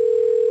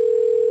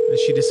 And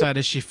she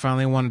decided she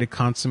finally wanted to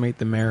consummate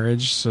the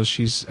marriage, so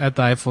she's at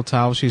the Eiffel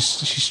Tower. She's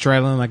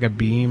straddling like a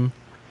beam.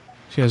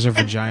 She has her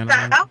vagina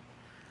on.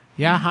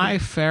 Yeah, hi,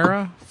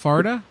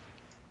 Farda?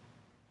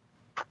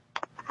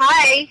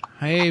 Hi.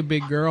 Hey,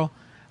 big girl.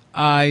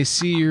 I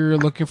see you're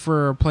looking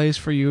for a place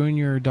for you and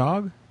your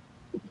dog?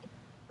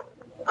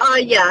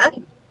 Yes.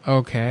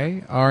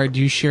 Okay. All right, do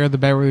you share the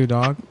bed with your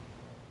dog?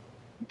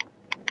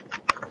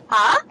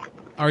 Huh?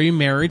 Are you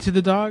married to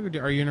the dog?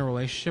 Are you in a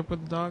relationship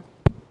with the dog?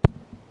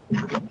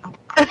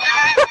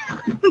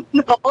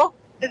 No.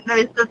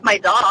 It's just my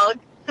dog.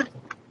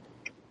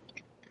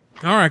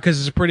 All right, because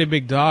it's a pretty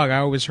big dog. I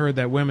always heard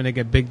that women that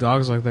get big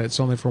dogs like that,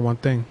 it's only for one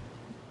thing.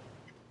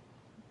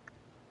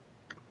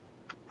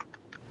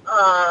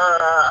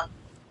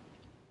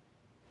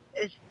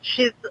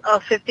 She's a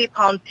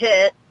 50-pound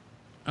pit.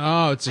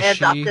 Oh, it's a I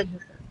she. adopted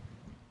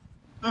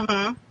her.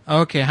 Mm-hmm.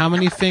 Okay, how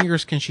many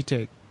fingers can she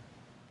take?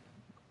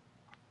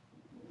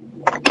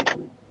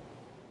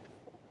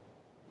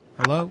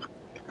 Hello?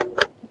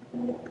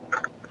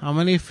 How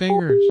many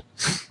fingers?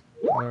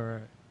 All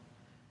right.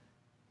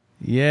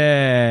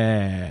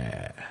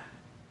 Yeah.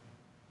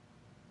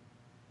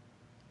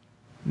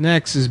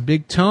 Next is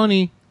Big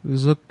Tony,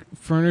 who's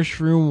furnished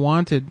room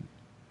wanted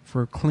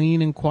for a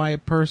clean and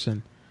quiet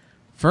person.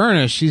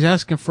 Furnished, she's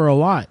asking for a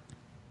lot.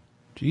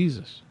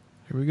 Jesus.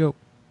 Here we go.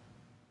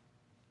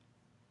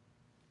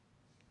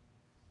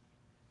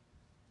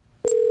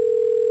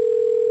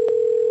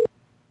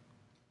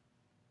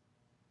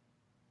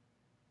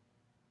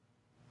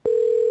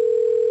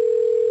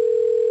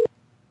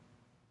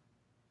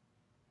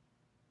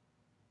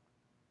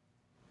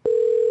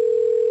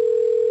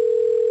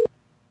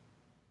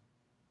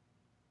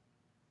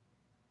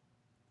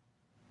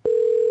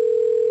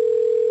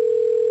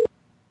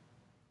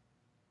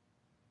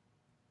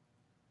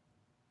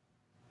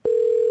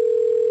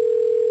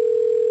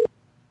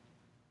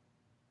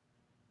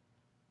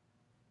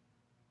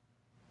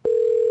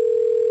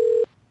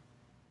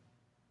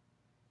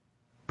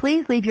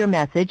 Please leave your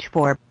message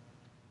for...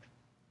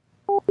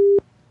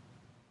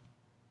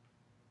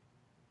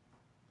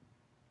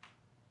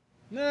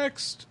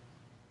 Next.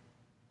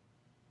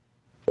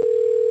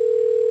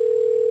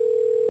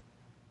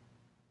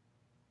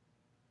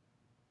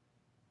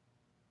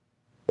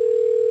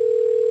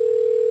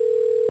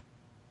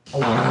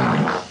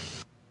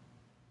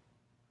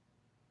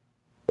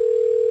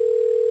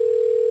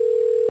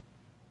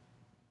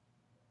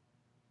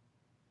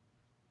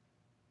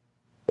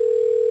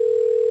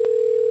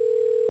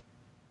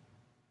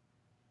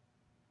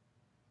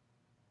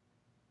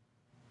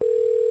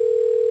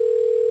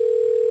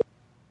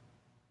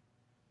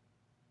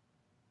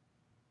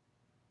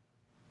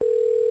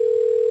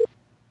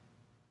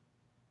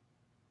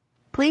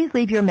 Please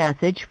leave your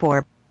message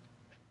for...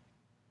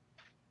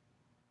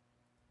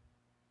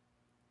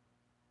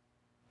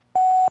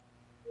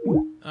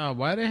 Oh,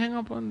 why'd I hang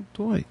up on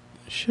Dwight?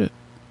 Shit.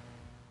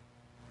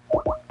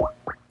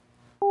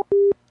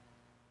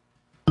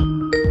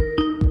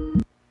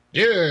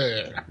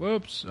 Yeah.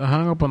 Whoops. I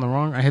hung up on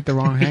I hit the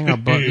wrong hang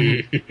up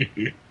button.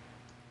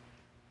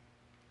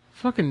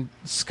 Fucking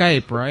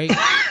Skype, right?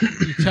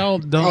 You tell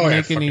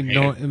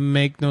don't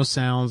make no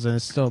sounds, and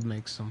it still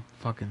makes some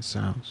fucking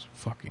sounds.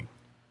 Fucking.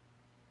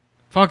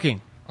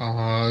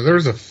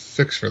 There's a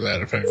fix for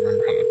that if I remember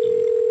how to do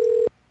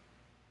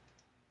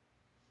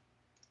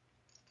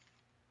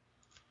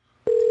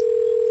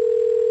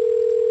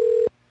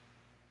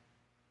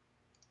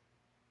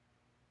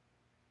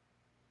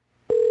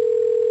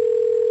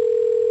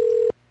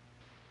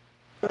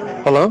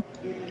it. Hello?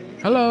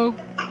 Hello.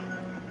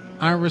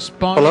 I'm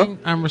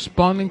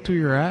responding to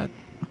your ad.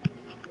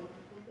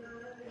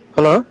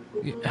 Hello?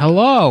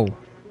 Hello.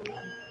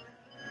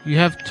 You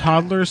have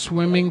toddler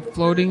swimming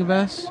floating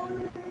vest?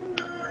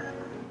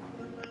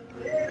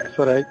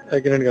 Sorry, I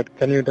didn't get.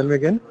 Can you tell me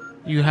again?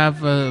 You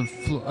have a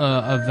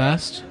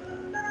vest?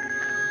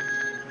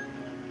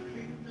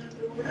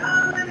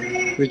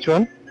 Which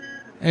one?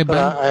 Hey, Ben.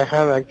 I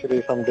have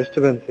actually some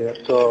disturbance here,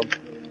 so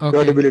you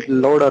have to be a little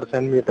louder.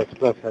 Send me a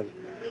text message.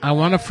 I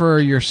want it for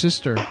your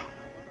sister.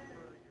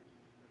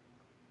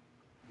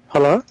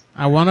 Hello?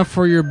 I want it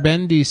for your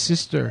bendy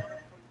sister.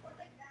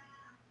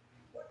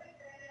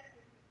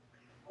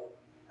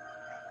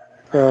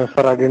 Sir,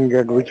 I didn't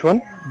get which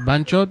one?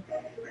 Banchot?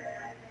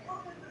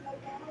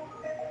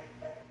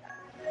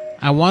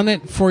 I want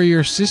it for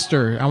your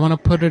sister. I want to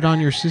put it on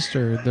your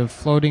sister. The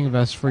floating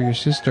vest for your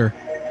sister.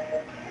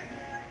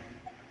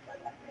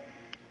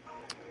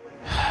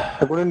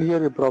 I couldn't hear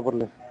you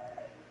properly.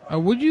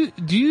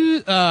 Do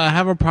you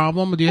have a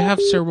problem? Do you have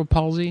cerebral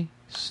palsy?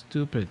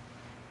 Stupid.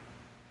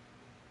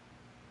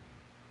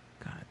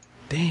 God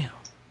damn.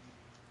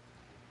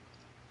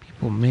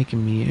 People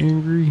making me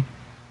angry.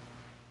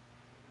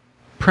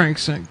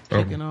 Pranks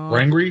kicking off.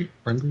 Prangry?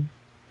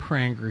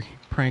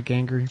 Prank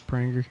angry.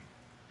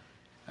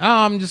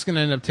 I'm just going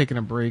to end up taking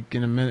a break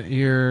in a minute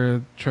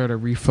here. Try to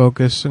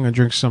refocus. I'm going to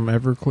drink some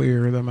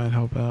Everclear. That might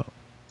help out.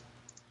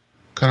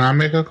 Can I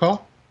make a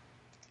call?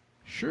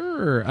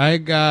 Sure. I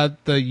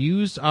got the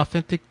used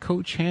authentic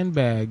Coach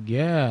handbag.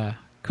 Yeah.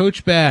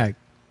 Coach bag.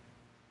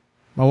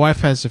 My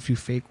wife has a few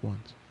fake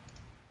ones.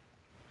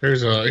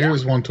 Here's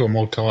one to a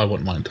motel I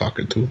wouldn't mind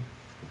talking to.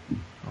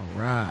 All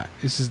right.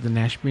 This is the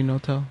Nashville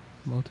motel?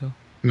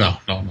 No.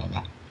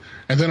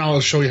 And then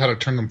I'll show you how to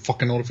turn them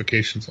fucking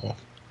notifications off.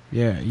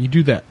 Yeah, you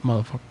do that,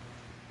 motherfucker.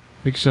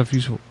 Make yourself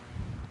useful.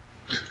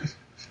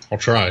 I'll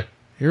try.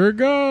 Here it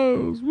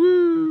goes.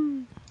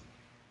 Woo!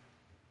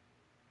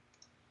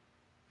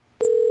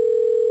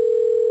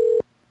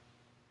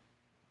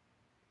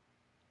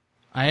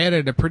 I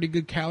added a pretty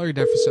good calorie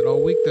deficit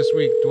all week this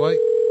week, Dwight.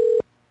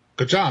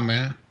 Good job,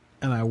 man.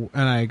 And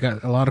I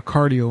got a lot of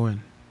cardio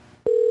in.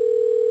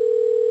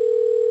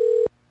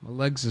 My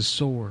legs is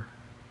sore.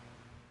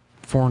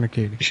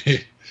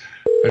 Fornicating.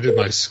 I did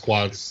my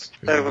squats.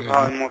 Thank you for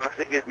calling more.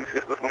 Can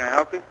I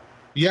help you?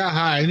 Yeah,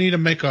 hi. I need to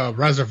make a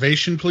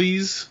reservation,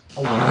 please.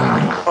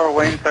 For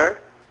when, sir?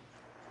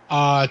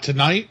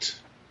 Tonight.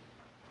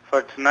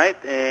 For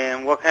tonight,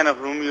 and what kind of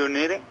room you're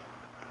needing?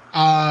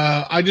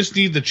 I just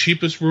need the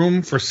cheapest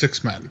room for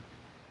 6 men.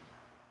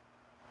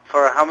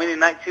 For how many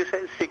nights you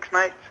said? 6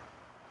 nights?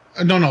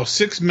 No,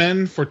 6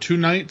 men for 2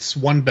 nights,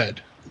 1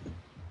 bed.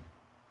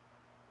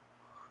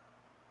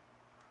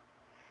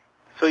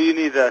 So you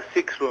need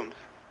 6 rooms?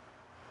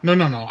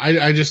 No.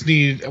 I just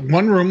need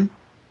 1 room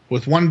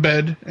with 1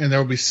 bed, and there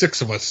will be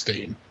 6 of us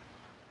staying.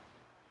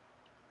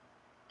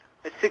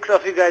 6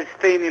 of you guys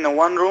staying in a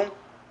 1 room?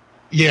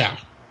 Yeah.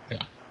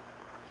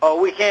 Oh,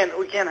 we can't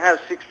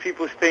have 6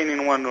 people staying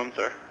in 1 room,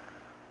 sir.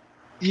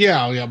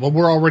 Yeah, but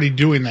we're already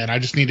doing that. I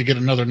just need to get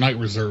another night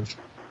reserved.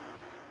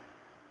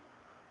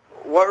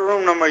 What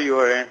room number you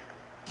are in?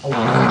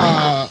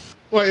 Well,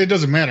 it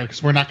doesn't matter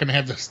because we're not going to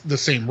have the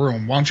same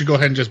room. Why don't you go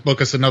ahead and just book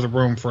us another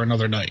room for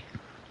another night?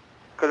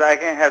 Because I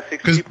can't have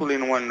 6 people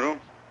in 1 room.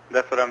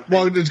 That's what I'm saying.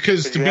 Well,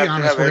 because to be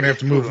honest, we're going to have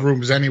to move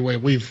rooms anyway.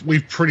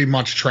 We've pretty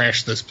much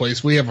trashed this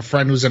place. We have a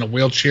friend who's in a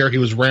wheelchair. He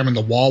was ramming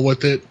the wall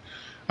with it.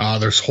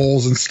 There's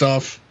holes and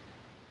stuff.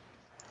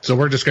 So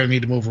we're just going to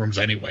need to move rooms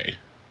anyway.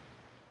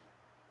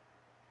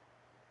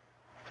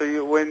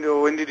 So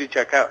when did you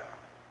check out?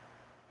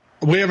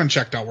 We haven't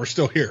checked out. We're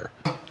still here.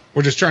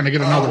 We're just trying to get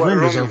another room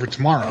reserved for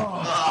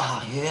tomorrow.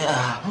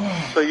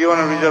 So you want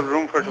to reserve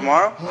room for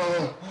tomorrow?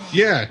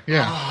 Yeah.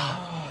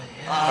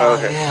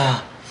 Okay.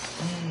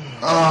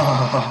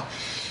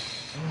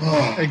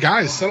 Hey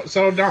guys,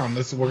 settle down.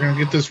 We're going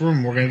to get this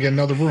room. We're going to get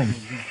another room.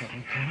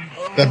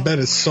 That bed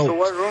is soaked. So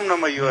what room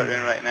number you are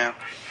in right now?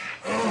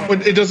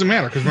 But it doesn't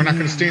matter because we're not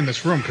going to stay in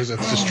this room because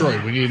it's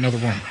destroyed. We need another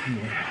room.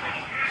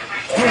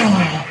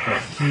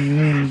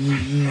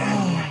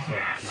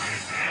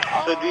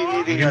 So do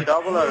you need a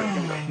double or a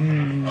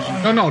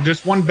single? No,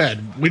 just 1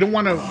 bed. We don't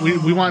want to.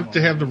 We want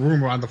to have the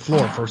room on the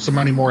floor for so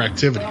many more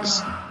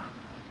activities.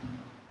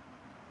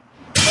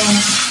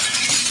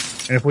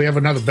 And if we have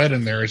another bed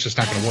in there, it's just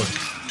not going to work.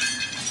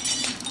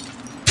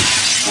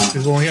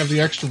 Because when we have the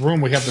extra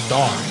room, we have the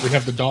dog. We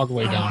have the dog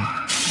lay down.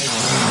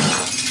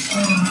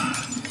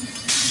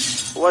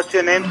 What's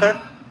your name,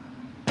 sir?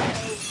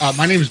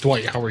 My name is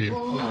Dwight. How are you?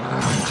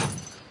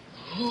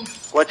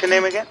 What's your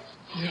name again?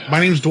 My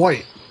name's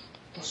Dwight.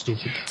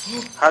 Stupid.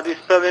 How do you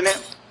spell the name?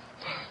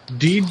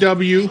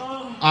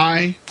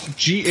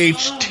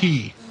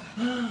 DWIGHT.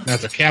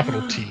 That's a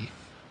capital T.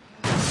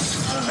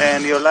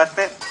 And your last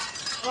name?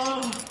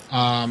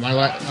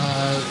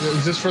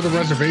 Is this for the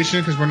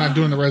reservation? Because we're not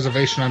doing the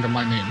reservation under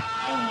my name.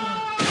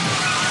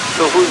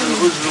 So whose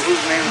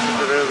name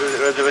is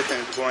the reservation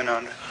is going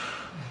on?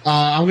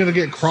 I'm gonna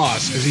get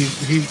Cross because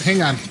he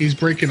hang on, he's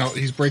breaking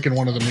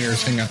one of the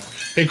mirrors. Hang on,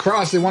 hey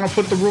Cross, they want to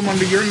put the room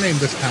under your name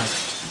this time.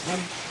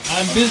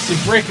 I'm busy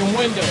breaking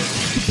windows.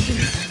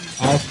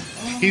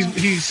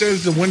 He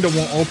says the window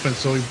won't open,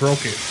 so he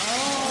broke it.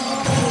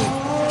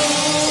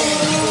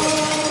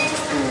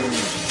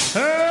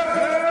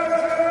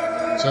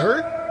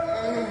 Sir?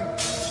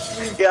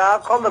 Yeah, I'll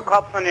call the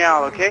cops on you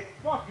now, okay?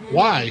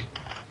 Why?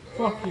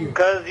 Fuck you.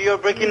 Because you're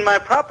breaking my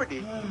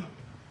property.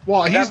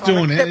 Well, he's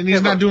doing it, and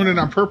he's not doing it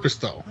on purpose,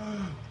 though.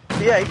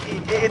 Yeah,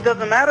 it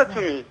doesn't matter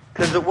to me.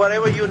 Because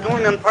whatever you're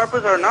doing on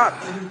purpose or not,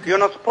 you're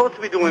not supposed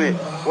to be doing it.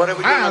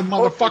 Whatever you're not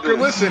supposed to motherfucker,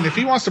 do. listen, if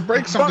he wants to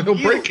break something, he'll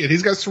break it.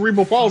 He's got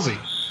cerebral palsy.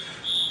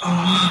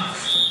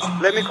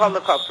 Let me call the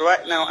cops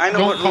right now. I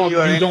know what room you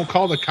are in. Don't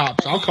call the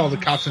cops. I'll call the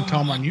cops and tell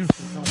them on you.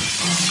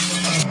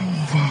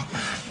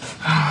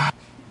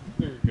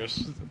 There he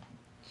goes.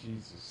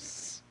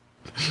 Jesus.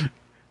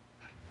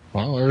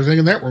 Well, everything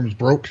in that room's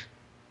broke.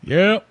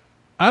 Yep.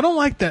 I don't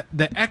like the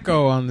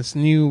echo on this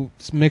new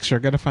mixer. I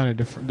gotta find a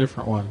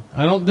different one.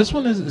 This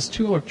one is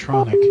too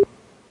electronic.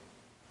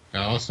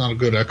 No, it's not a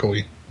good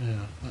echoey. Yeah.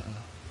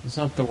 It's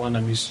not the one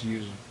I'm used to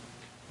using.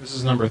 This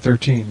is number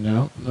 13.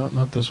 No,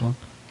 not this one.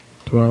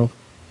 12.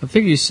 I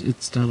think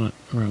it's done at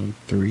around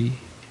 3,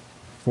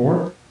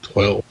 4,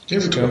 12. Here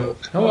we go.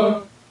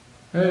 Hello.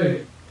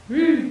 Hey.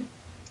 Whee.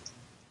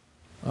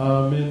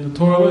 I'm in the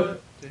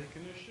toilet.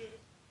 Taking a shit.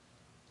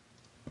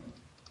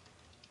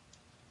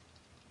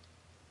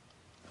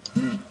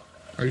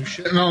 Are you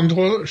shitting on the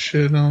toilet?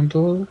 Shitting on the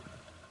toilet?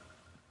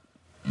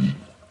 You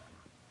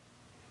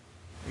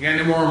got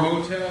any more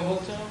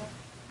hotel?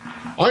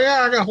 Oh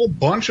yeah, I got a whole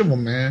bunch of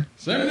them, man.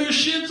 Send this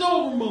shit's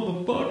over,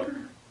 motherfucker.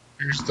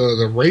 Here's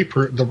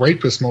the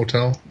rapist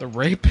motel. The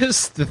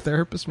rapist? The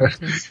therapist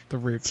motel? The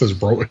rapist. It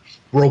says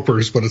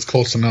ropers, but it's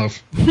close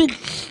enough.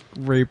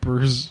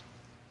 Rapers.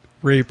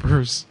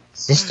 Is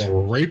this the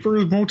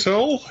rapers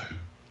motel?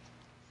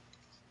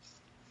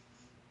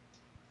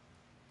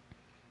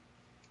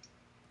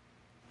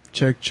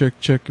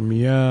 Checking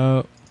me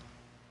out.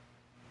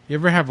 You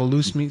ever have a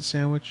loose meat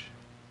sandwich?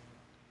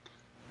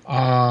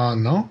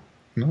 No,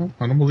 I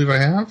don't believe I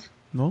have.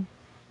 No.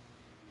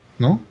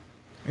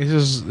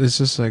 It's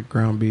just like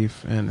ground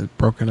beef and it's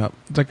broken up.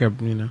 It's like it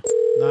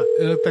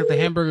looks like the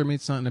hamburger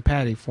meat's not in a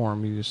patty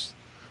form. You just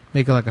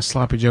make it like a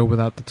sloppy joe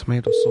without the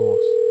tomato sauce.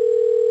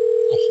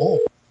 Oh.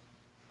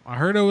 I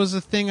heard it was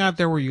a thing out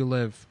there where you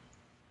live.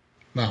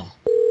 No.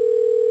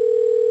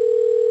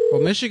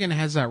 Well, Michigan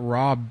has that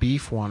raw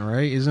beef one,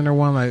 right? Isn't there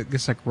one like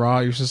it's like raw?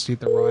 You're supposed to eat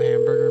the raw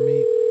hamburger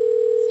meat.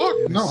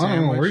 Fuck no, I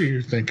don't know where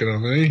you're thinking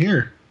of. It ain't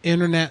here.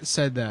 Internet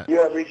said that.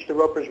 You have reached the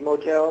Ropers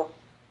Motel.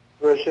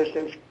 For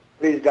assistance,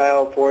 please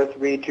dial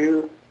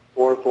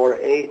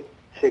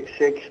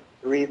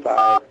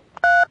 432-448-6635.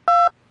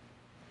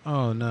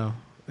 Oh no.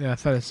 Yeah, I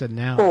thought it said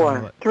now.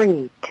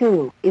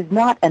 432 is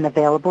not an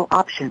available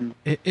option.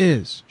 It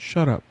is.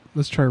 Shut up.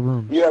 Let's try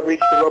rooms. You have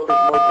reached the Ropers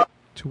Motel.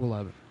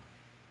 211.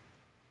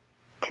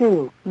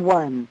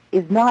 21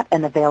 is not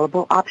an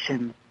available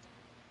option.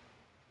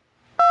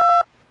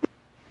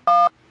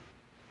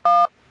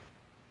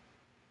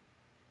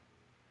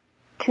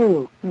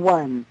 Two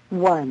one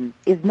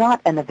is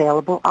not an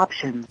available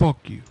option.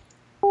 Fuck you.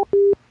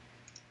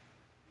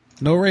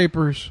 No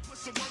rapers.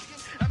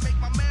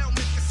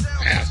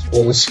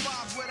 Assholes.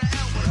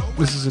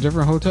 This is a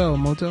different hotel,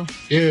 motel?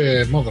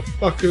 Yeah,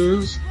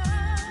 motherfuckers.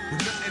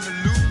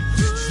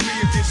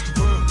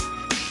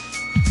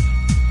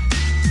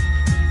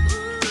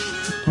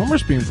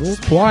 Homer's being real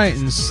quiet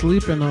and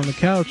sleeping on the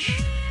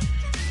couch.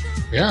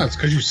 Yeah, it's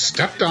because you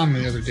stepped on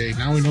him the other day.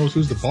 Now he knows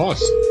who's the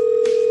boss.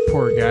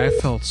 Poor guy. I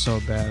felt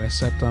so bad. I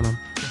stepped on him.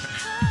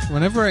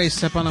 Whenever I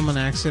step on him on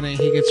accident,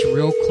 he gets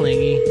real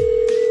clingy.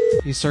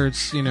 He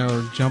starts,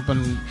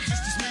 jumping,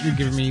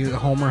 giving me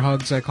Homer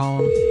hugs, I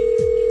call him.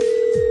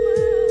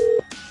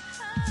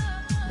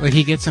 Like,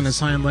 he gets on his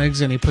hind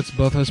legs and he puts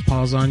both his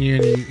paws on you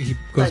and he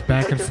goes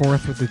back and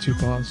forth with the two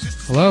paws.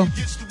 Hello?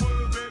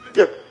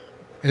 Yes.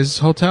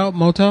 Is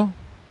motel?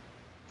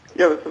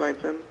 Yeah, that's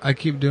 910. I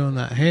keep doing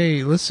that.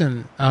 Hey,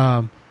 listen,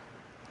 I'm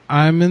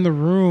in the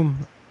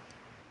room.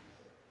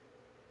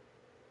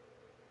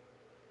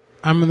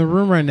 I'm in the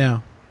room right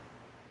now.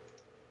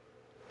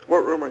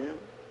 What room are you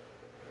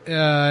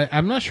in?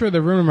 I'm not sure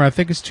the room number. I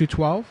think it's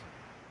 212.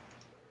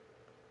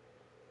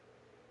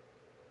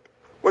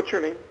 What's your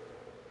name?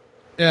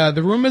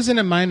 The room isn't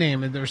in my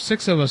name. There's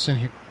 6 of us in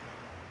here.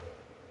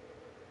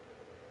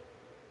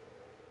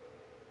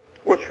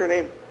 What's your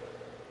name?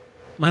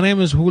 My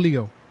name is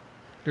Julio.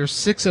 There's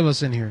 6 of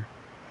us in here.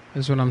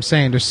 That's what I'm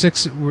saying.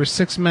 We're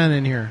 6 men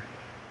in here.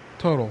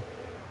 Total.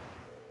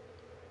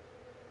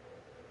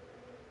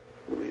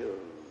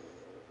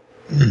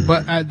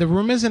 But the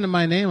room isn't in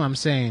my name, I'm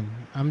saying.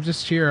 I'm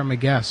just here. I'm a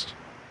guest.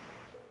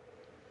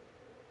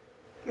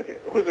 Okay,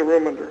 who's the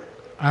room under?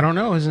 I don't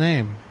know his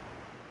name.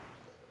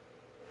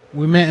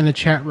 We met in a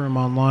chat room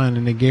online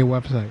in a gay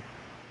website.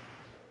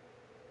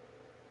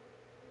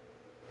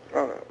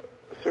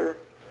 Sir?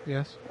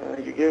 Yes?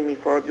 You're giving me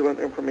fraudulent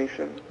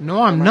information.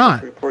 No, I'm gonna not. have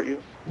to report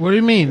you. What do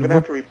you mean? I'm going to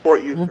have to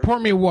report you, sir.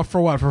 Report me what?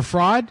 For what? For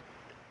fraud?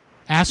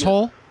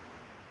 Asshole?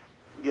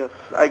 Yes,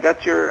 I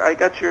got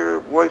your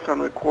voice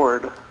on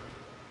record,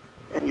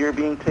 and you're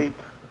being taped.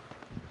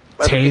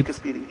 By Tape? The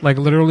Speedy. Like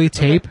literally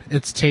tape?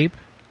 It's tape?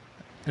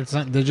 It's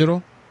not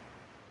digital?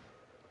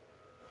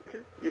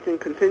 You can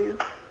continue.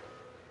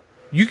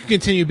 You can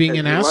continue being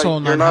an asshole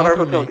and You're not not our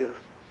helping hotel me.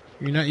 guest.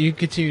 You're not. You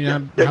continue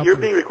not. Yeah, helping you're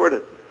me. being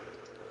recorded.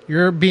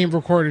 You're being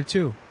recorded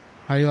too.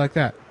 How do you like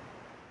that?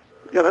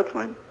 Yeah, that's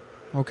fine.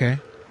 Okay.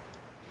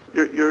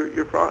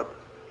 You're fraud.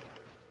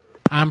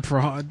 I'm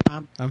fraud.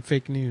 I'm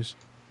fake news.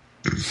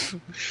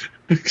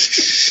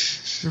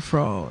 You're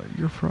fraud.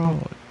 You're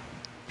fraud.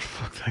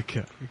 Fuck that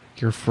guy.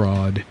 You're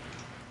fraud.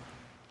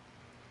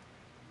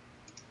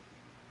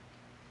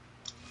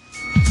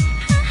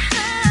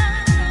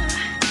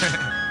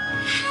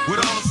 With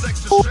all the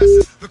sexual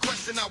stresses, the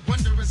question I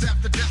wonder is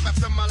after death,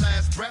 after my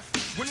last breath,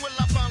 when will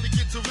I finally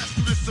get to rest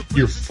through this?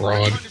 You're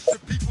fraud.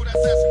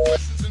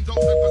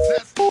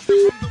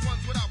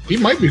 He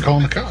might be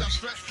calling the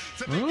cops.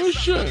 Oh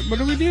shit! What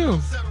do we do?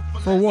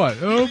 For what?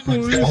 Oh,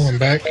 police. Call him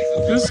back.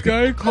 This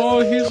guy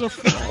called. He's a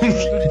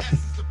fraud.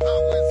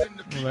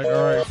 I'm like,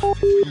 all right.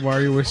 Why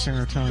are you wasting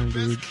our time,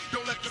 dude?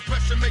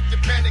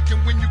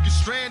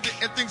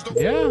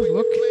 Yeah.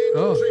 Look.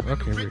 Oh,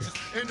 okay. Weird.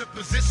 In a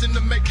position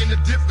of making a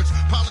difference.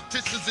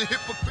 Politicians and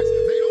hypocrites,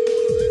 they don't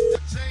want to listen to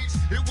change.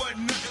 It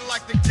wasn't nothing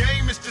like the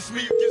game. It's just me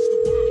against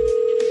the world.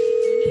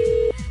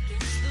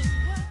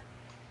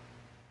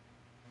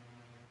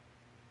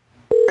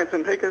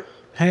 Hanson Pecos.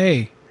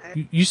 Hey,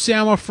 you say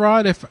I'm a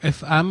fraud?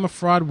 If I'm a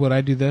fraud, would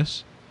I do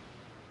this?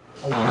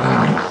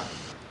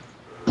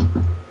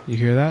 You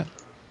hear that?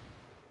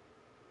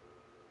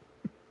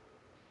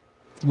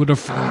 Would a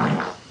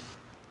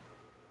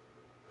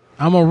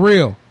I'm a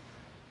real.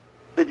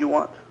 Did you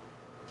want?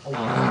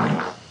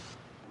 Well,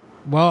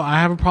 I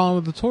have a problem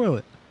with the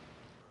toilet.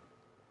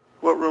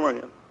 What room are you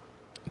in?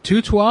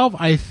 212,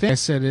 I think I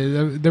said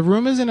it. The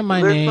room isn't in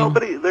my There's name.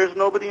 There's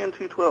nobody in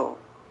 212.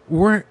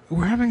 We're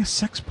having a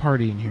sex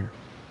party in here.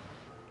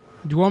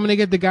 Do you want me to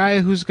get the guy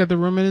who's got the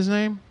room in his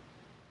name?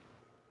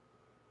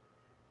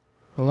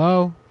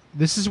 Hello?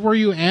 This is where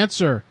you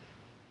answer.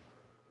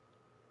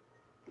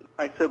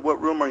 I said,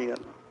 what room are you in?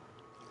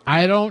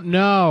 I don't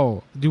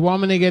know. Do you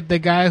want me to get the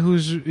guy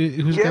who's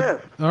Yes.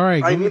 got... All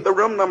right. I need the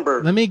room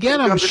number. Let me get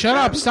Don't you him. Shut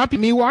up. understand? Stop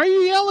me. Why are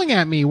you yelling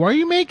at me? Why are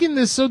you making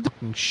this so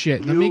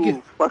shit? Let me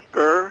get...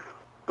 fucker.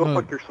 Go Oh.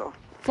 fuck yourself.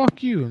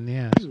 Fuck you in the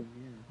ass.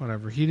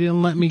 Whatever. He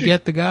didn't let me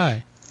get the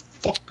guy.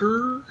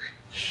 Fucker.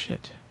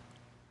 Shit.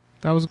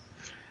 That was...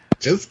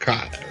 Just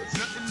caught.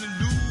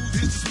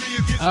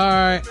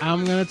 Alright,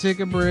 I'm gonna take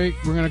a break.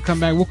 We're gonna come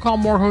back. We'll call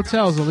more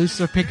hotels. At least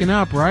they're picking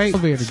up, right?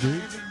 Elevator,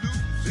 dude.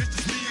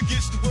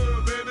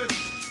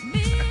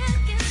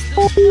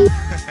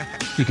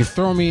 You can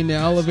throw me in the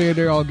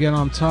elevator. I'll get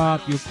on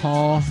top. You'll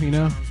call, you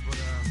know?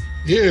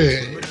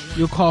 Yeah.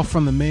 You'll call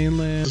from the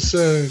mainland.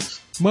 Sex.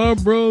 My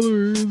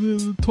brother is in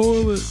the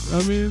toilet.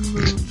 I mean...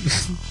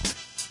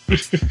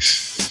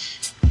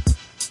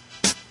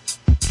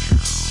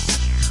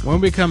 When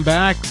we come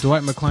back,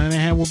 Dwight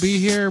McClanahan will be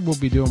here. We'll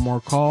be doing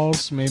more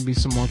calls, maybe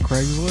some more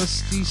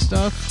Craigslist-y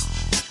stuff.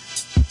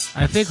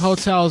 I think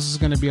hotels is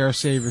going to be our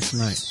savior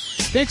tonight.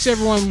 Thanks,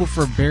 everyone,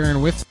 for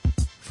bearing with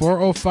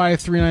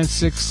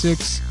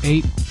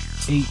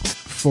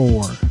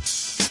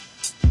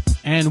 405-396-6884.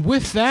 And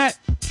with that,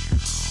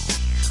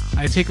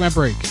 I take my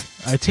break.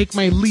 I take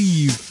my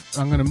leave.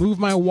 I'm going to move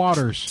my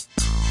waters.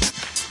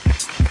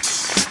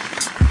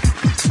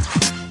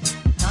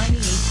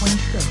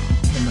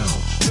 98.6 The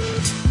Mouth.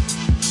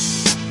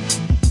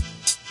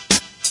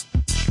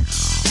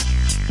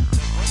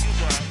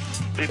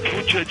 They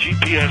put your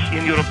GPS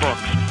in your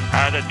box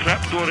and a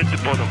trapdoor at the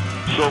bottom.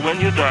 So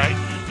when you die,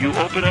 you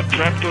open up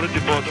trapdoor at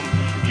the bottom,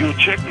 you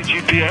check the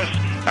GPS,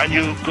 and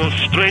you go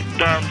straight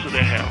down to the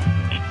hell.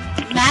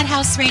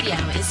 Madhouse Radio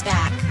is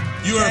back.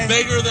 You are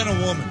bigger than a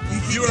woman.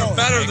 You are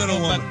better than a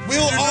woman.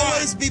 We'll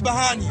always be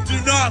behind you. Do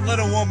not let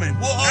a woman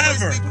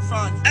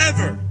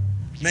ever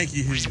make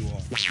you who you are.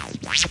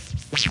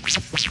 Yo,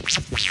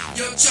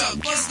 Chuck,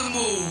 what's the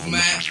move, man?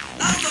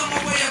 I was on my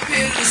way up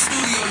here to the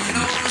studio, you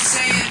know what I'm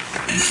saying?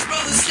 And this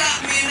brother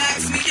stopped me and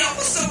asked me, yo,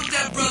 what's up with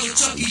that brother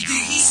Chucky D?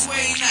 He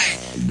sway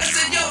nice. I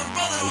said, yo, the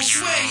brother don't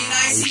sway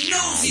nice. He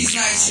knows he's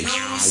nice, you know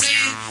what I'm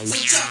saying? So,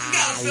 Chuck, I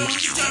got a feeling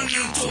you turning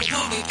into a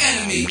public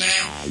enemy,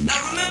 man. Now,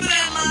 remember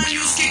that line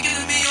you was kicking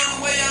to me on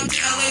the way out to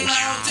L.A.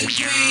 Lounge in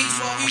Queens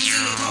while we was in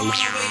the car on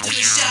our way to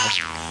the shop?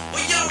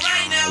 Well, yo,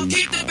 right now,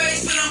 keep the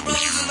bass for them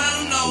brothers and let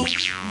them know what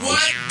goes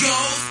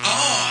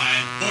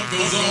on. What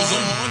goes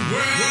on?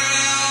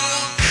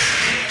 Well,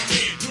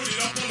 put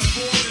it up on the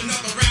board,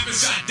 another rapper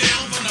shot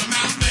down from the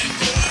mouth man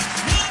board.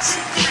 1,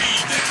 2,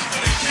 3, down for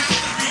the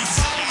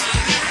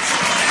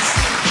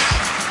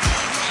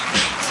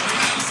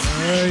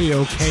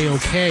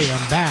Okay.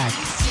 I'm back.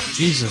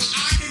 Jesus.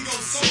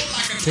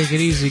 Take it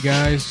easy,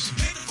 guys.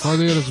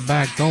 Carlito's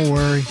back. Don't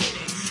worry.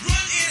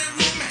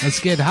 Let's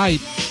get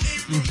hype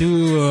and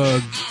do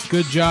a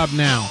good job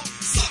now.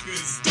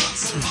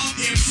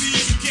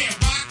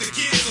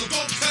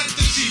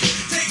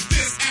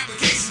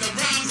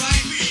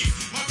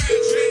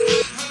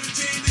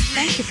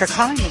 Thank you for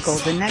calling the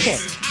Golden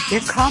Nugget.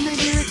 Your call may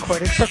be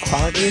recorded for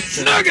quality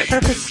assurance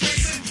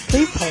purposes.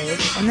 Please hold,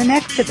 and the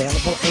next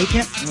available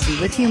agent will be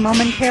with you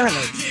momentarily.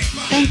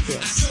 Thank you.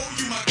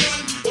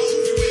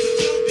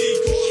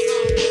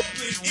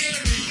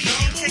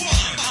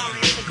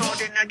 The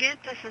Golden Nugget,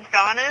 this is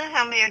Donna.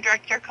 How may I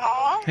direct your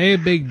call? Hey,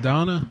 Big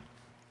Donna.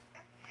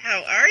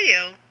 How are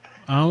you?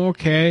 I'm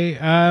okay.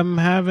 I'm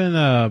having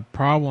a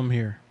problem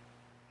here.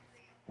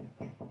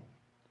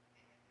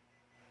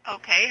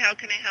 Okay, how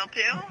can I help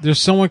you? There's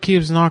someone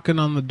keeps knocking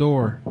on the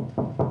door. Do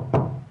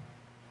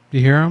you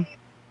hear him?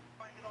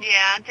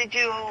 Yeah, did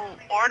you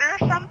order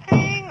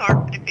something,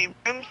 or did it be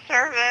room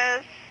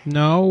service?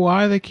 No,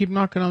 why they keep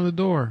knocking on the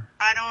door?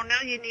 I don't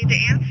know, you need to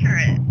answer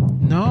it.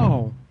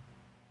 No.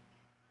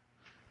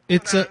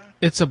 It's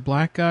a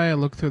black guy. I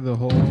look through the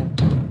hole.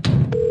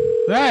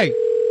 Hey!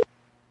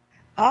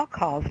 All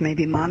calls may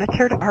be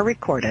monitored or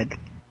recorded.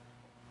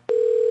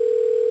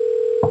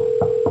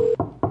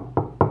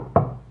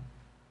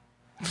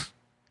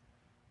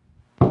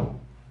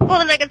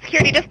 Golden Nugget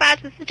Security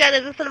Dispatch, this is Jen.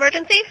 Is this an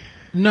emergency?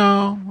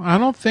 No, I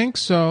don't think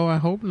so. I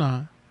hope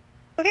not.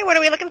 Okay, what are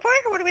we looking for?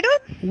 What are we doing?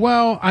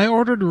 Well, I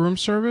ordered room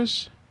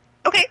service.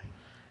 Okay.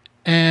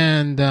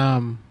 And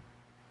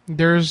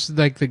there's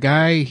like the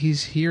guy,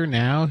 he's here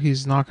now.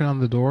 He's knocking on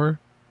the door.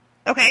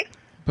 Okay.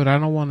 But I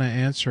don't want to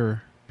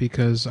answer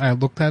because I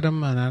looked at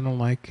him and I don't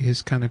like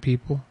his kind of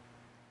people.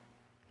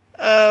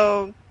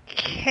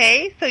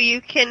 Okay, so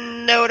you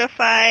can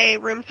notify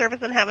room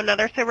service and have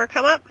another server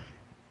come up?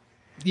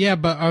 Yeah,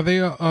 but are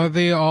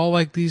they all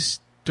like these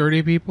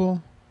dirty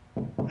people?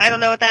 I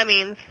don't know what that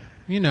means.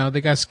 You know, they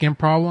got skin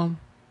problem.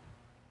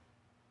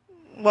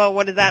 Well,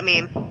 what does that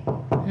mean?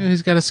 Yeah,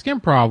 he's got a skin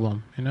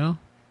problem, you know?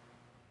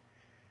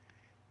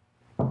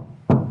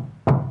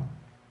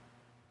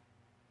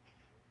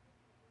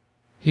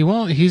 He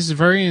won't, he's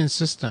very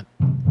insistent.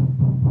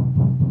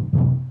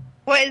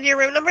 What is your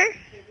room number?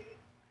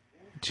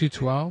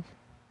 212?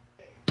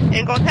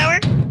 In Gold Tower?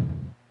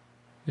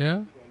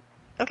 Yeah?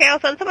 Okay, I'll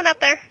send someone up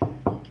there.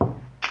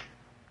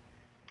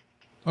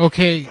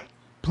 Okay,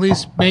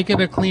 please make it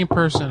a clean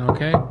person,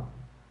 okay?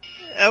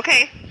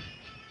 Okay.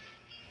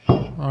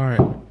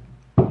 Alright.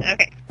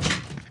 Okay.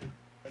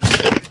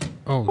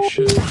 Oh,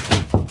 shit.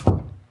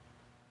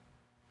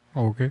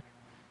 Okay.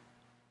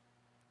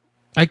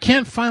 I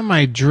can't find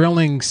my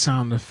drilling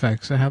sound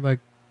effects. I have like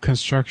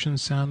construction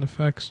sound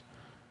effects.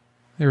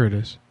 There it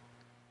is.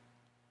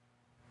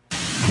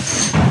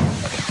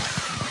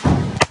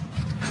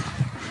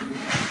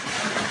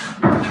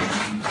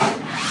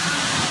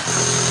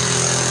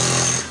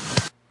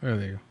 There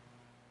they go.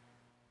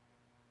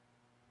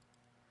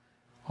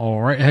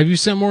 All right. Have you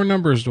sent more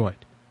numbers,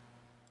 Dwight?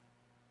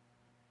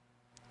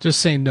 Just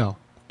say no.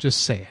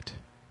 Just say it.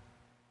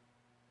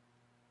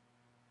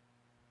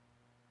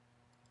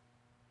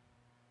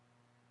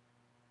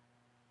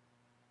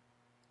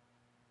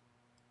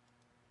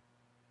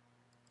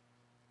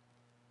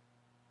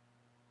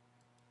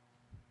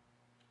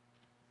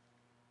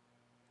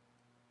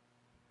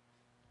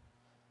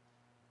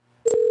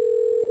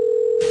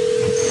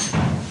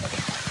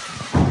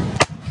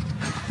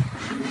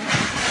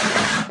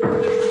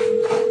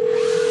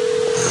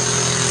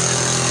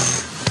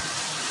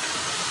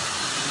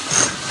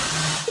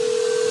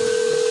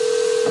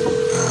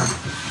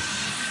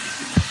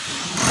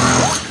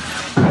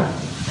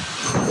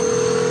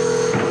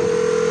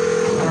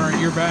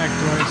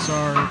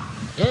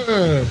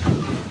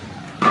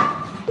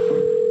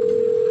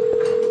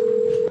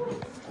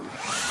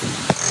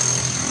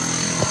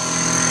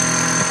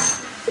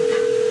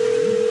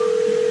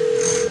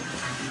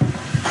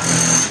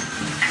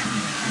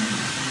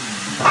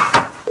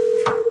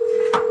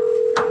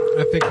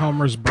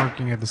 Homer's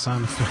barking at the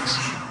sound effects.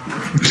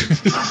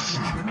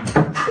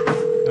 I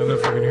don't know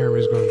if you can hear him.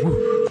 He's going,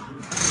 woo.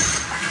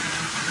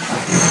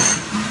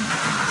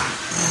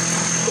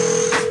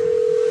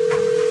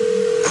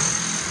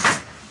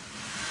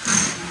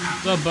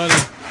 What's up, buddy?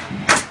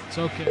 It's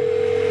okay.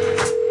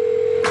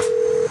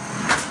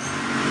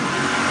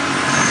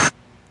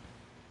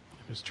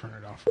 Just turn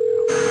it off for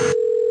now.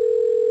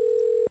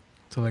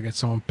 Until I get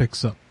someone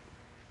picks up.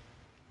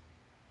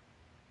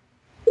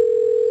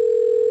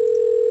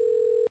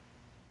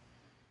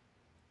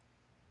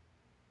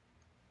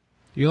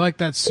 You like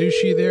that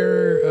sushi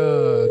there,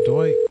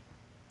 Dwight?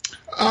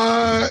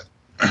 I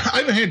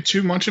haven't had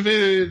too much of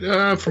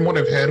it. From what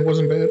I've had, it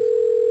wasn't bad.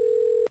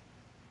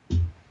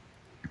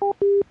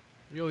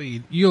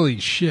 You'll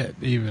eat shit,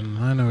 even.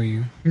 I know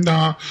you.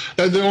 Nah,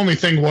 the only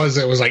thing was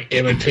it was like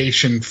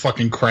imitation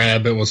fucking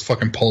crab. It was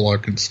fucking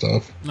pollock and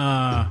stuff.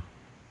 That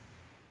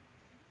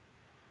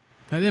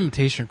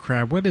imitation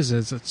crab, what is it?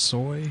 Is it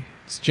soy?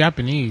 It's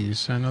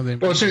Japanese. I know they.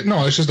 Well, it's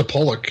just a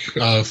pollock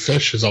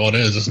fish is all it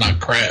is. It's not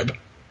crab.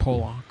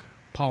 Pollock.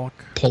 Pollock,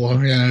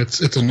 yeah, it's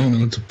a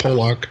nunu. It's a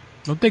pollock.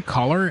 Don't they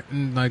color it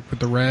and like with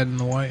the red and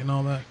the white and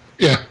all that?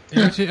 Yeah.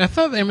 I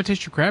thought the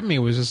imitation crab meat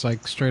was just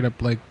like straight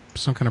up like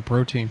some kind of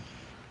protein.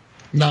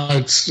 No,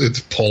 it's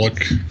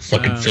pollock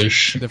fucking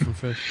fish. Different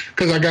fish.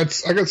 Because I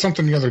got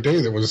something the other day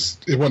it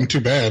wasn't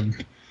too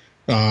bad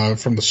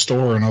from the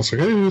store, and I was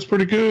like, hey, it was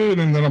pretty good,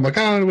 and then I'm like,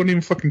 it wasn't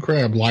even fucking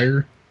crab,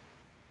 liar.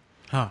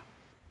 Huh.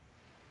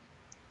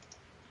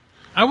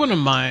 I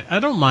wouldn't mind. I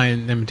don't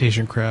mind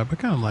imitation crab. I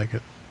kind of like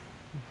it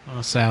on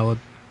a salad.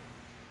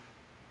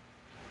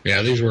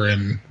 Yeah, these were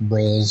in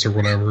rolls or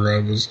whatever. I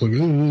was like,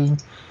 ooh.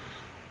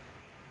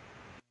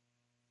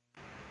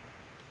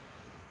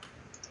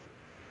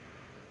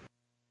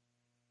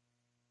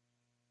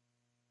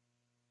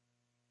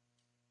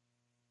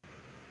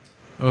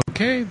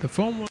 Okay, the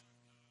phone will...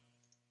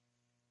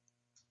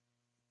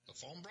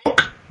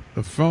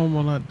 The phone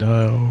will not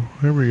dial.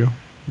 Here we go.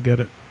 Get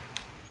it.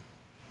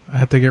 I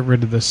have to get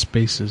rid of the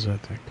spaces, I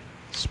think.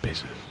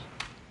 Spaces.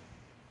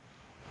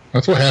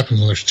 That's what happens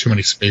when there's too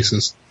many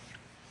spaces.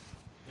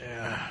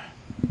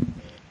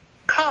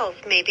 Calls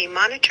may be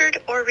monitored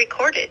or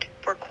recorded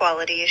for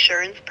quality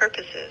assurance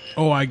purposes.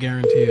 Oh, I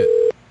guarantee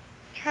it.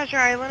 Treasure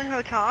Island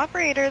Hotel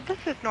operator, this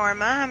is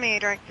Norma. How may I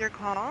direct your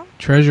call?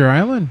 Treasure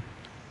Island?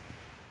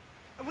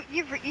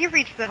 You've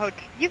reached the hotel.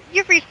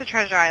 You've reached the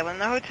Treasure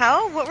Island, the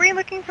hotel. What were you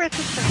looking for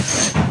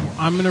assistance with?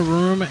 I'm in a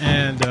room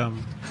and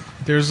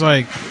there's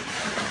like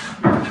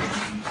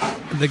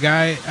the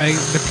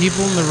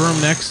people in the room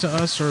next to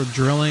us are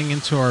drilling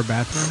into our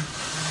bathroom.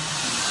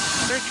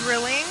 They're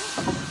drilling?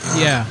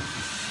 Yeah.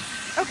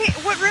 Okay,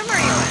 what room are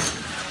you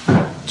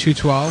in?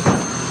 212.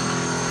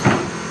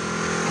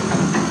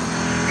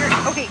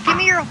 Okay, give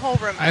me your whole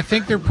room. I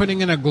think they're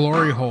putting in a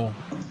glory hole.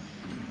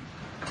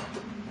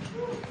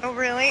 Oh,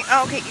 really?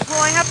 Oh, okay.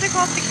 Well, I have to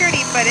call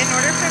security, but in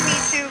order for me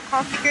to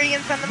call security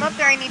and send them up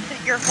there, I need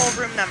your whole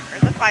room number,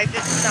 the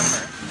 5-digit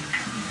number.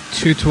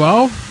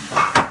 212?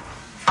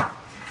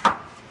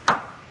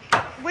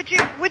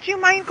 Would you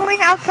mind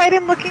going outside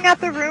and looking at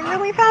the room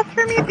really fast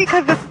for me?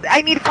 Because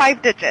I need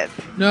 5 digits.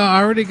 No,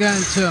 I already got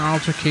into an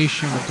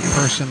altercation with the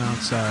person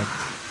outside.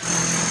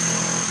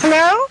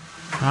 Hello?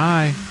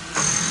 Hi.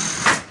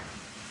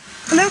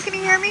 Hello, can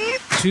you hear me?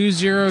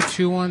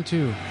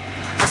 20212.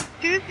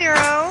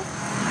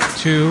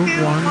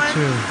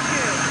 20212.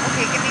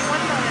 Okay, give me 1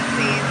 moment,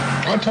 please.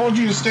 I told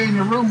you to stay in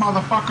your room,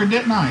 motherfucker,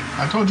 didn't I?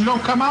 I told you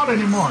don't come out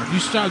anymore. You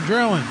stopped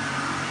drilling.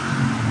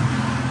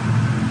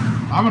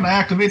 I'm gonna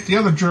activate the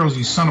other drills,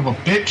 you son of a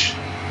bitch.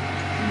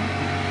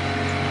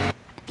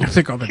 I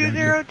think all the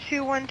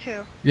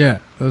 20212. Yeah,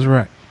 that's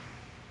right.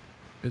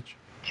 Bitch.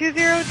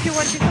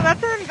 20212. So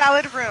that's an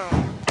invalid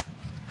room.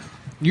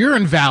 You're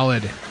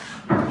invalid. Give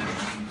me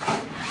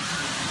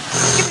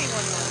 1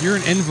 moment. You're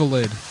an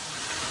invalid.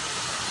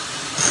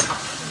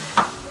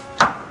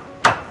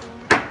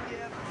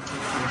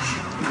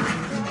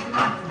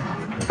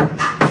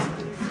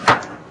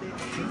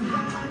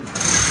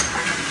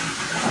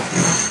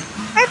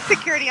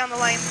 Security on the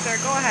line, sir.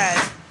 Go ahead.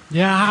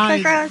 Yeah,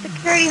 hi.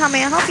 Security, how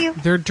may I help you?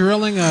 They're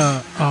drilling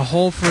a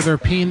hole for their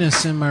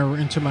penis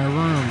into my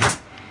room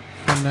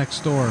from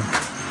next door.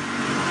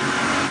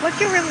 What's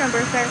your room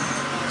number, sir?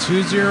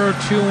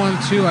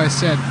 20212. I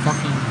said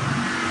fucking.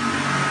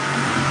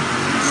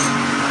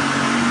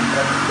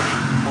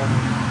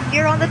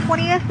 You're on the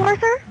 20th floor,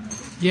 sir?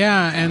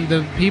 Yeah, and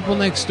the people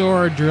next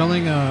door are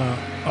drilling a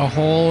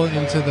hole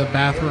into the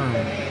bathroom,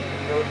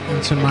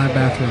 into my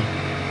bathroom.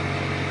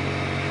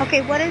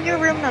 Okay, what is your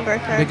room number,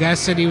 sir? The guy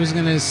said he was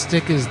gonna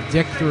stick his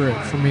dick through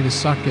it for me to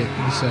suck it.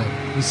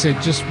 He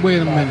said, just wait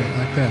a minute,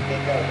 like that.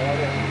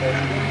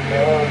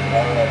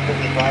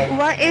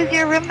 What is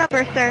your room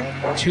number, sir?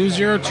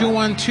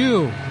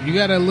 20212. You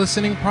got a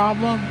listening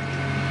problem?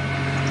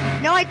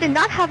 No, I did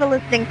not have a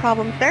listening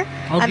problem, sir.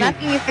 Okay. I'm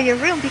asking you for your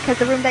room because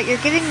the room that you're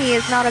giving me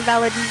is not a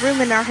valid room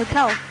in our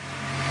hotel.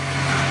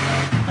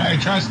 Hey,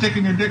 try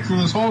sticking your dick through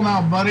this hole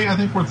now, buddy. I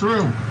think we're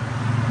through.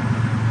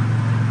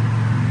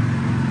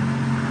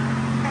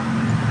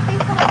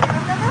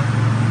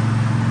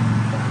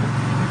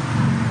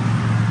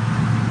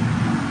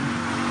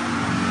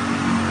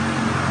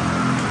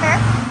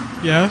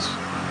 Yes?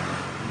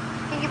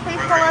 Can you please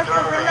tell us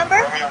the room number?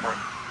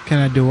 Can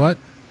I do what?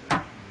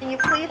 Can you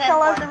please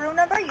tell us the room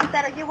number? You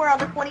said you were on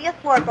the 20th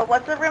floor, but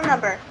what's the room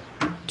number?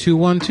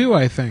 212,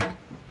 I think.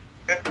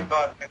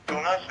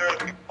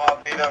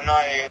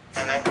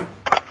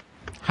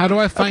 How do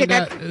I find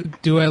out?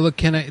 Do I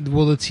look?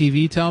 Will the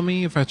TV tell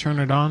me if I turn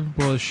it on?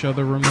 Will it show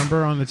the room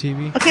number on the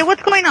TV? Okay,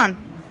 what's going on?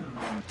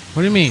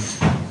 What do you mean?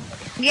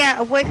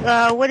 Yeah, what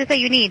is that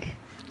you need?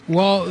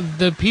 Well,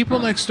 the people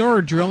next door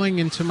are drilling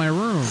into my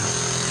room.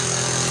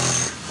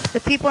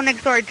 The people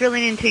next door are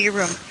drilling into your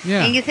room.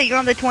 Yeah. And you say you're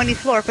on the 20th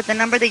floor, but the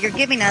number that you're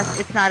giving us,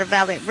 it's not a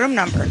valid room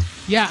number.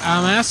 Yeah,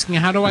 I'm asking,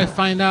 how do I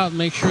find out and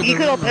make sure you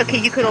could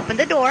open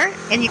the door,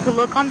 and you could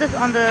look on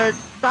the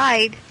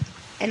side,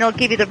 and it'll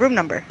give you the room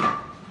number.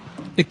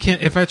 It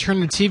can't. If I turn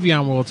the TV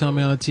on, will it tell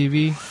me on the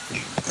TV?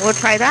 We'll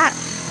try that.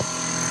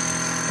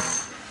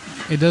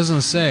 It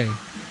doesn't say.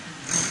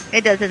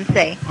 It doesn't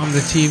say. On the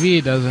TV,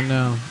 it doesn't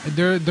know.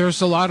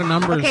 There's a lot of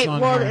numbers Okay, on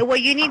well, here.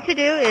 what you need to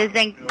do is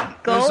then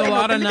go There's a and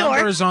lot open of the door.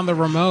 numbers on the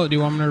remote. Do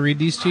you want me to read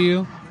these to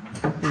you?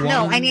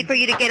 No, I need for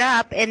you to get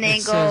up and then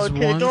It go says to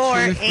the 1, door 2,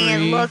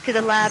 and 3. look to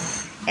the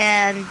left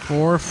and...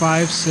 4,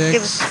 5, 6,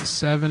 Give-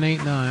 7,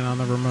 8, 9 on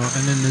the remote,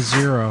 and then the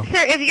 0.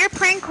 Sir, if you're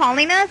prank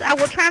calling us, I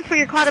will transfer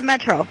your call to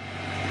Metro.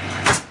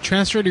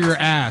 Transfer to your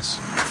ass.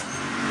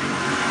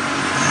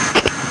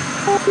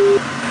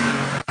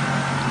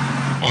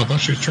 Oh, I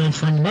thought she was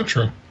transferring to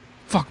Metro.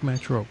 Fuck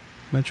Metro.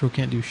 Metro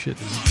can't do shit.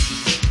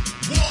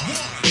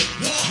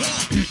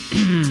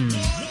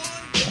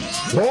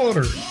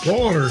 Water,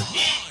 water.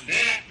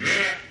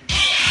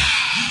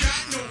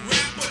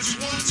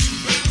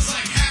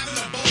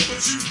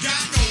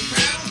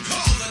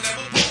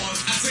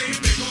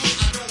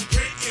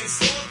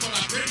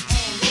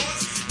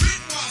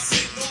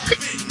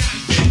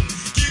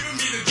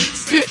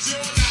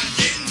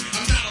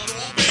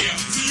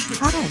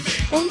 Hi,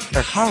 thanks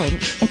for calling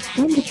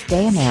Extended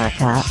Stay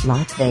America,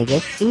 Las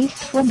Vegas, East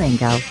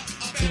Flamingo.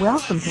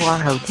 Welcome to our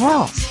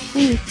hotel.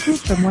 Please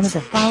choose from one of the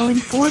following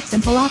 4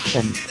 simple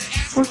options.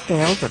 For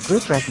sales or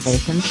group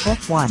reservations,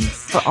 press 1.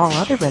 For all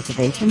other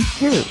reservations,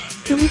 2.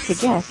 To reach a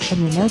guest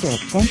and you know their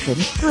extension,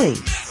 3.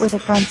 For the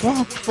front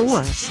desk, 4.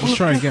 Let's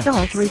try again.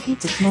 Star to repeat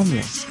this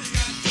menu.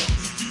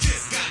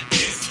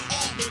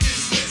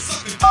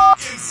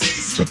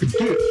 Fucking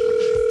do it.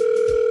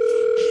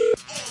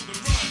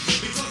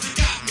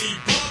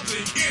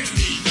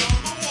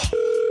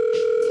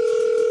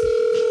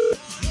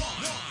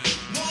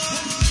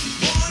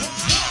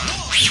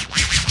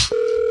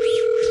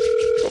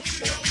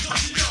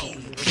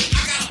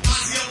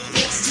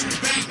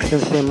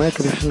 Stay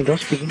America, this is Miguel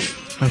speaking.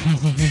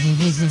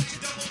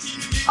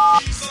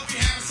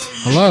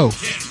 Hello.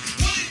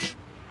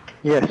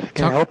 Yes,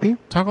 can I help you?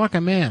 Talk like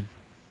a man.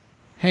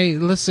 Hey,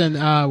 listen,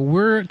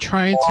 we're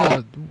trying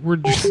to... We're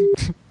just...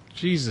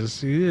 Jesus.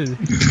 Hate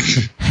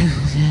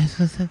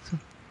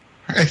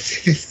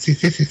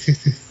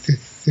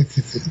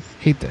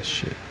that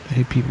shit. I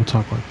hate people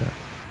talk like that.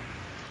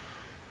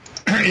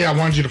 Yeah, I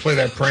wanted you to play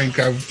that prank.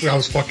 I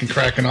was fucking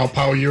cracking up.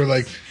 How you were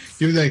like,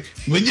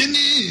 what you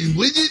need?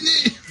 What you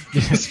need?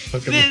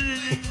 Fucking...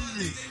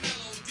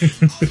 He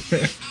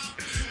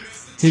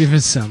didn't even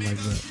sound like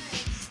that.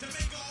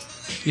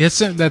 He had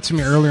sent that to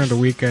me earlier in the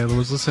week. I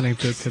was listening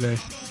to it today.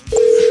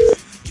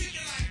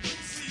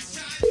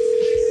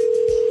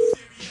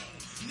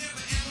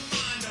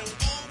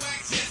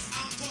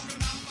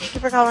 Thank you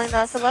for calling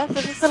the Celeste.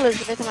 This is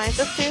Elizabeth. Am I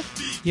assist you?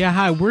 Yeah,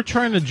 hi. We're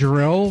trying to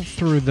drill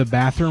through the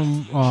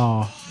bathroom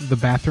wall.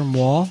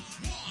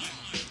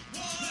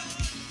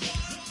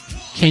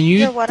 Can you...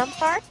 You're what, I'm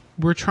sorry?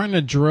 We're trying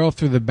to drill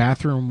through the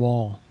bathroom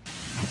wall.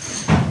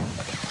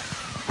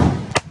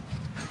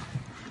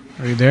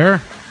 Are you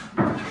there?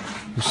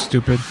 You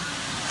stupid.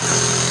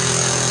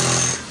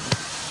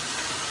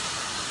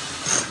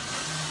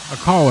 A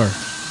caller.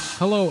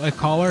 Hello, a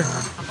caller.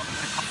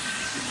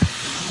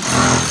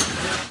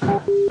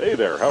 Hey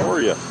there, how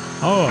are you?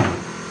 Oh,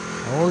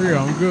 how are you?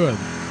 I'm good.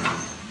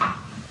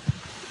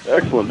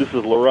 Excellent. This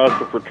is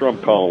LaRasa for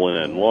Trump calling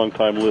in.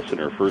 Long-time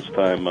listener, first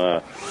time.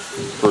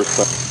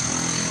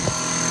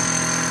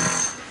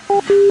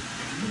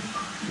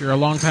 You're a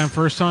long time,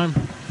 first time.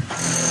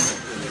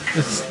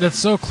 That's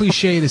so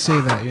cliche to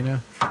say that, you know.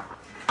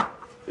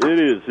 It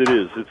is.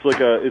 It's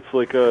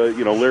like a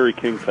Larry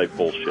King type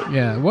bullshit.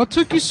 Yeah. What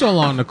took you so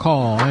long to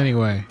call,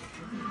 anyway?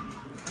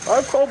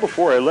 I've called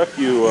before. I left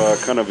you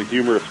kind of a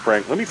humorous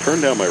prank. Let me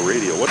turn down my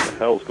radio. What the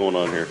hell's going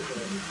on here?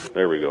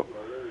 There we go.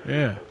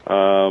 Yeah.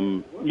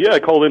 I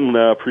called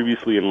in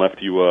previously and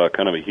left you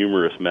kind of a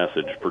humorous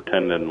message,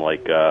 pretending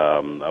like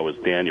I was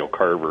Daniel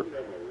Carver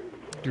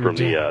from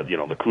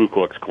the Ku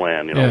Klux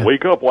Klan. Yeah.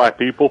 Wake up, white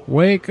people.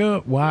 Wake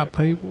up, white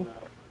people.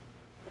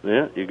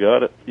 Yeah, you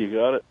got it.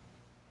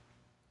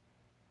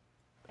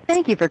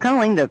 Thank you for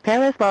calling the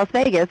Paris Las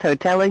Vegas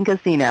Hotel and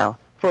Casino.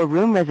 For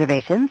room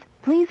reservations,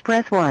 please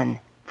press 1.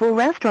 For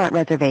restaurant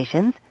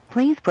reservations,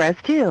 please press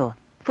 2.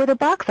 For the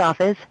box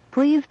office,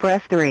 please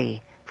press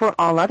 3. For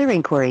all other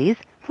inquiries,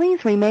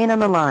 please remain on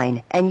the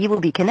line, and you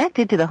will be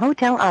connected to the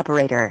hotel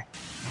operator.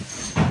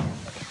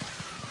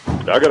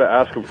 I got to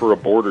ask him for a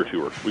border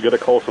tour. We got to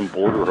call some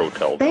border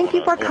hotels. Thank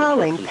you for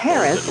calling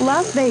Paris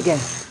Las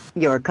Vegas.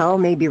 Your call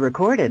may be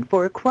recorded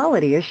for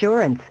quality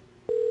assurance.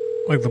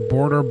 Like the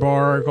border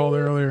bar I called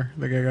earlier.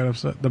 The guy got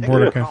upset. The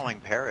border Thank you for cafe. calling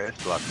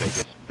Paris, Las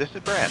Vegas. This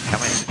is Brad. How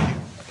may I assist you?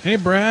 Hey,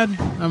 Brad.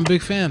 I'm a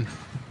big fan.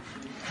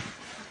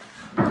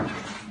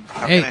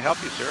 How can I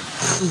help you, sir?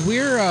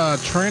 We're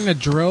trying to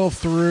drill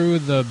through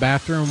the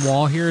bathroom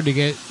wall here to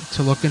get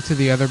to look into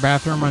the other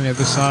bathroom on the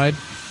other side.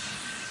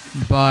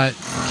 But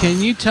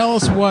can you tell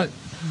us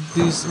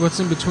what's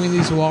in between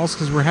these walls?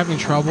 Because we're having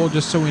trouble,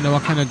 just so we know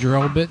what kind of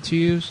drill bit to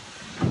use.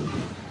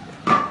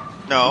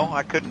 No,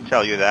 I couldn't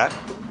tell you that.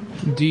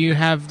 Do you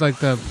have like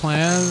the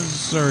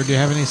plans, or do you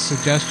have any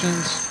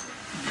suggestions?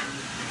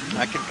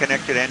 I can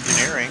connect it to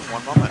engineering.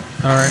 One moment.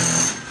 All right.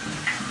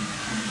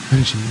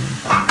 Engineer.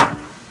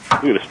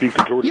 I'm going to speak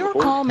to Jordan. Your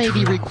call may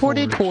be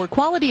recorded for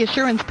quality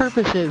assurance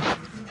purposes.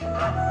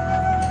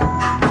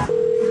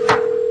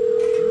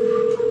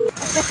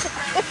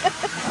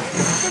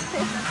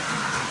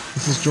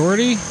 This is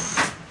Jordy.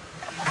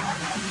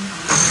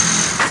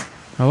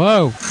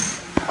 Hello.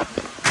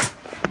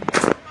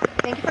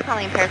 Thank you for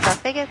calling Paris, Las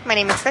Vegas. My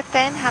name is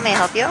Kristen. How may I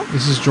help you?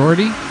 This is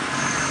Jordy.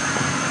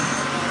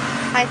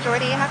 Hi,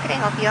 Jordy. How can I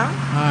help you?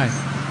 Hi.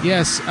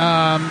 Yes,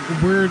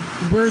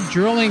 we're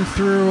drilling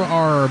through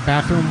our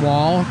bathroom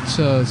wall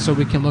so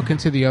we can look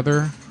into the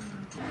other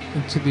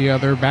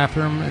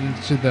bathroom,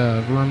 into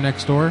the room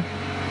next door.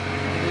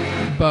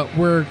 But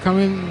we're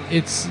coming.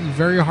 It's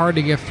very hard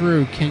to get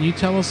through. Can you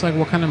tell us like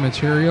what kind of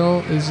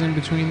material is in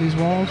between these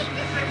walls?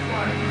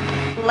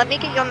 Let me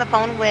get you on the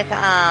phone with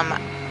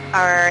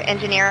our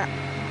engineer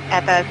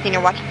at the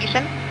senior watch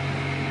station.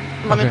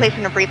 Let me place you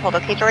in a brief hold,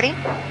 okay, Jordy?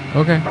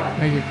 Okay,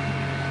 thank you.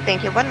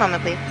 Thank you. One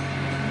moment, please.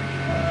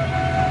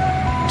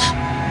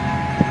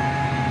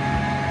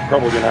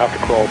 Probably going to have to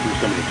crawl through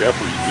some of the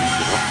Jeffries tubes,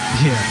 you know?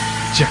 Yeah,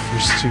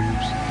 Jeffries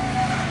tubes.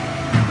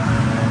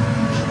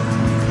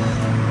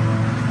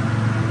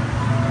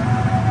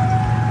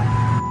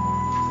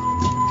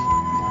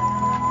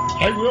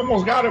 Hey, we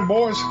almost got it,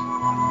 boys.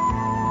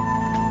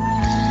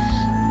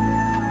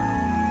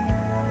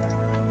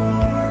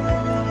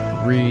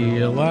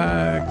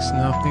 Relax,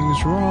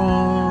 nothing's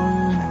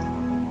wrong.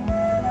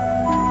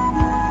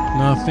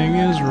 Nothing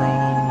is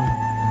wrong.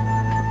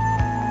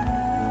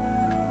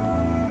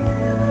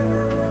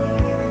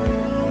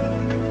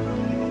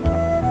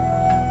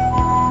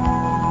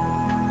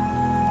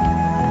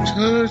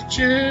 Touch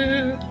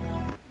it.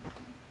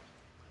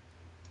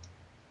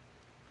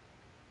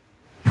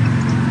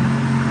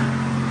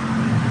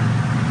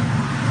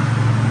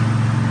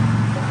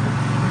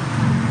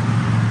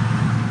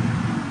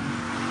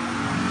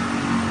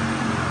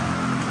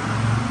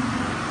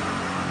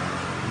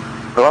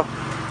 Hello?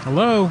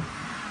 Hello.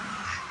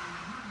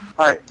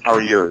 Hi, how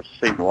are you?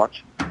 Senior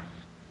watch.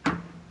 All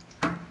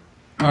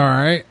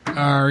right.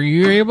 Are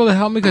you able to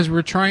help me? Because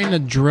we're trying to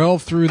drill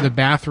through the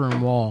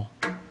bathroom wall.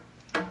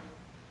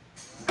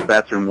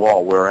 Bathroom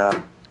wall, where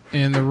at?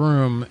 In the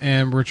room,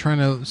 and we're trying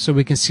to, so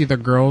we can see the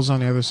girls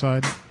on the other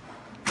side.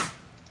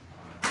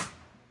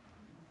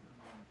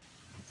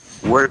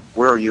 Where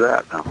are you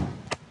at now?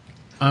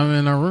 I'm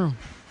in a room.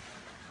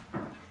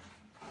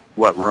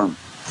 What room?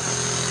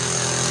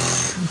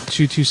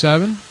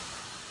 227.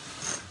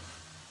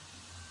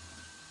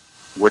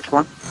 Which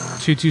one?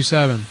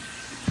 227.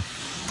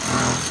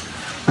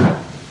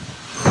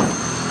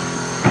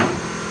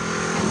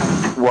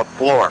 What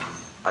floor?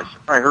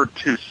 I heard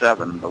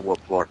 27, but what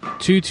floor?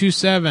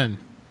 227.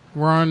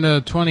 We're on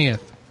the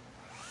 20th.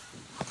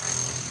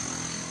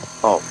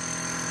 Oh,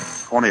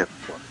 20th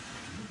floor.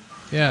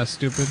 Yeah,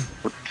 stupid.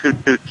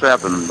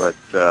 227, but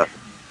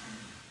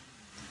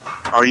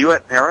are you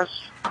at Paris?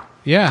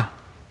 Yeah.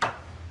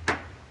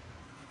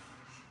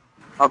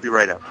 I'll be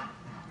right up.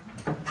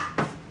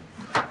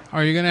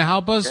 Are you going to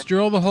help us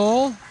drill the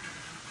hole?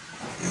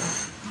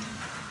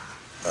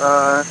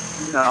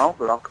 No,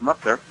 but I'll come up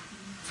there.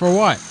 For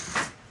what?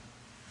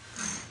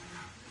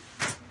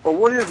 Well,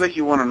 what is it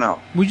you want to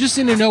know? We just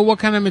need to know what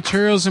kind of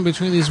materials in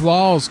between these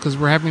walls, because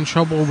we're having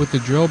trouble with the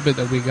drill bit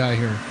that we got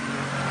here.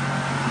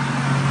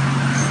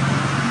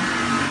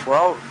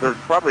 Well, there's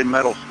probably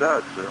metal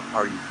studs.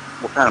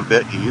 What kind of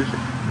bit are you using?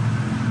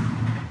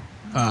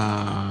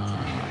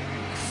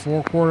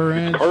 4/4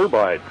 inch.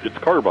 Carbide. It's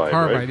carbide,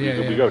 Carbide, right?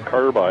 yeah, We got a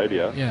carbide,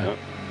 yeah.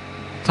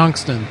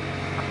 Tungsten.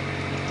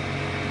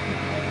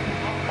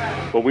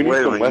 But we need Wait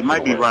a some minute,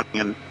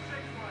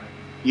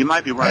 you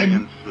might be running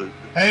into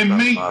Hey, some,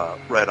 me.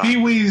 red on.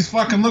 Pee-wee's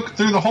fucking looking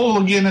through the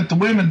hole again at the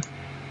women.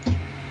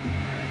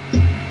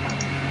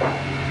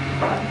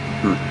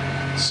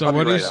 So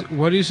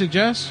what do you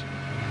suggest?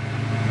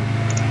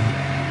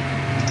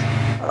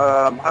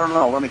 I don't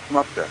know. Let me come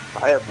up there.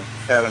 I haven't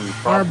had any All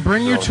problems. right,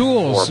 bring your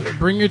tools.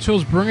 Bring your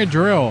tools. Bring a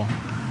drill.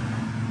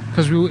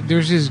 Because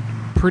there's these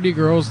pretty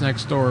girls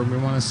next door, and we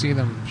want to see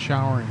them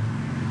showering.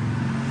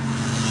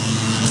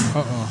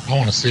 Uh-oh. I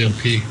want to see him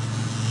pee.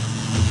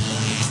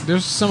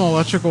 There's some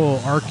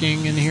electrical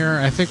arcing in here.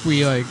 I think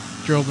we,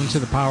 drilled into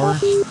the power.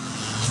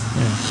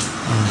 Yeah.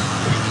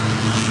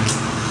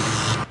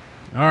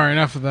 All right,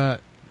 enough of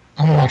that.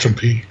 I want to watch him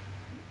pee.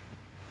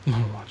 I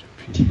want to watch him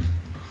pee.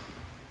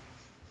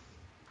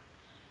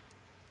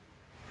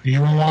 You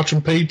want to watch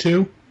him pay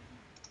too?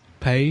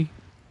 Pay?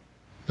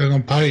 They're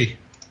going to pay.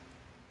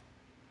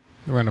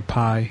 They're going to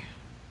pie.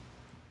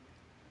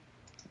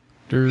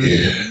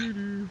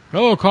 Yeah.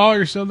 Hello, caller.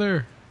 You're still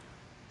there.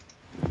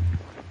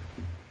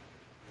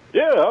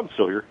 Yeah, I'm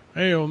still here.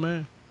 Hey, old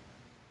man.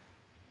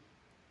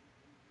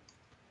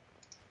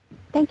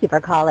 Thank you for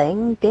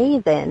calling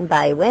Days Inn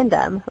by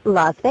Wyndham,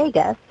 Las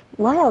Vegas,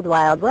 Wild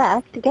Wild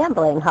West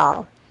Gambling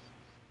Hall.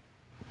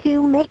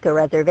 To make a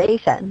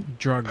reservation,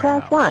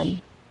 press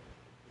 1.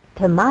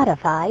 To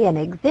modify an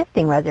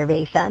existing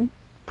reservation,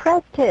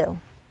 press 2.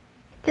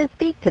 To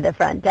speak to the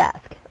front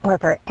desk or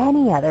for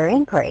any other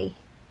inquiry,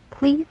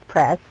 please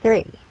press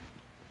 3.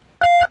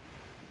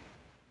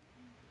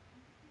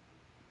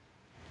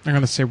 I'm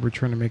gonna say we're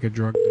trying to make a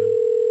drug den.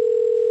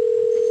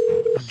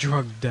 A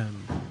drug den.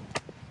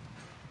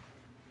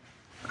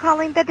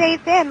 Calling the Days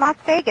Inn, Las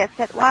Vegas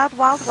at Wild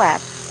Wild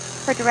West.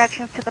 For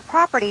directions to the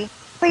property,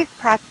 please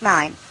press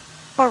 9.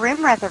 For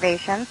room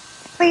reservations,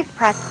 please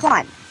press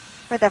 1.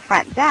 For the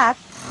front desk,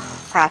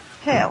 press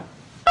 2. If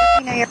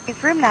you know your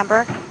room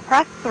number,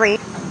 press 3.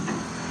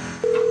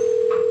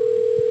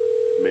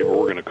 Maybe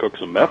we're going to cook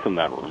some meth in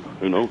that room.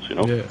 Who knows, you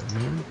know? Yeah,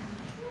 man.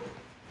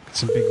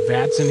 Some big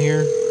vats in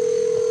here.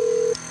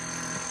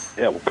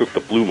 Yeah, we'll cook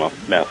the blue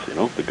meth, you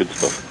know? The good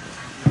stuff.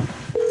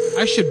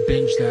 I should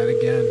binge that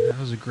again. That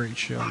was a great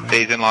show, man.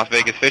 Days in Las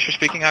Vegas. Fisher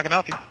speaking. How can I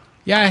help you?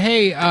 Yeah,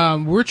 hey,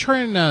 we're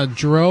trying to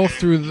drill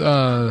through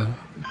the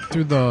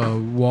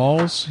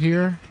walls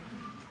here.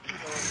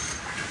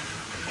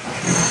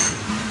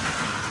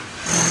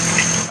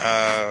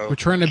 We're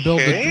trying to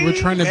build.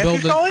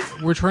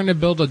 We're trying to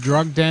build a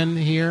drug den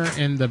here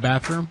in the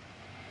bathroom.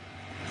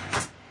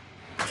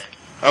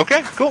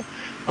 Okay, cool.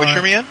 Which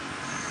room are you in?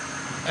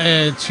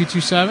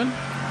 227.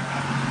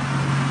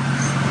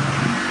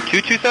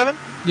 227?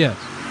 Yes.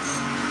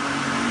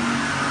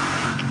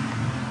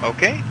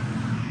 Okay.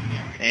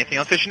 Anything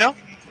else that you know?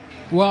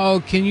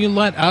 Well, can you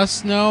let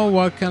us know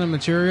what kind of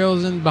material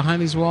is in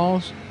behind these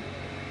walls?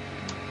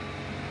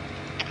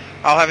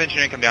 I'll have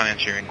engineering come down and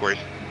answer your inquiries.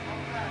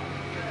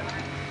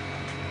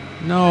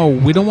 No,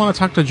 we don't want to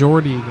talk to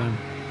Jordy again.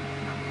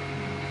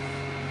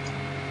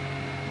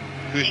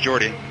 Who's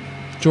Jordy?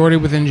 Jordy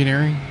with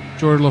engineering.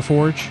 Jordy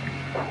LaForge.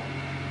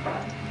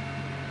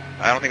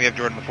 I don't think we have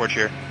Jordan LaForge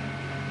here.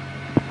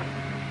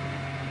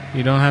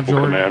 You don't have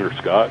Jordy? Commander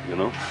Scott, you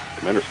know?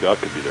 Commander Scott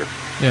could be there.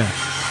 Yeah.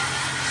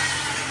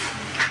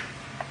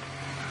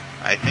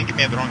 I think you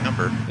may have the wrong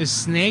number. Is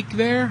Snake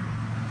there?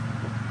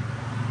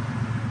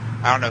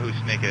 I don't know who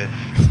Snake is.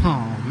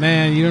 Oh,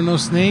 man, you don't know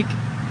Snake?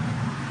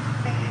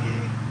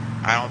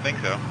 I don't think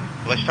so.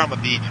 Unless you're talking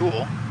about the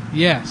tool.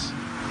 Yes.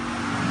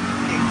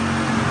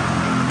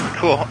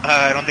 Cool.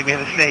 I don't think we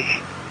have a snake.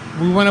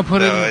 We want to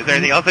put it... Is there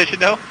anything else I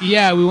should know?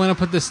 Yeah, we want to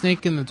put the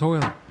snake in the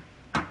toilet.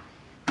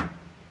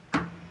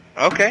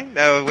 Okay.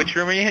 Which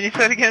room are you in, you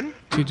said again?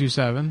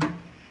 227.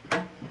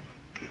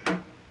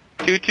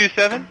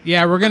 227?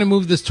 Yeah, we're going to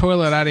move this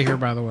toilet out of here,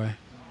 by the way.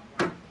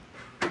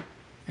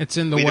 It's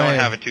in the way. We don't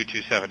have a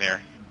 227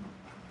 here.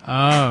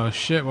 Oh,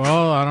 shit.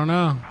 Well, I don't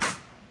know.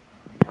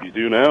 You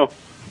do now.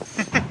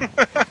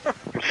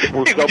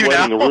 We're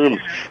subletting the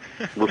rooms.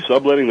 We're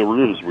subletting the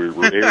rooms. We're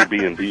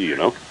Airbnb, you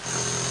know?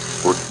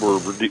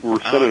 We're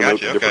sending out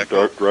to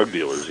different drug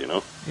dealers, you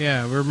know?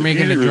 Yeah, we're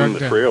making a drug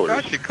den.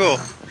 Gotcha, cool.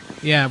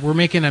 Yeah, we're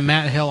making a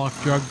Matt Hillock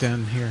drug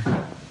den here.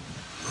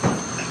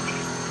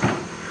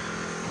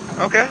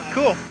 Okay,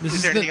 cool.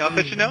 Is there anything else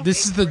that you know?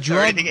 This is the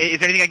drug... Is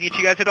there anything I can get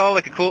you guys at all?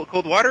 Like a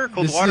cold water?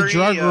 This is the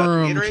drug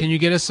room. Can you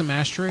get us some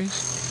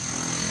ashtrays?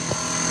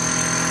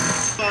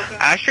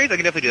 Ashtrays? I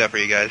can definitely do that for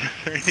you guys.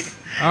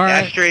 All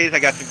right. Ashtrays. I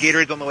got some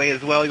Gatorades on the way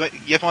as well. You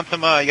guys want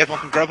some? You guys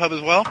want some Grubhub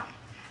as well?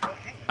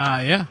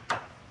 Yeah.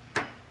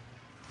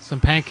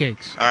 Some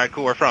pancakes. All right,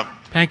 cool. Where from?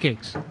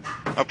 Pancakes.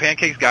 Oh,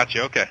 pancakes.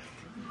 Gotcha. Okay.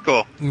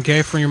 Cool.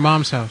 Okay, from your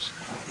mom's house.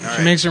 All She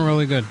right. makes them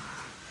really good.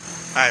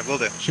 All right, will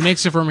do. She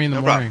makes it for me in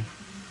the morning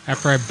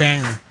after I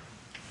bang her.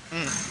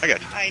 I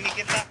got you.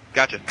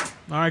 Gotcha.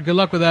 All right, good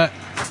luck with that.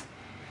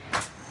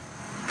 Have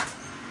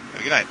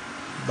a good night.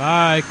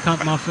 Bye,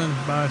 cunt muffin.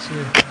 Bye, see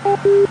you.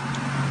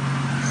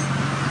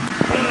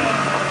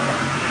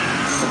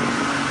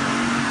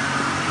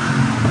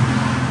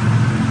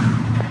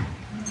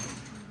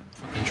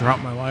 I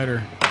dropped my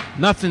lighter.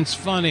 Nothing's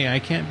funny. I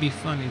can't be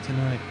funny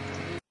tonight.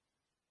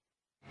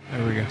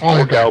 There we go.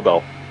 Oh,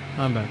 cowbell.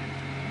 I'm back.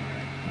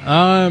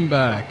 I'm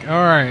back.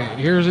 All right,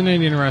 here's an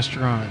Indian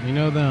restaurant. You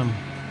know them.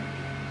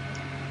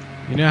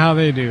 You know how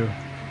they do.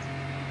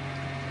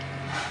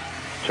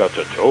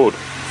 Cha-cha-chode.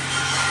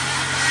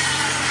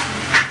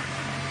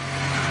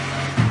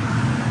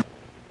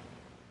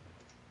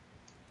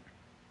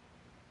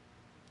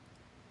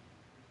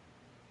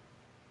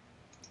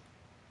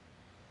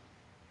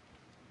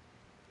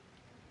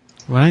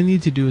 What I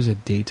need to do is a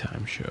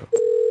daytime show.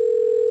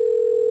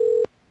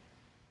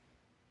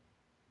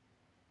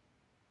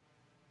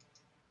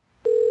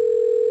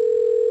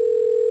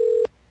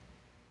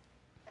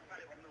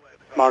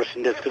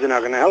 Morrison Discos,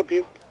 how can I help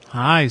you?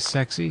 Hi,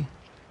 sexy.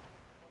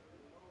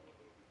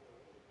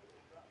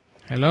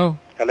 Hello.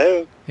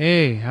 Hello.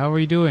 Hey, how are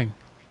you doing?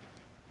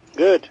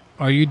 Good.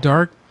 Are you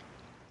dark?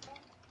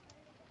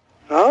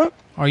 Huh?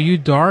 Are you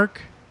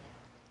dark?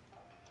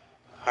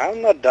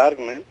 I'm not dark,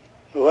 man.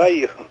 Who are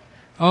you?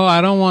 Oh,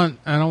 I don't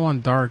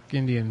want dark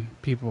Indian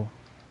people.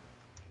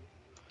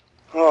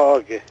 Oh,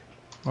 okay.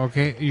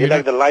 Okay. You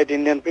like the light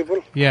Indian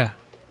people? Yeah.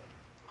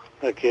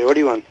 Okay, what do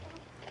you want?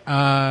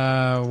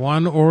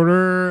 One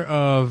order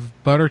of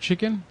butter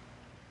chicken.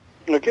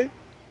 Okay.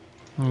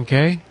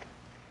 Okay.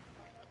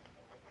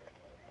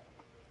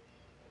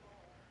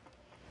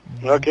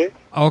 Okay.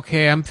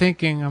 Okay, I'm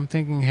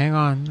thinking, hang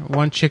on.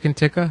 One chicken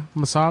tikka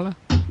masala.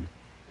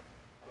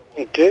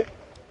 Okay.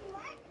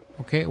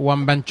 Okay,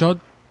 one banchod.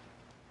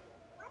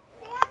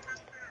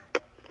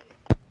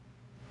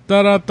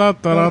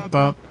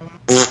 Da-da-da-da-da-da.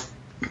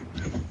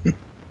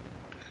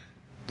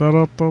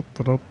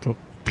 Da-da-da-da-da-da.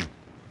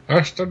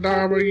 That's the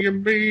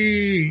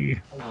WB.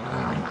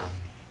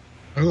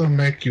 I'm gonna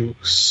make you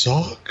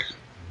suck.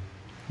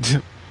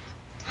 They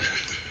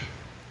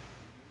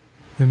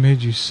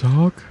made you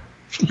suck?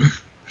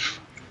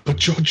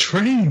 But you're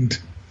trained.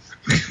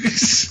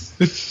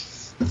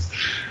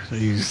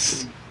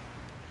 Jeez.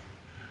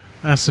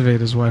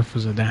 Aceveda's wife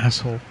was an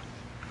asshole.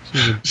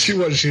 She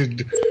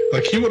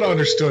like, he would have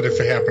understood if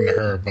it happened to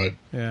her, but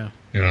yeah,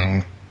 you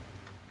know.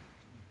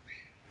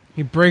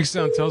 He breaks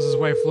down, tells his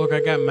wife, "Look, I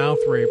got mouth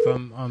raped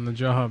on the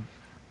job."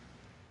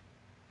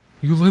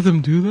 You let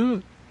them do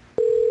that?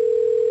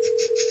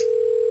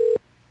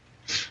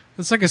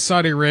 It's like a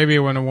Saudi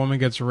Arabia when a woman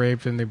gets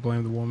raped and they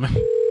blame the woman.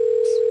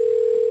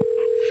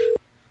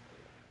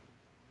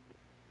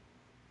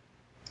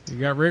 You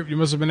got raped. You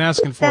must have been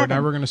asking for it.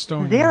 Now we're going to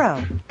stone you.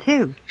 0,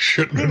 2.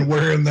 Shouldn't have been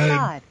wearing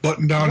that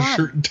button-down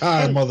shirt and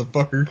tie,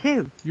 motherfucker.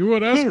 2. You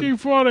were asking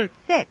for it.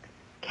 6.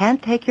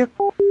 Can't take your...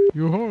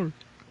 You whore.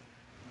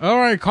 All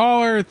right,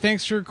 caller.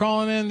 Thanks for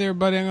calling in there,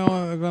 buddy.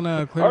 I'm going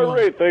to clear All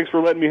right, thanks for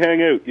letting me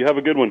hang out. You have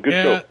a good one. Good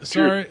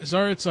show.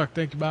 Sorry it sucked.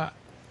 Thank you. Bye.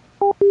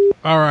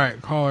 All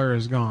right, caller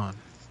is gone.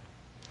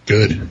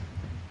 Good.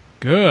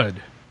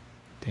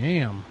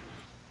 Damn.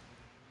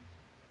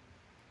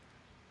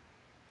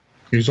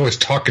 He was always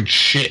talking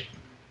shit.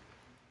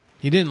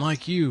 He didn't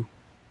like you.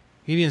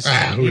 He didn't say,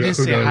 who hi does?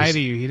 to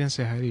you. He didn't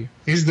say hi to you.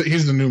 He's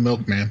the new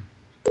milkman.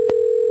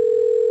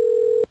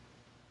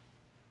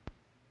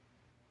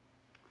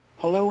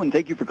 Hello, and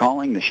thank you for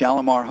calling the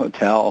Shalimar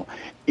Hotel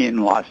in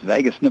Las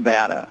Vegas,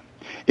 Nevada.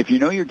 If you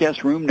know your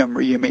guest room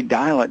number, you may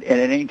dial it at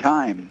any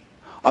time.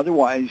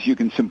 Otherwise, you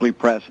can simply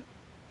press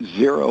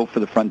 0 for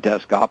the front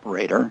desk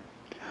operator,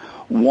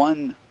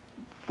 1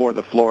 for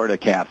the Florida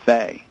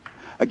Cafe.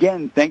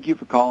 Again, thank you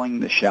for calling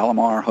the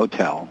Shalimar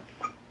Hotel.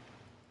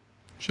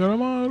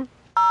 Shalimar.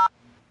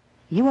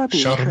 You are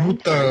being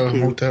transferred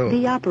to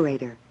the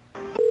operator.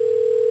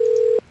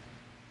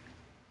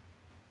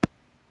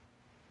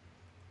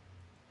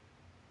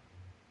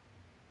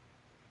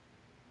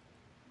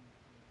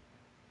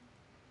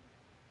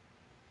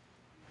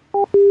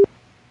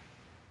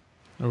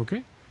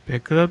 Okay.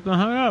 Pick it up and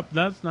hung up.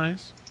 That's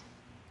nice.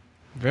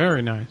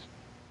 Very nice.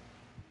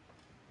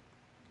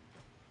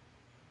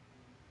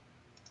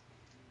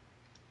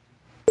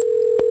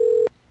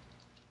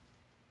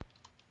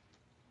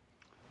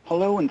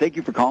 Hello, and thank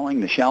you for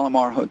calling the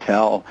Shalimar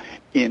Hotel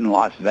in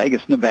Las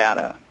Vegas,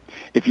 Nevada.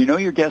 If you know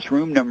your guest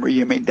room number,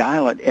 you may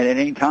dial it at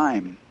any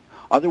time.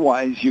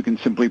 Otherwise, you can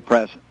simply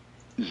press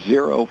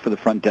 0 for the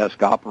front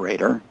desk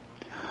operator,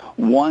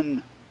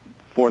 1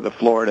 for the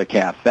Florida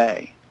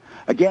Cafe.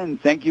 Again,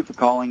 thank you for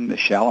calling the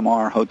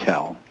Shalimar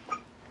Hotel.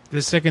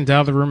 This second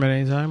dial the room at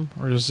any time,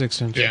 or just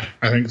 6 inches? Yeah,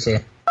 I think so.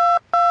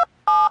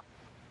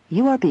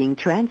 You are being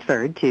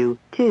transferred to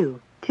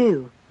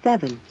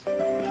 227.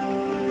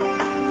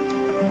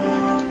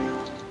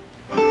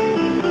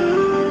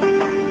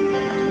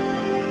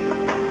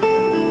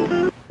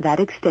 That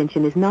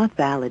extension is not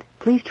valid.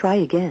 Please try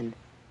again.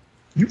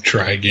 You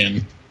try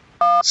again.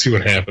 See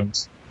what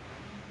happens.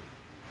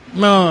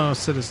 No, I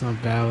said it's not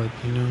valid,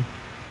 you know.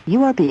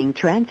 You are being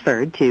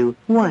transferred to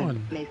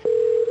 1.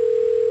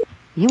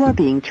 You are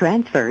being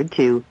transferred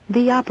to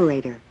the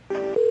operator.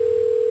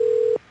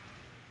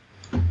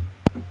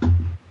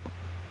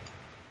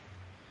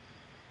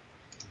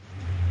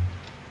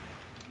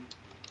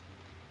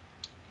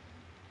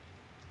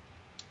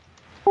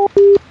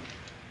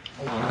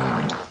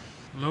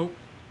 Nope.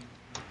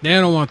 They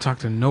don't want to talk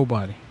to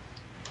nobody.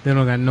 They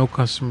don't got no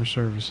customer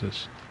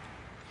services.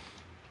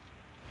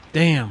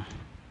 Damn.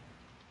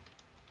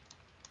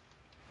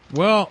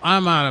 Well,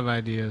 I'm out of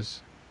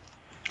ideas.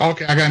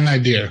 Okay, I got an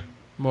idea.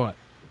 What?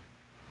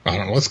 I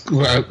don't know. Let's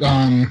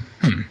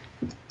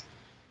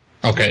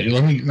Okay,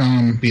 let me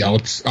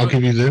I'll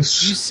give you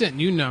this. You sent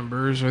new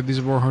numbers. Are these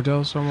more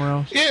hotels somewhere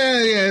else?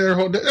 Yeah, they're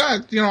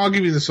I'll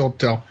give you this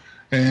hotel,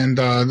 and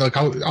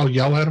I'll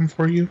yell at them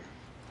for you.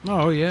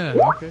 Oh yeah,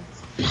 okay.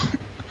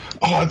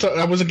 Oh, I thought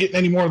I wasn't getting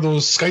any more of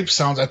those Skype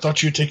sounds. I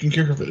thought you were taking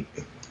care of it.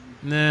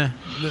 Nah.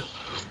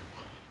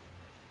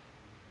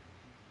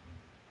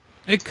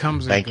 It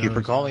comes and Thank you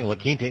for calling La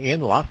Quinta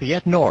Inn,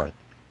 Lafayette North.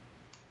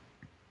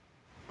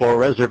 For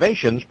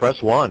reservations,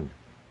 press 1.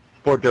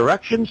 For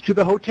directions to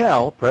the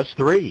hotel, press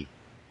 3.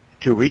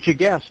 To reach a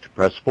guest,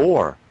 press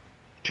 4.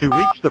 To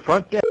reach the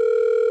front desk...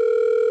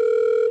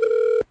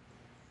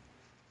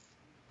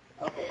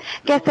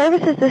 Guest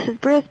services, this is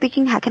Bria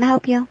speaking. How can I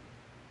help you?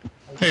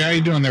 Hey, how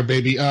you doing there,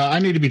 baby? I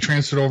need to be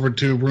transferred over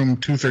to room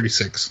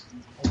 236.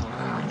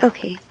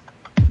 Okay.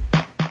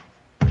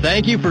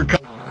 Thank you for...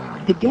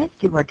 The guest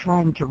you are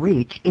trying to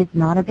reach is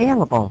not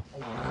available.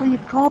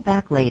 Please call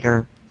back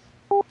later.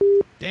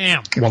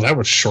 Damn. Well, that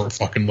was short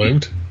fucking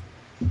lived.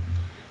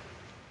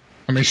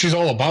 I mean, she's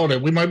all about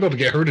it. We might be able to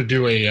get her to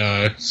do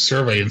a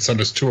survey and send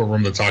us to a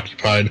room that's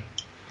occupied.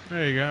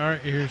 There you go. All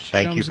right, here she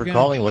Thank you for again.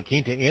 calling La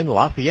Quinta Inn,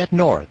 Lafayette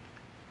North.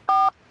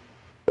 I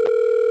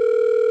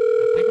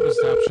think it was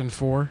option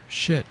 4.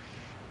 Shit.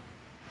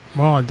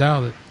 Well, I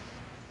doubt it.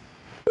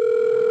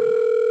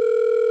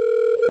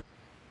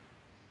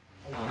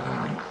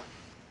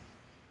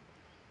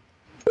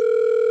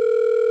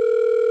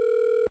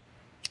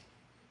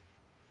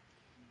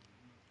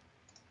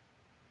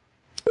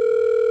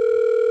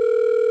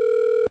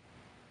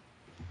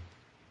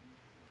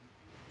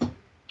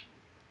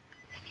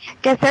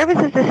 Guest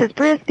services, this is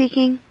Bria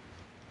speaking.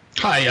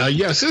 Hi,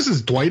 yes, this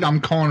is Dwight.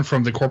 I'm calling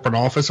from the corporate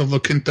office of La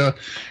Quinta,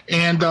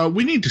 and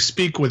we need to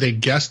speak with a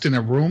guest in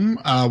a room.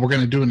 We're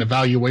going to do an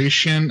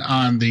evaluation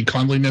on the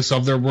cleanliness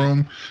of their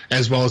room,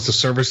 as well as the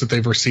service that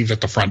they've received at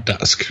the front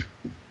desk.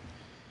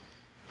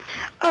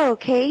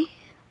 Okay.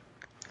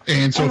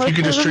 And so if you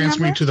could just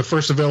transfer me to the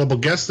first available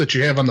guest that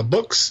you have on the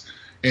books,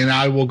 and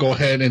I will go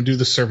ahead and do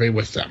the survey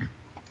with them.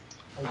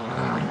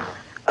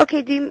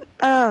 Okay,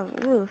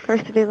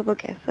 first available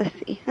guest. Let's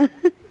see.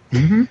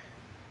 Mm-hmm.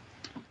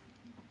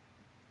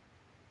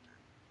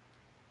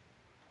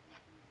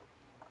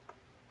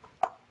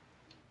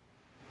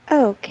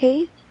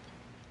 Okay.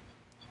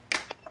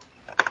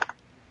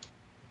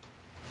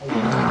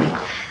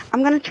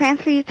 I'm going to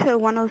transfer you to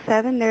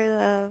 107. They're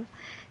the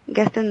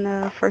guest in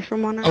the first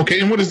room on our Okay,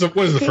 and what is the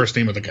first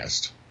name of the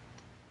guest?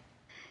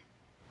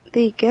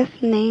 The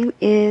guest name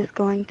is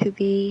going to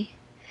be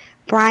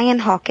Brian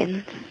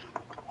Hawkins.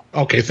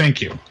 Okay,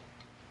 thank you.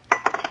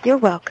 You're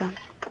welcome.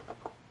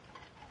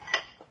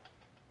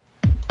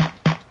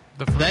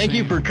 Thank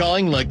you for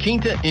calling La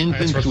Quinta Inn and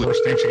That's the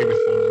first name she gave me the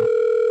phone number.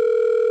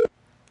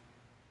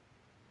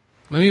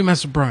 Let me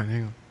mess with Brian.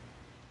 Hang on.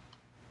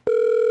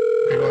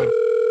 Okay, go ahead.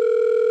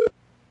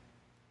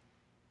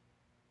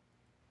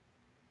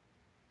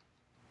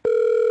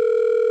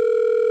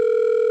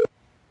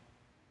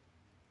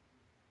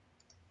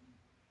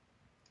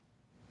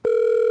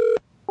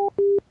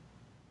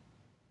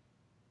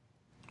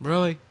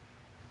 Really?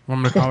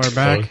 Want me to call her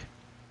back?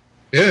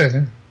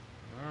 Yeah.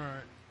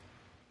 Alright.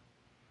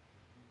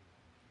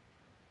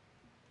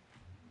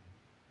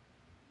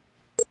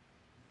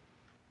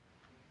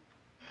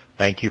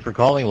 Thank you for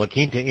calling La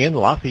Quinta Inn,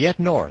 Lafayette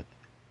North.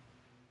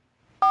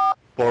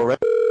 For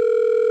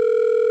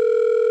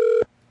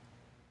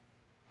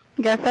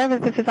Guest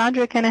service, this is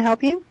Andrea. Can I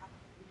help you?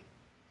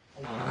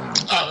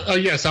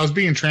 Yes, I was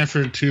being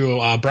transferred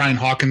to Brian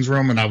Hawkins'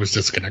 room, and I was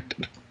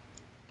disconnected.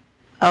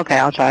 Okay,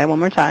 I'll try it one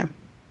more time.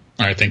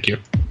 All right, thank you.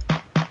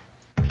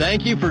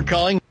 Thank you for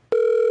calling.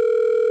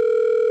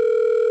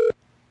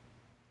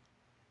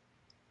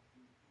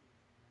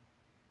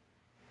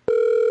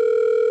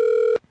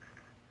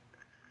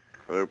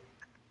 Hello?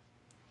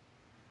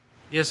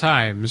 Yes,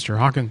 hi, Mr.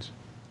 Hawkins.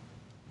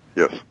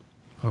 Yes.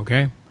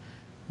 Okay.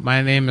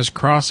 My name is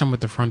Cross. I'm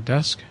with the front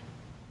desk.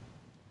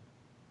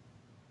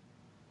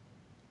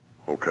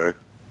 Okay.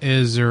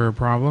 Is there a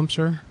problem,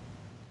 sir?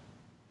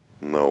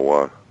 No,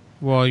 why?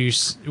 Well,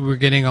 we're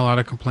getting a lot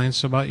of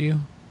complaints about you.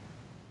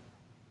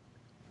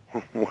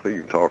 What are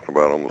you talking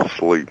about? I'm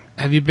asleep.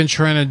 Have you been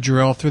trying to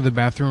drill through the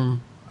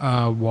bathroom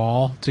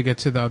wall to get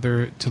to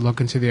look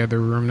into the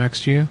other room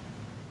next to you?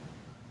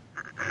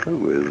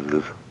 Who is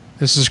this?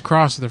 This is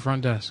Cross at the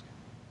front desk.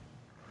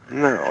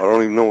 No, I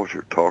don't even know what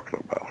you're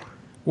talking about.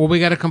 Well, we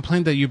got a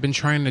complaint that you've been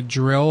trying to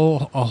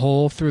drill a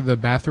hole through the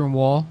bathroom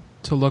wall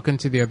to look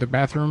into the other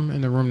bathroom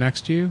in the room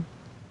next to you.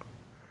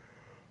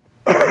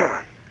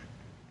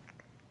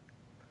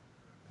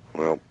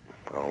 Well,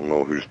 I don't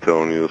know who's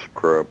telling you this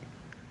crap.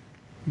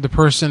 The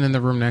person in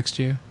the room next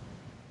to you.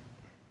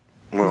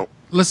 Well,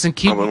 listen,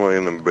 I've been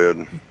laying in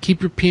bed.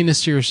 Keep your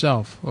penis to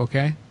yourself,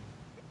 okay?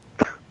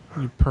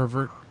 You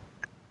pervert.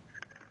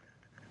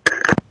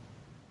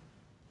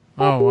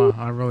 Oh wow,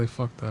 I really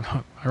fucked that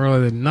up. I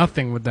really did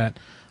nothing with that.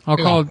 I'll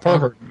call a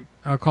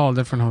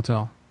different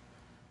hotel.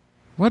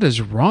 What is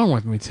wrong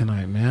with me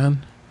tonight,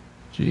 man?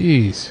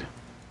 Jeez.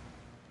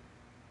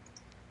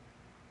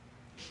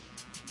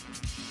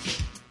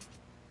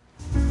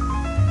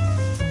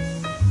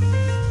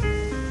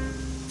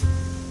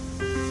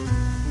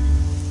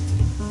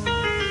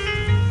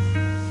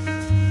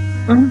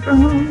 We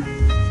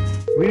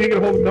need to get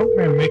a hold of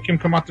Milkman, make him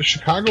come out to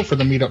Chicago for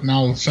the meetup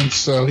now,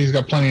 since he's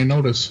got plenty of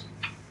notice.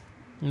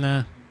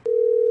 Nah.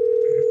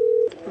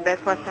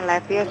 Best Western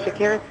Lafayette,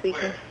 Shakira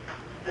speaking.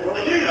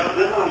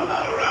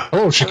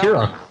 Hello,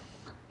 Shakira.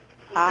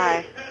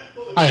 Hi.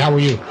 Hi, how are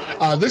you?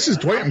 This is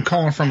Dwight. I'm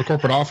calling from the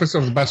corporate office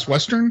of the Best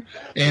Western,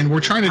 and we're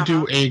trying to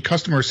do a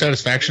customer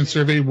satisfaction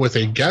survey with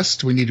a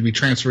guest. We need to be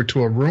transferred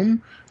to a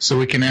room so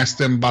we can ask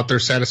them about their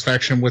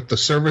satisfaction with the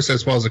service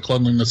as well as the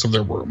cleanliness of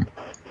their room.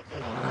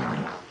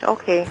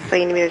 Okay, so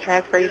you need me to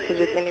transfer you to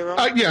just any room?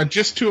 Yeah,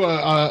 just to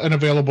an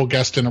available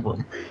guest in a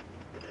room.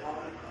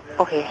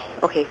 Okay,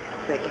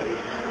 thank you.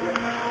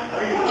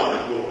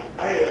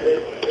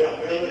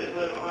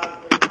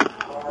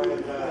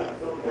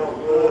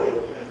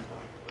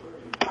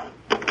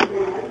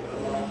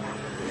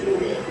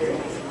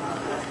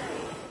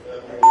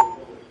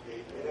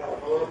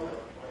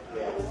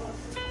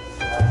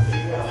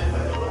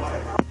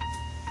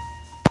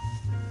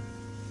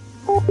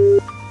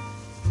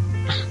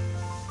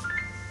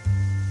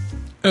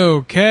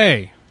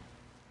 Okay.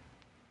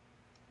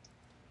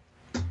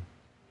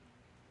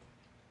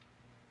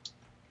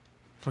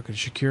 Fucking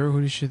Shakira,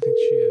 who does she think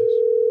she is?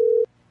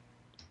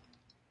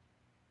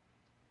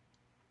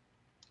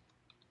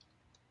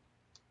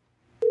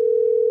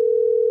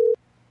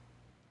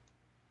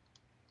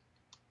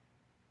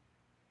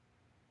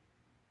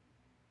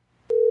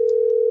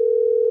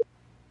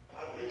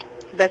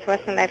 Best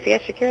Western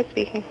Lafayette, Shakira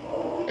speaking.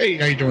 Hey,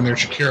 how you doing there,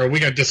 Shakira? We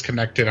got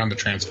disconnected on the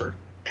transfer.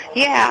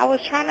 Yeah, I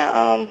was trying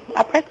to,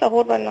 I pressed the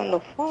hold button on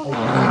the phone.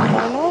 What's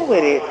going on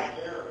with it?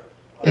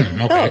 It's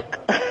stuck.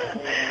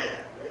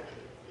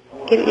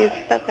 It is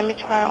stuck. Let me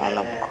try it on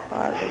the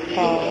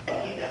phone.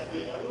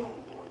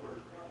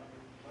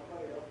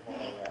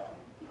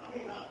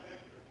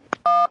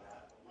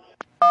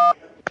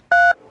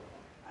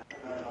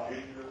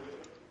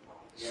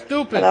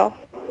 Stupid. Hello?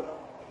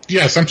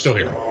 Yes, I'm still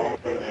here.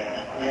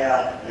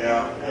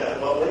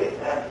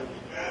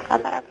 I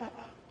thought I got...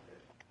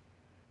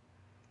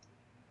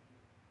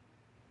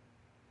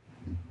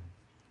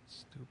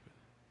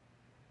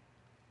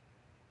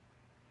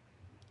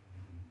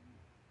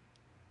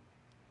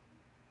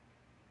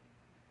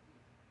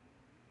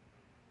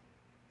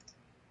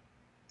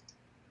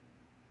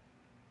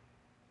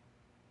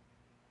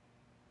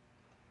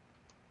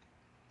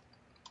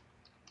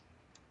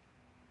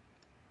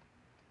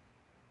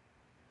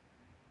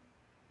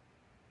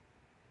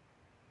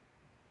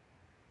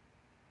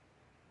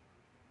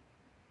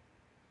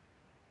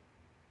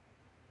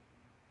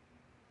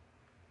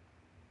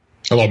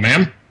 Hello,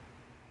 ma'am?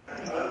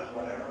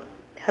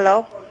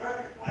 Hello?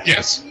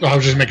 Yes. I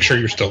was just making sure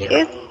you're still there.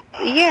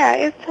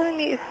 It's telling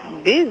me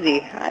it's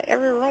busy.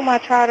 Every room I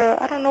try to,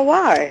 I don't know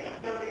why.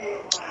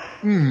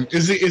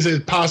 Is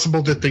it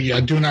possible that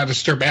the Do Not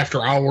Disturb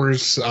After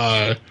Hours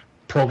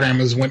program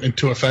has went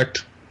into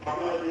effect?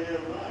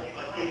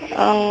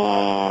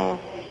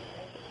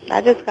 I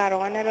just got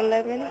on at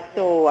 11,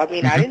 so, I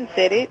mean, I didn't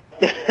set it.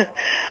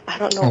 I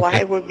don't know why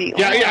it would be on.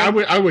 Yeah,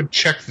 I would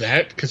check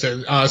that, because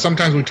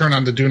sometimes we turn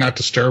on the Do Not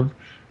Disturb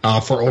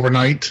for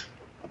overnight.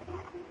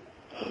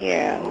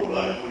 Yeah.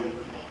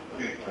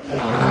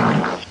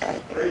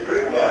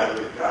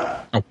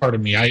 Oh,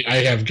 pardon me.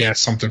 I have gas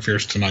something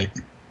fierce tonight.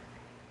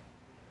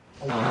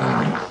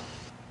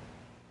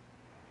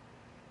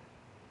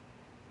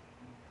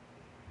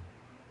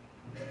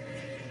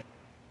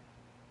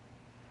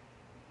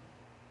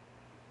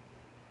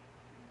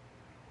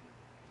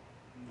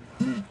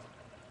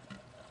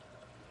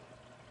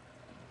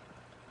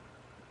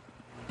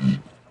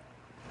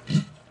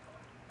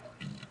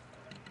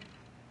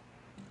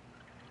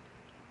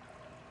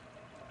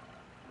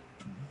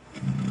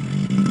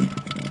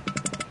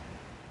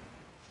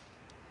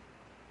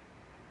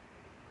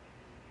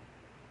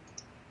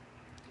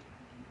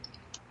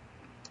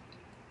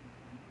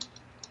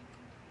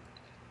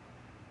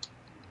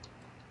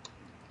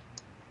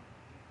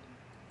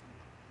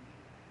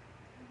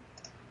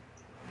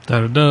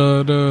 Da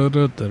da da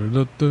da da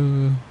da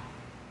da.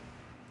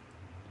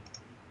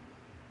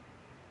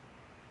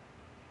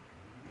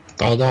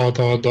 Da da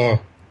da da.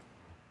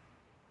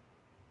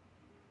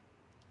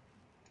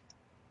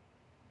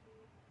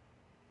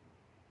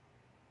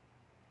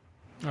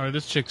 Alright,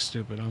 this chick's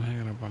stupid. I'm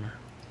hanging up on her.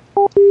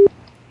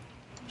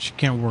 She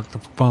can't work the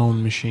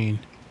phone machine.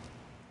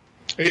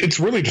 It's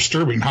really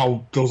disturbing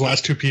how those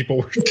last two people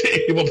were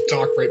able to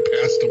talk right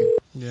past them.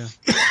 Yeah.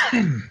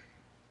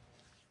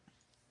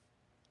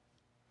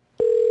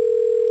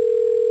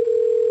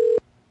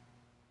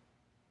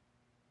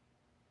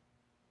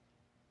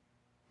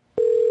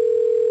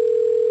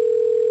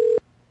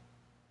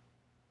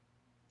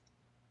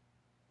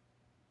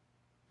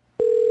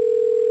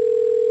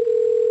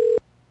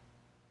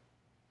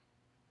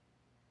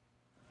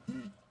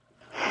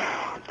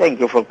 Thank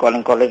you for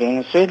calling Quality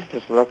Industry.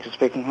 This is Rocky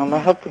speaking. How may I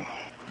help you?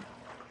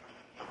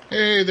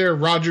 Hey there,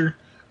 Roger.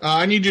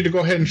 I need you to go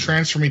ahead and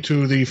transfer me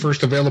to the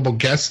first available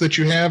guest that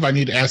you have. I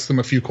need to ask them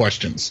a few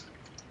questions.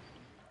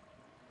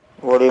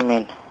 What do you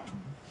mean?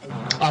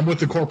 I'm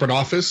with the corporate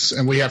office,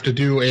 and we have to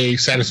do a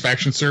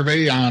satisfaction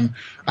survey on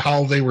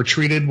how they were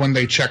treated when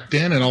they checked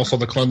in and also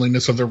the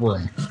cleanliness of their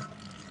room.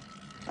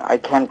 I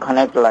can't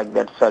connect like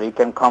that, sir. You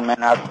can come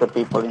and ask the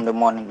people in the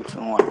morning if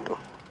you want to.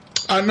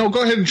 No,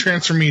 go ahead and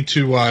transfer me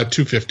to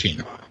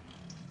 215.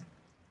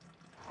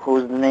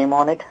 Who's the name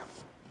on it?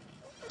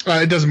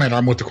 It doesn't matter.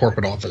 I'm with the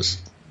corporate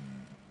office.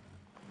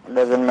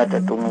 Doesn't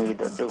matter to me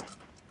either, too.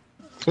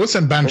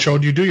 Listen, Bancho,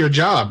 you do your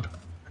job,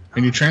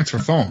 and you transfer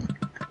phone.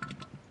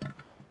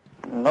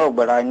 No,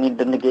 but I need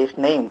the guy's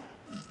name.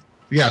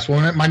 Yes,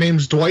 well, my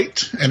name's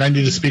Dwight, and I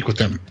need to speak with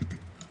him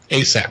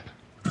ASAP.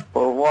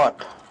 For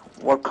what?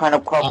 What kind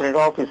of corporate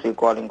office are you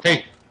calling from?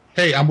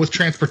 Hey, I'm with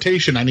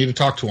transportation. I need to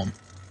talk to him.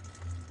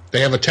 They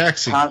have a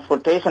taxi.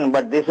 Transportation,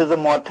 but this is a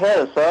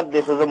motel, sir.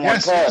 This is a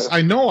motel. Yes,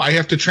 I know. I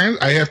have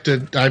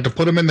to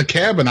put him in the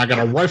cab, and I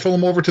got to rifle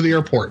him over to the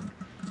airport.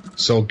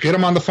 So get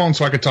him on the phone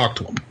so I can talk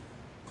to him.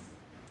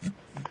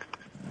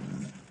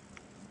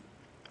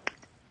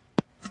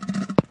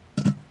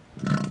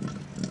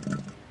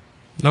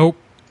 Nope.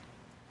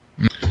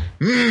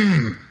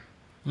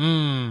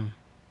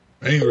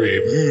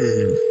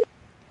 Angry.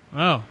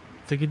 Oh, I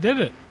think he did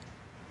it.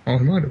 Oh,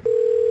 he might have.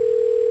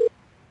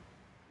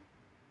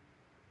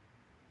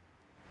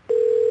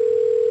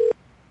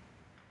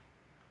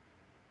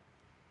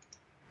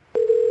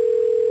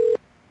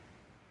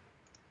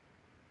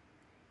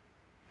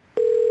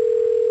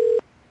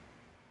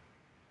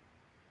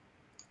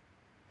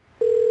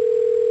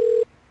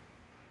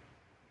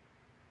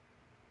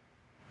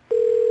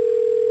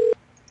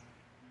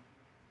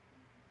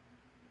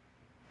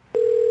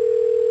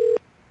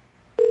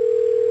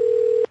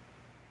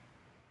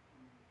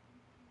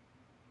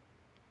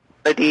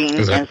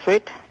 13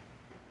 Suite.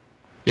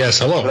 Yes,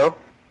 hello. Hello?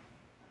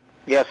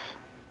 Yes.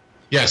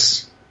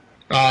 Yes.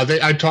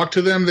 I talked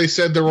to them. They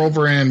said they're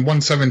over in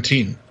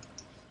 117.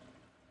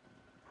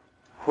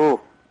 Who?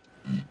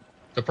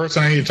 The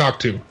person I need to talk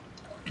to.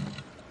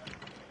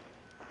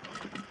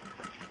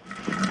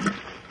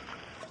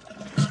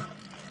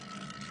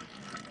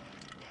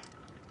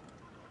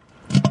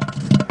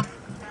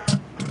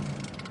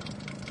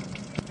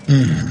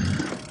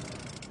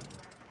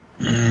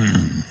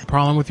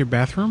 Problem with your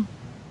bathroom?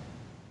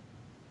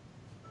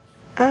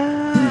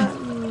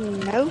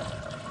 No,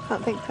 I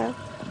don't think so.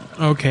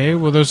 Okay,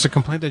 well, there's a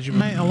complaint that you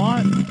make a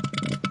lot.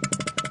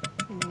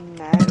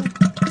 No.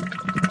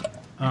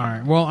 All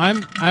right. Well,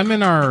 I'm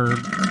in our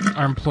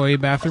employee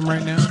bathroom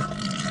right now.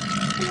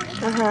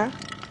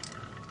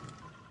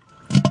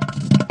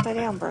 Lay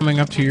down, bro. Coming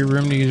up to your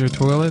room to use your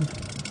toilet.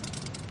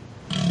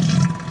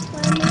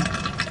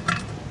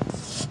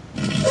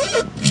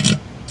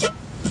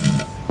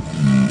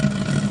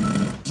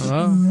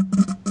 Hello?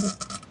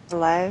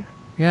 Hello?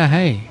 Yeah,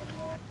 hey.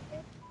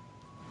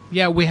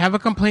 Yeah, we have a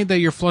complaint that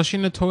you're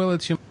flushing the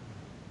toilet too.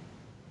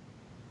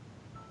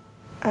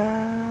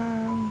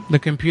 The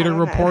computer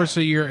reports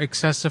that you're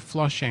excessive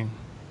flushing.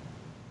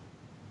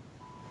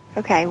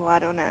 Okay, well, I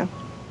don't know.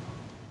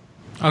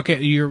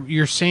 Okay,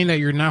 you're saying that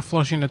you're not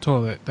flushing the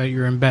toilet, that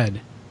you're in bed.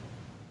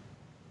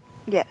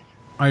 Yes.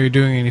 Are you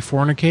doing any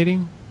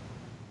fornicating?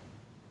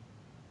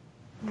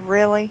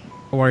 Really?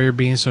 Or are you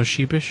being so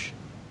sheepish?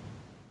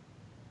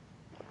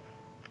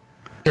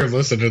 Here,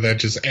 listen to that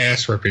just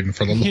ass ripping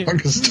for the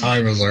longest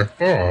time. I was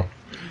like, I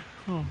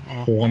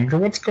wonder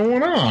what's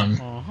going on.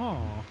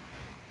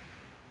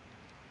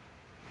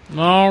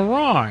 All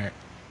right.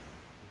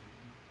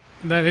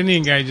 That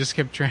Indian guy just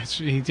kept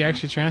transferring. He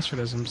actually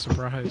transferred us. I'm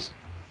surprised.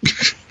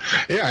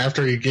 Yeah,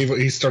 after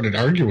he started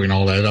arguing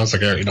all that, I was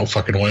like, "Hey, no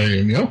fucking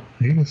way!" And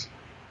he was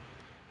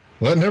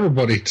letting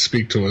everybody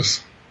speak to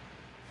us.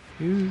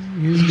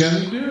 He's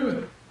gonna do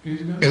it.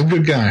 He's a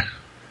good guy.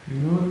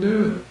 He's gonna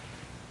do it.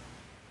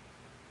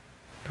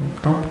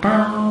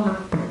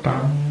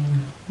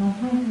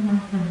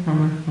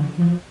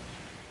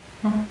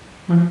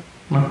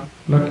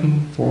 Looking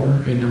for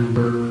a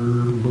number.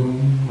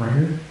 Boom, right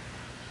here.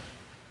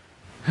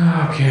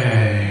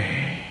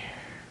 Okay.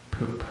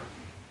 Poop.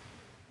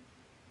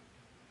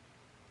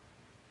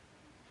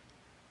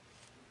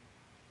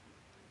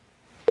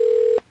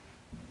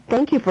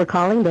 Thank you for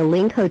calling the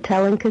Link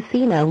Hotel and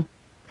Casino.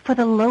 For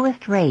the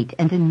lowest rate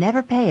and to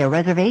never pay a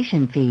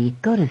reservation fee,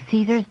 go to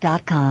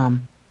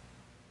Caesars.com.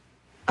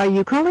 Are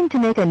you calling to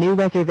make a new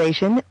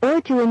reservation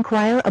or to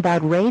inquire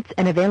about rates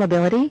and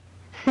availability?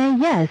 Say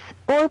yes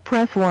or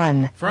press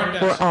 1.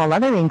 For all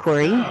other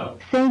inquiries,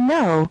 say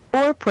no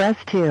or press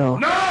 2.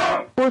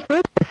 No! For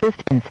further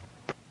assistance,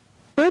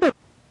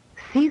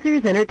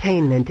 Caesars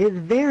Entertainment is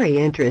very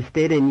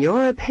interested in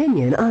your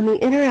opinion on the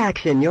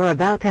interaction you're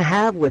about to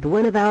have with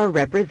one of our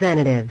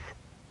representatives.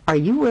 Are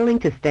you willing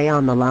to stay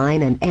on the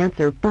line and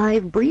answer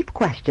 5 brief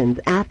questions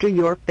after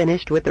you're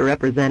finished with the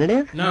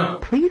representative? No.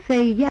 Please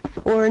say yes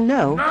or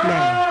no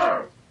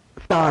now.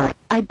 Sorry,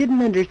 I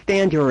didn't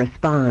understand your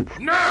response.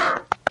 No!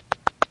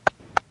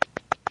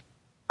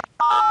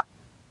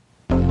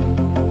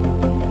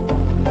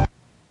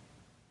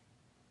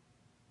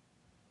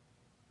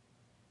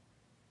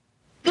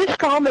 This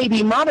call may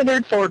be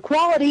monitored for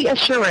quality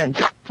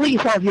assurance.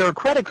 Please have your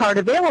credit card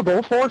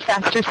available for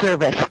faster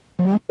service.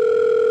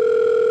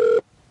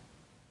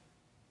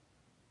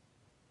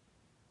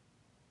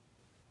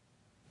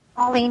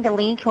 Calling the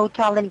Link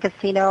Hotel and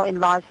Casino in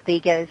Las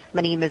Vegas.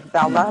 My name is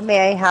Bella.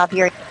 May I have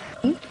your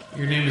name?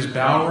 Your name is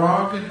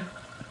Balrog?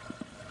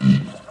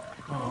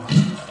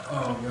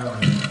 Oh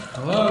God.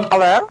 Hello?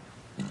 Hello?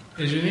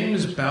 Your name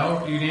is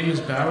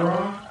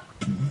Balrog?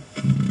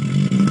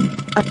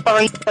 I'm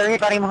sorry, sir,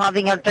 but I'm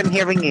having a hard time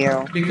hearing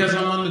you. Because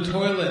I'm on the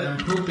toilet. I'm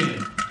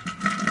pooping.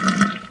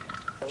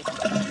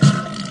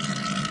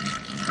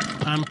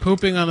 I'm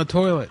pooping on the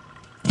toilet.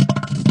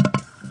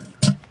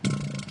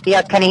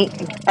 Yeah,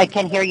 I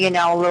can hear you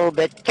now a little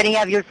bit. Can I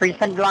have your first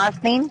and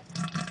last name?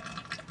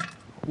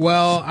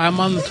 Well, I'm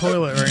on the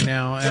toilet right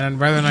now, and I'd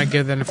rather not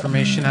give that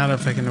information out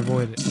if I can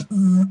avoid it.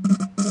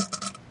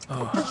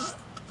 Oh.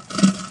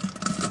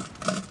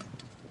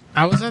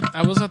 I was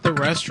at the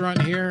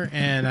restaurant here,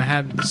 and I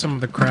had some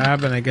of the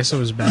crab, and I guess it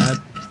was bad.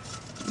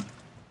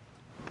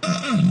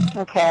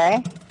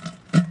 Okay.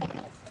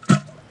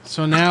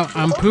 So now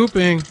I'm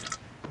pooping,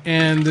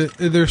 and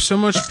there's so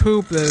much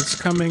poop that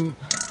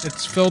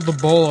it's filled the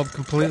bowl up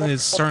completely.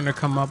 It's starting to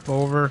come up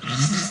over.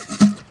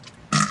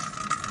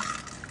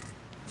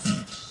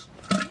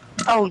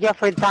 Oh, yeah,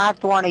 for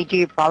that one, I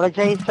do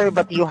apologize, sir,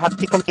 but you have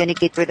to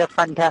communicate with the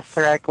front desk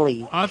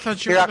directly. I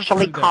thought you're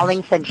actually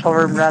calling Central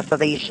Room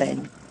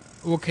Reservation.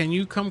 Well, can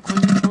you come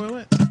clean the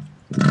toilet?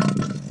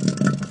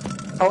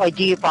 Oh, I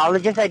do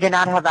apologize. I do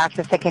not have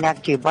access to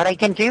connect you. What I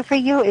can do for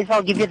you is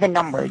I'll give you the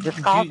number.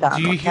 Just call them,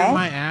 Do you okay? hear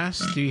my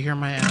ass? Do you hear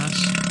my ass?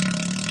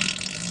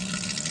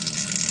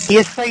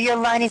 Yes, sir, your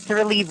line is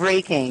really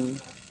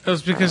breaking.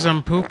 It's because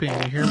I'm pooping.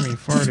 You hear me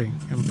farting.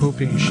 I'm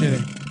pooping and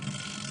shitting.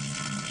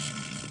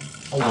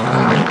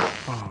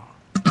 Oh.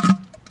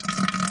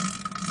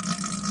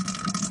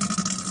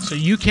 So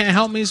you can't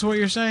help me is what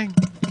you're saying?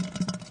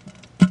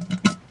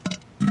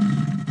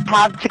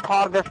 Have to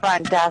call the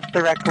front desk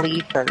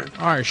directly, sir.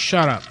 Alright,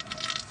 shut up.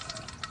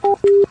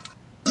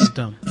 I'm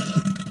done.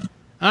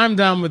 I'm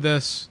done with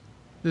this.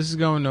 This is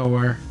going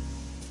nowhere.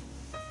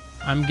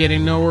 I'm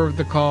getting nowhere with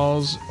the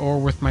calls or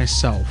with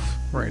myself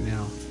right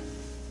now.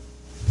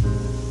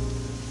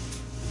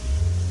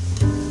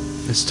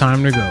 It's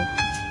time to go.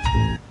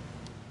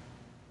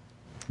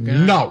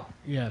 No.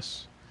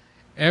 Yes.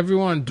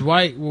 Everyone,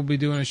 Dwight will be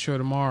doing a show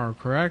tomorrow,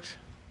 correct?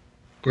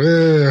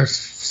 I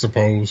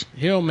suppose.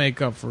 He'll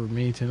make up for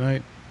me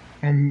tonight.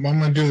 I'm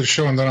going to do the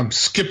show and then I'm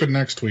skipping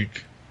next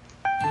week.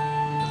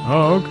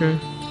 Oh, okay.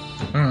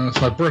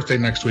 It's my birthday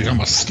next week. I'm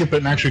going to skip it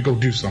and actually go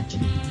do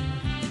something.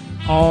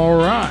 All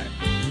right.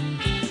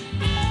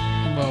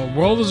 Well,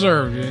 well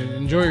deserved.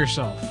 Enjoy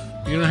yourself.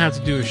 You don't have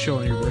to do a show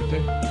on your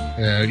birthday.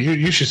 Yeah,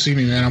 you should see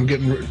me, man. I'm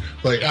getting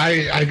like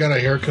I got a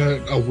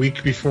haircut a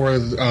week before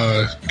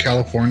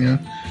California,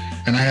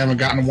 and I haven't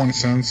gotten one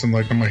since. And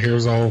like my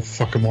hair's all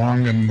fucking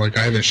long, and like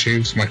I haven't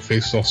shaved, so my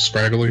face is all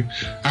scraggly.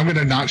 I'm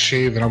gonna not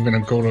shave, and I'm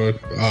gonna go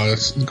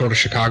to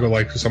Chicago,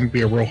 like, because I'm gonna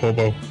be a real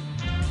hobo.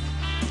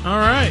 All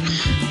right,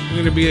 I'm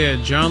gonna be a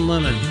John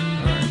Lennon.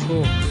 All right,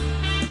 cool.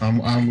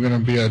 I'm gonna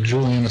be a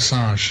Julian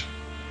Assange.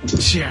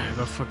 Yeah,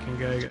 the fucking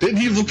guy. Didn't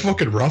he look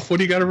fucking rough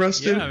when he got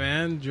arrested? Yeah,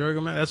 man.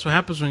 That's what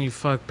happens when you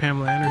fuck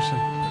Pamela Anderson.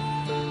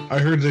 I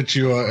heard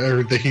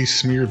that he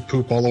smeared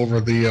poop all over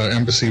the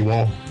embassy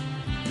wall.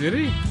 Did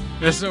he?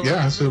 That's the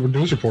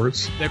news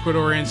reports. The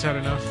Ecuadorians had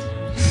enough.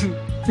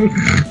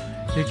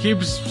 He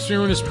keeps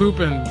smearing his poop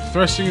and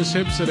thrusting his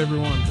hips at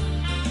everyone.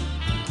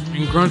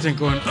 And grunting,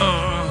 going,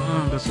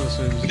 oh, that's what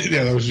it is.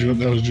 Yeah, that was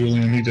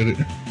Julian. He did it.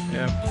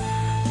 Yeah.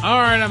 All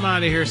right, I'm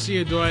out of here. See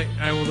you, Dwight.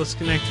 I will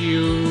disconnect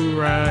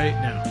you right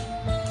now.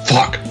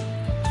 Fuck.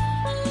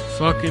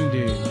 Fucking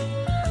dude.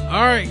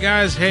 All right,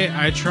 guys. Hey,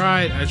 I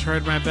tried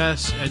my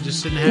best. I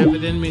just didn't have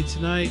it in me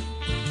tonight,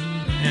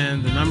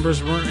 and the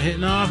numbers weren't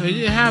hitting off.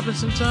 It happens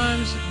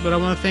sometimes, but I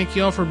want to thank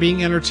you all for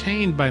being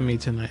entertained by me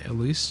tonight, at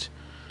least.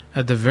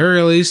 At the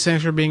very least,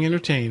 thanks for being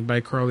entertained by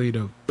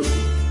Carlito.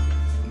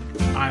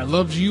 I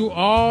love you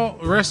all.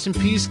 Rest in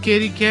peace,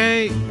 Kitty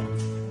K.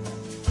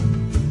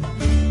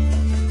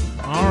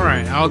 All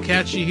right, I'll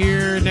catch you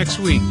here next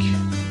week.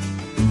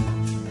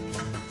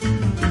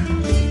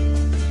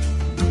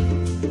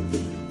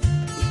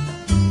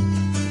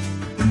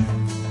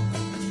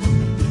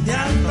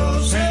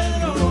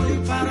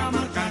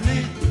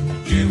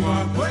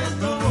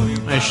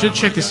 I should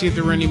check to see if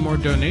there were any more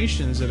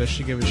donations that I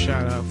should give a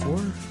shout out for.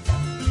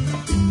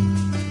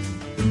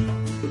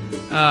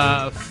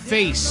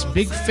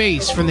 Big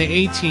Face from the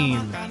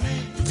A-Team.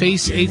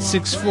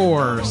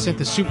 Face864 sent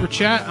the super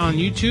chat on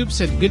YouTube,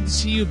 said good to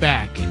see you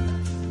back.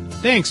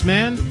 Thanks,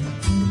 man.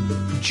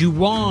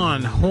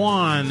 Juan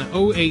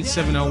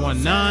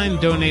 087019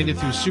 donated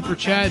through super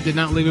chat, did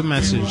not leave a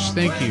message.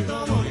 Thank you.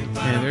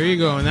 And there you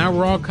go. Now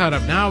we're all caught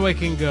up. Now we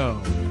can go.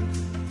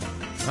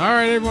 All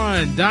right,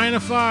 everyone. Dying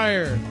of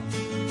Fire.